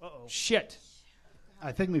beams. Uh-oh. Shit.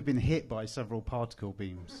 I think we've been hit by several particle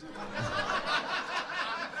beams.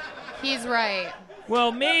 He's right.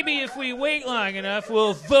 Well, maybe if we wait long enough,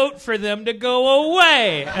 we'll vote for them to go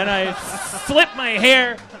away. And I flip my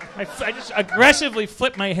hair. I just aggressively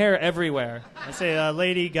flip my hair everywhere. I say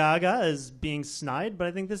Lady Gaga is being snide, but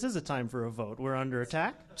I think this is a time for a vote. We're under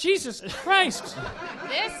attack. Jesus Christ.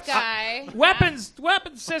 This guy. Weapon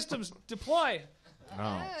systems deploy.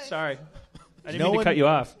 Oh. Sorry. I didn't mean to cut you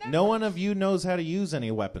off. No one of you knows how to use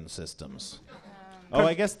any weapon systems.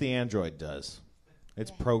 I guess the android does. It's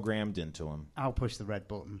programmed into him. I'll push the red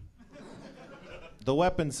button. The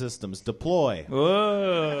weapon systems deploy.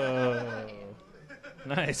 Whoa.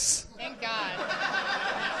 Nice. Thank God.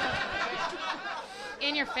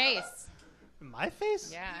 In your face. My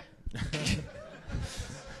face? Yeah.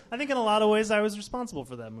 I think in a lot of ways I was responsible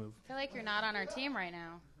for that move. I feel like you're not on our team right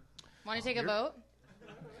now. Want to take a vote?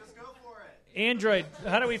 Just go for it. Android,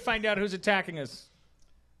 how do we find out who's attacking us?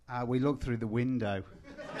 We look through the window.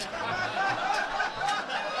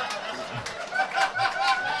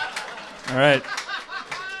 All right.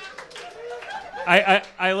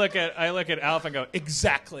 I look at Alpha and go,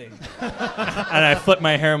 exactly. And I flip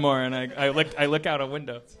my hair more and I look out a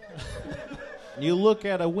window. You look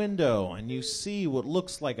at a window and you see what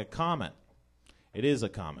looks like a comet. It is a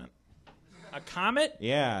comet. A comet?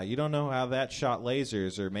 Yeah, you don't know how that shot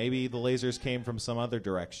lasers, or maybe the lasers came from some other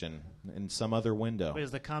direction in some other window. Wait,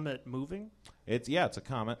 is the comet moving? It's a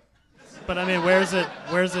comet. But I mean, where's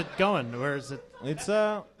it going? Where is it? It's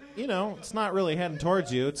it's not really heading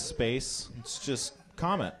towards you. It's space. It's just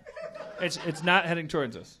comet. It's not heading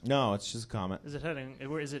towards us. No, it's just a comet. Is it heading?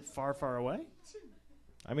 Is it far away?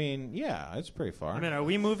 I mean, yeah, it's pretty far. I mean, are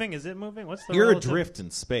we moving? Is it moving? What's the You're relative? adrift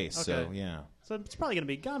in space, so Okay. yeah. So it's probably going to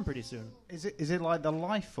be gone pretty soon. Is it like the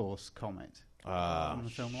Life Force comet? On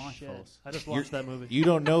the film Life Shit. Force. I just watched that movie. You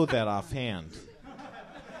don't know that offhand.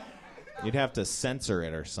 You'd have to censor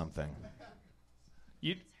it or something.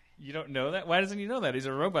 You don't know that? Why doesn't he know that? He's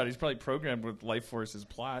a robot. He's probably programmed with Life Force's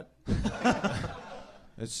plot.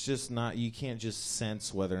 It's just not. You can't just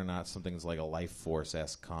sense whether or not something's like a life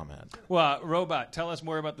force-esque comment. Well, Robot, tell us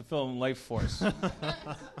more about the film Life Force.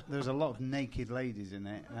 There's a lot of naked ladies in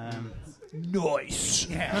it. Nice.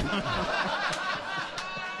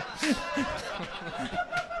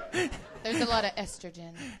 There's a lot of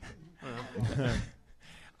estrogen.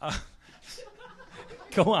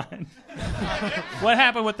 Go on. What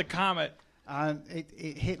happened with the comet?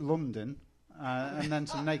 It hit London, and then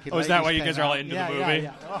some naked. Oh, is that why you came guys are all out. into the movie?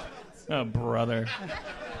 Oh, brother.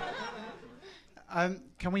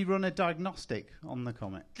 Can we run a diagnostic on the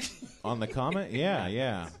comet? On the comet?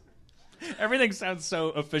 Yeah. Everything sounds so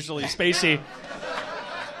officially spacey.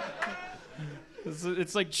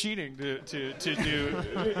 It's like cheating to do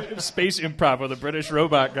space improv with a British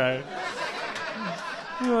robot guy.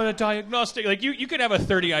 You want a diagnostic? Like you could have a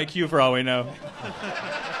 30 IQ for all we know.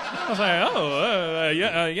 I was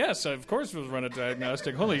like, yes, of course we'll run a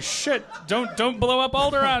diagnostic. Holy shit! Don't blow up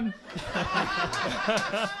Alderaan.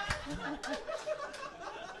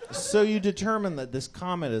 So you determine that this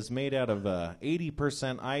comet is made out of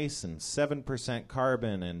 80% ice and 7%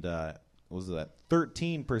 carbon and what was that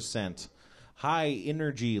 13% high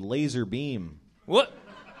energy laser beam. What?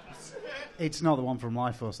 It's not the one from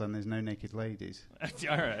Life Force, then. There's no naked ladies.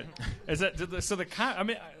 All right. Is that so? I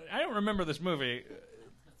mean, I don't remember this movie.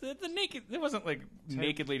 The naked. There wasn't like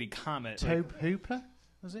naked lady comet. Tobe Hooper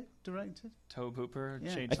was it directed? Tobe Hooper.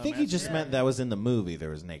 Yeah. I think he just meant that was in the movie. There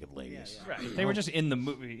was naked ladies. Right. They were just in the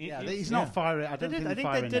movie. Yeah, he's not firing. I don't think I think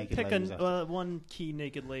firing they did naked pick ladies after. one key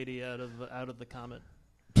naked lady out of the comet.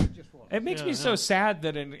 It makes me so sad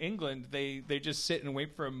that in England they just sit and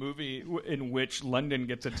wait for a movie in which London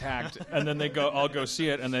gets attacked, and then all go see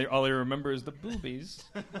it, and all they remember is the boobies.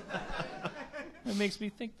 It makes me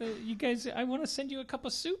think that you guys, I want to send you a cup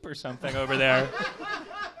of soup or something over there.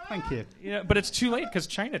 Thank you. Yeah, but it's too late because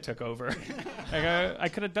China took over. Like, I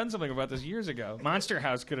could have done something about this years ago. Monster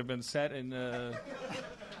House could have been set in,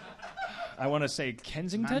 I want to say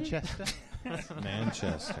Kensington?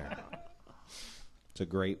 Manchester. It's a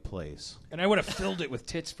great place. And I would have filled it with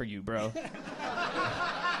tits for you, bro.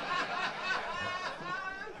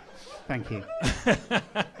 Thank you.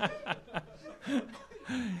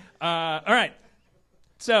 All right.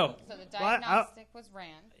 So the diagnostic was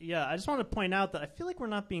ran. Yeah, I just want to point out that I feel like we're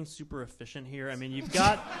not being super efficient here. I mean, you've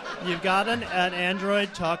got an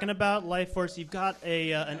android talking about life force. You've got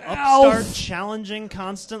an upstart challenging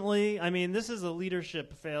constantly. I mean, this is a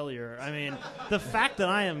leadership failure. I mean, the fact that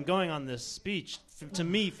I am going on this speech to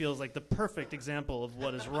me feels like the perfect example of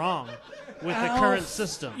what is wrong with the current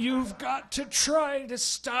system. You've got to try to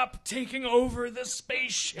stop taking over the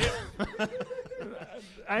spaceship.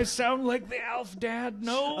 I sound like the Alf dad,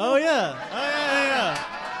 no? Oh, yeah.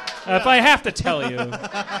 If I have to tell you.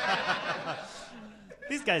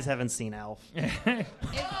 These guys haven't seen Alf. Yeah,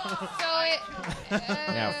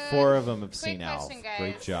 4 of them have seen Alf. Question, guys.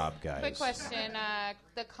 Great job, guys. Quick question.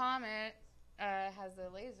 The comet has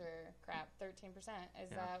a laser crap, 13%.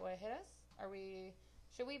 Is that what hit us?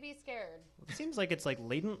 Should we be scared? It seems like it's like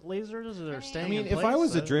latent lasers that are staying I mean, in if I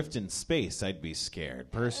was place. adrift in space, I'd be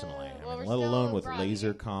scared, personally. well, let we're alone still with broad.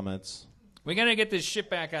 laser comets. We got to get this shit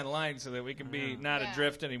back online so that we can be not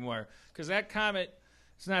adrift anymore. Because that comet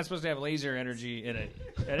is not supposed to have laser energy in it.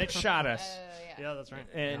 And it shot us. Yeah, that's right.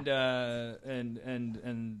 And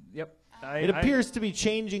yep. It appears to be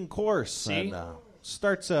changing course. See? And,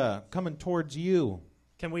 starts coming towards you.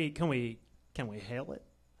 Can we hail it?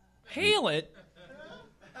 Hail it?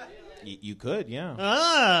 You could, yeah.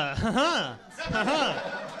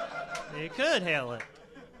 You could hail it.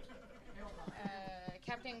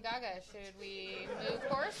 Captain Gaga, should we move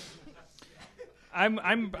course? I'm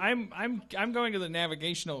going to the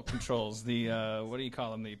navigational controls. The what do you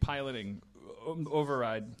call them? The piloting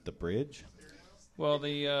override. The bridge? Well,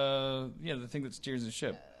 the thing that steers the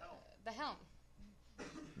ship. The helm.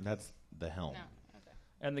 That's the helm. No. Okay.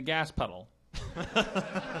 And the gas pedal.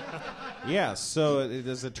 Yeah, so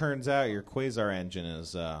as it turns out, your quasar engine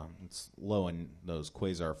is it's low in those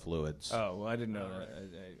quasar fluids. Oh, well, I didn't know that.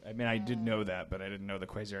 I mean, I did know that, but I didn't know the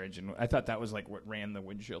quasar engine. I thought that was like what ran the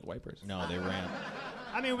windshield wipers. No, they ran.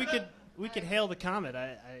 I mean, we could hail the comet.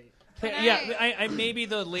 I maybe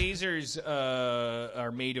the lasers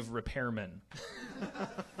are made of repairmen.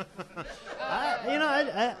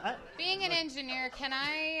 Being an engineer, can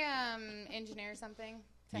I engineer something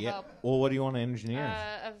to help? Well, what do you want to engineer?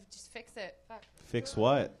 Just fix it. Fuck. Fix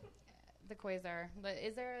what? The quasar. But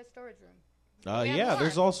is there a storage room? Yeah,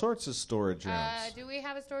 there's all sorts of storage rooms. Do we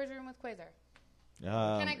have a storage room with quasar?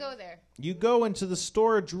 Can I go there? You go into the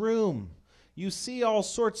storage room. You see all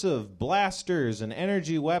sorts of blasters and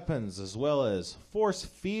energy weapons, as well as force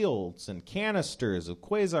fields and canisters of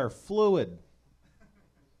quasar fluid.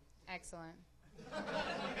 Excellent.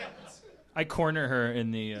 I corner her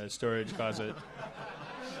in the storage closet.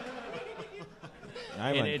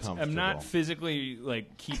 I'm not physically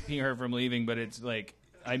like keeping her from leaving, but it's like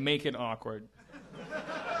I make it awkward.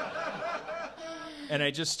 And I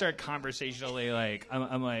just start conversationally, like,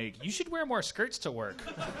 I'm like, you should wear more skirts to work.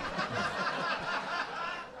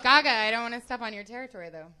 Gaga, I don't want to step on your territory,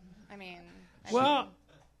 though. I mean,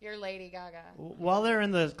 you're Lady Gaga. While they're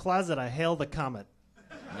in the closet, I hail the comet.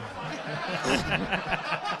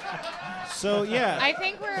 So, yeah. I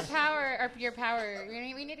think your power.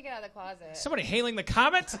 We need to get out of the closet. Somebody hailing the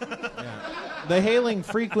comet? Yeah. The hailing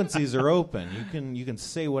frequencies are open. You can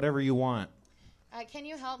say whatever you want. Can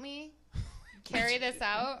you help me carry this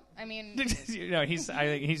out? I mean,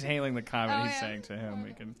 he's hailing the comet. He's saying to him,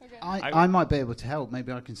 we can. Okay. I might be able to help.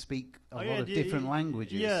 Maybe I can speak a lot of different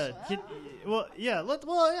languages. Yeah.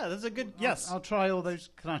 That's a good. Yes. I'll try all those.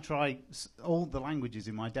 Can I try all the languages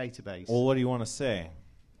in my database? Well, what do you want to say?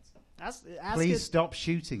 Ask Please stop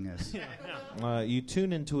shooting us. You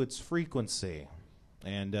tune into its frequency,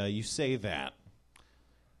 and you say that,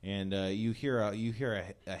 and you hear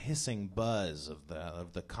a hissing buzz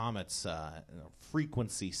of the comet's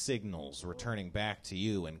frequency signals returning back to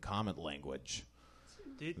you in comet language.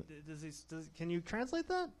 Can you translate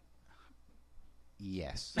that?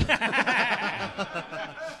 Yes.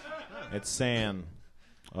 It's saying,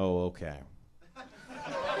 "Oh, okay."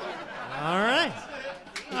 All right.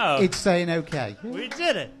 Oh. It's saying okay. We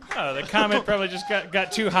did it. Oh, the comet probably just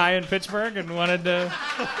got too high in Pittsburgh and wanted to.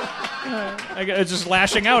 It's just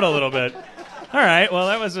lashing out a little bit. All right. Well,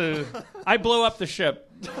 that was I blow up the ship.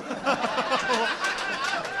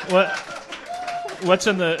 What's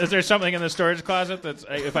in the? Is there something in the storage closet that's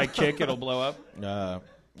if I kick it'll blow up?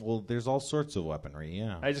 Well, there's all sorts of weaponry.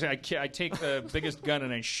 Yeah. I take the biggest gun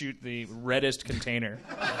and I shoot the reddest container.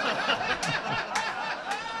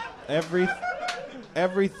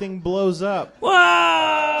 Everything blows up. Whoa! All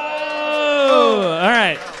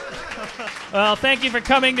right. Well, thank you for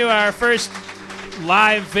coming to our first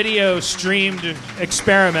live video streamed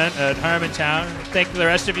experiment at Harmontown. Thank the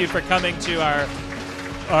rest of you for coming to our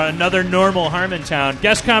another normal Harmontown.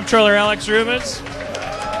 Guest comptroller Alex Rubens,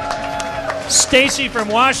 Stacy from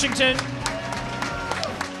Washington,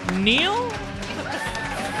 Neil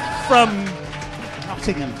from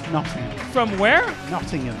Nottingham. From where?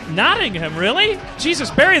 Nottingham. Nottingham, really? Jesus,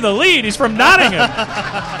 bury the lead. He's from Nottingham.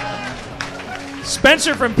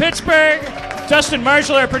 Spencer from Pittsburgh. Dustin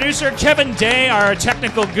Marshall, our producer. Kevin Day, our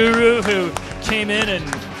technical guru who came in and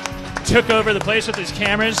took over the place with his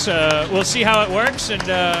cameras. We'll see how it works, and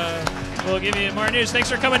we'll give you more news. Thanks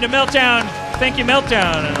for coming to Meltdown. Thank you,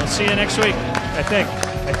 Meltdown, and I'll see you next week, I think.